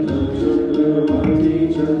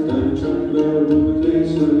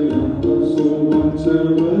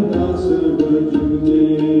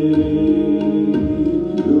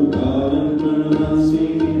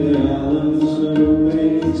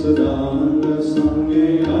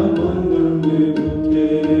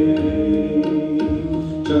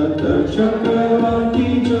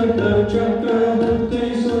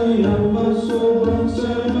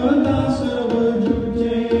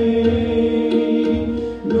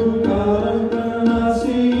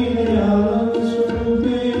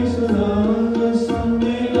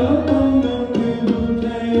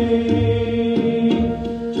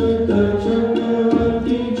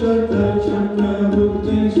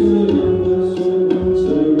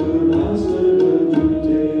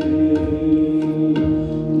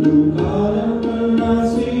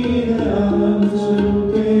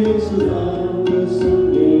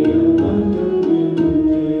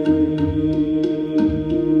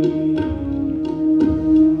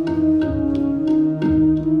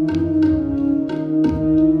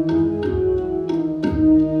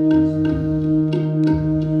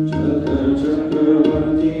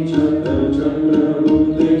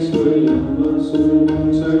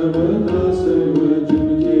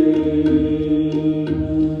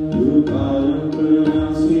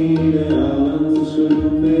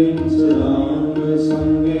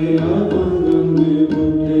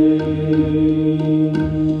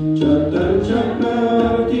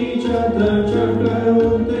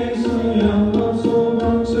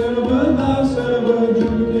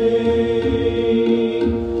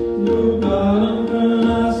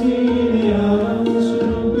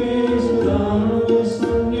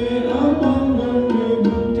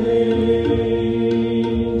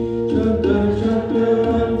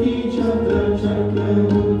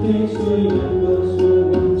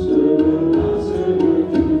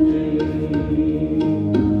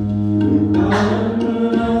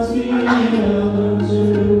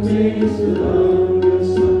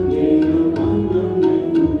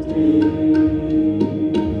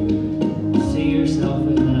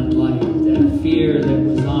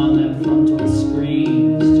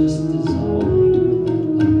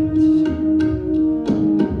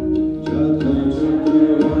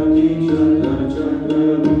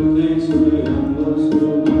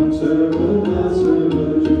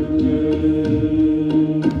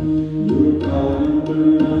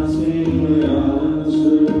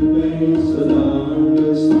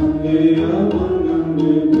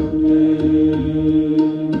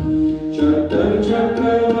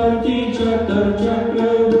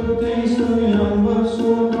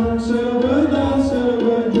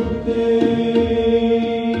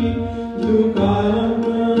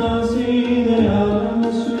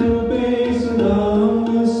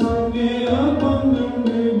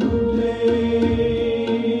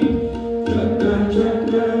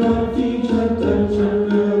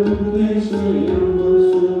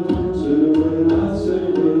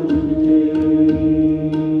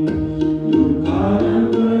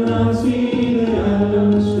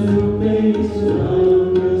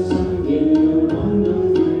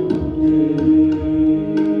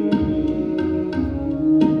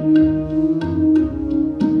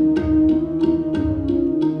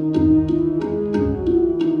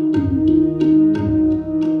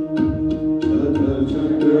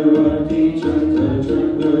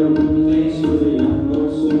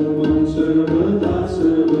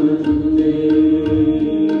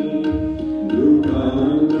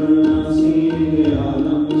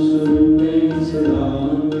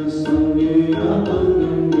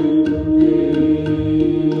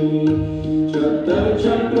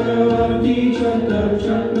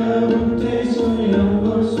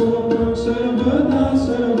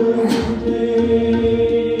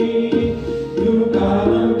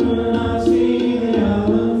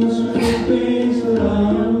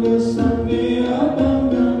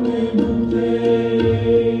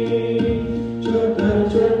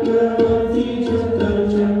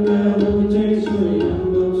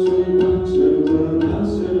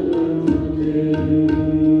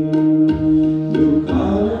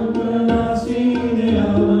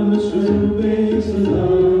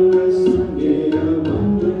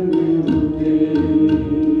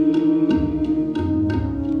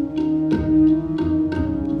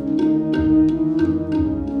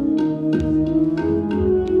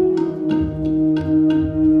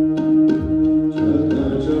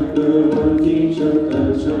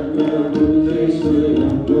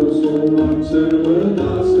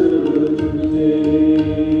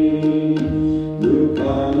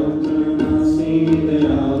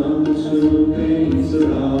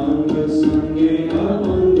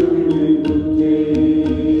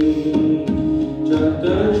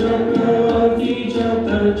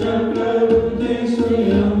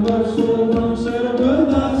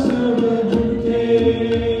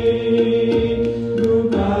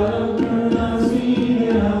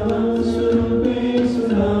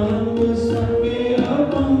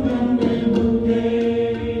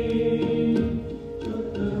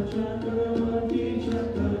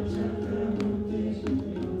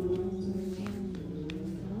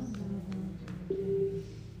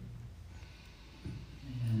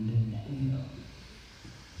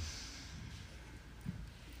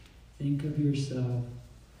 Think of yourself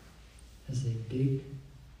as a big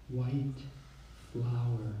white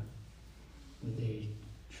flower with a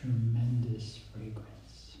tremendous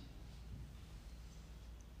fragrance.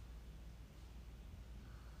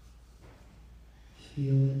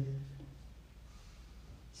 Feel it,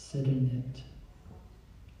 sit in it,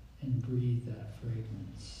 and breathe that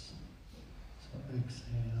fragrance. So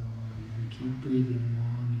exhale and keep breathing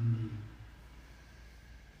long and deep.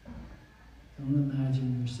 Don't imagine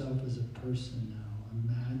yourself as a person now.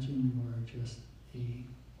 Imagine you are just a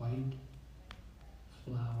white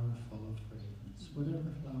flower full of fragrance.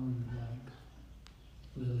 Whatever flower you like.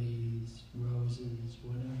 Lilies, roses,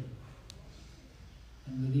 whatever.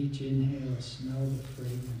 And with each inhale, smell the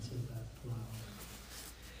fragrance of that flower.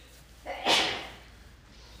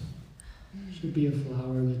 It should be a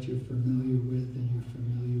flower that you're familiar with and you're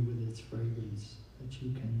familiar with its fragrance, that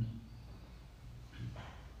you can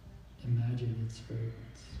imagine its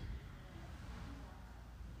fragrance.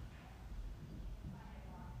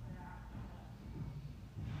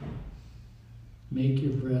 Make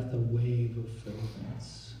your breath a wave of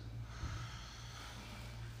fragrance.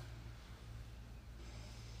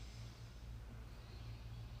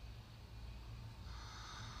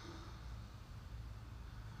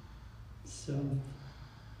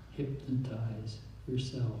 Self-hypnotize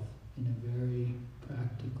yourself in a very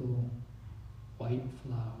practical white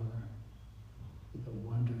flower with a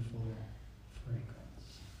wonderful fragrance.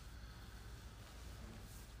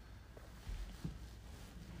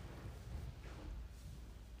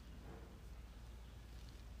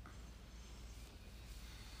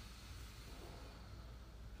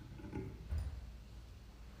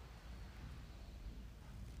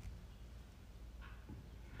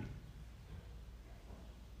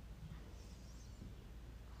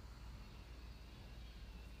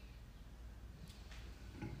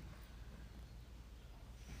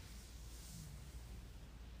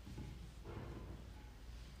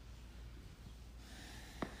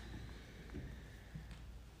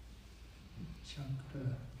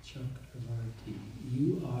 Chakravarti,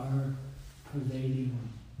 you are pervading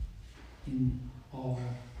in all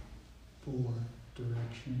four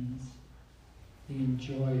directions, the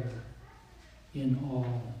enjoyer in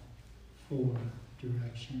all four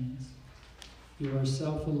directions. You are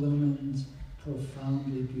self-illumined,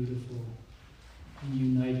 profoundly beautiful, and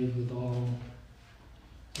united with all,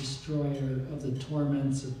 destroyer of the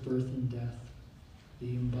torments of birth and death, the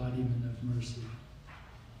embodiment of mercy.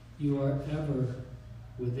 You are ever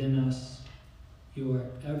within us. You are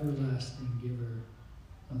everlasting giver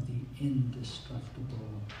of the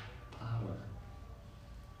indestructible power.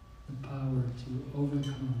 The power to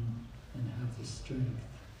overcome and have the strength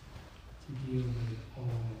to deal with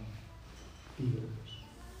all fears.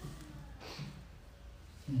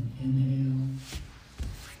 And inhale.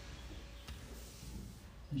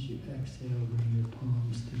 As you exhale, bring your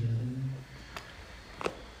palms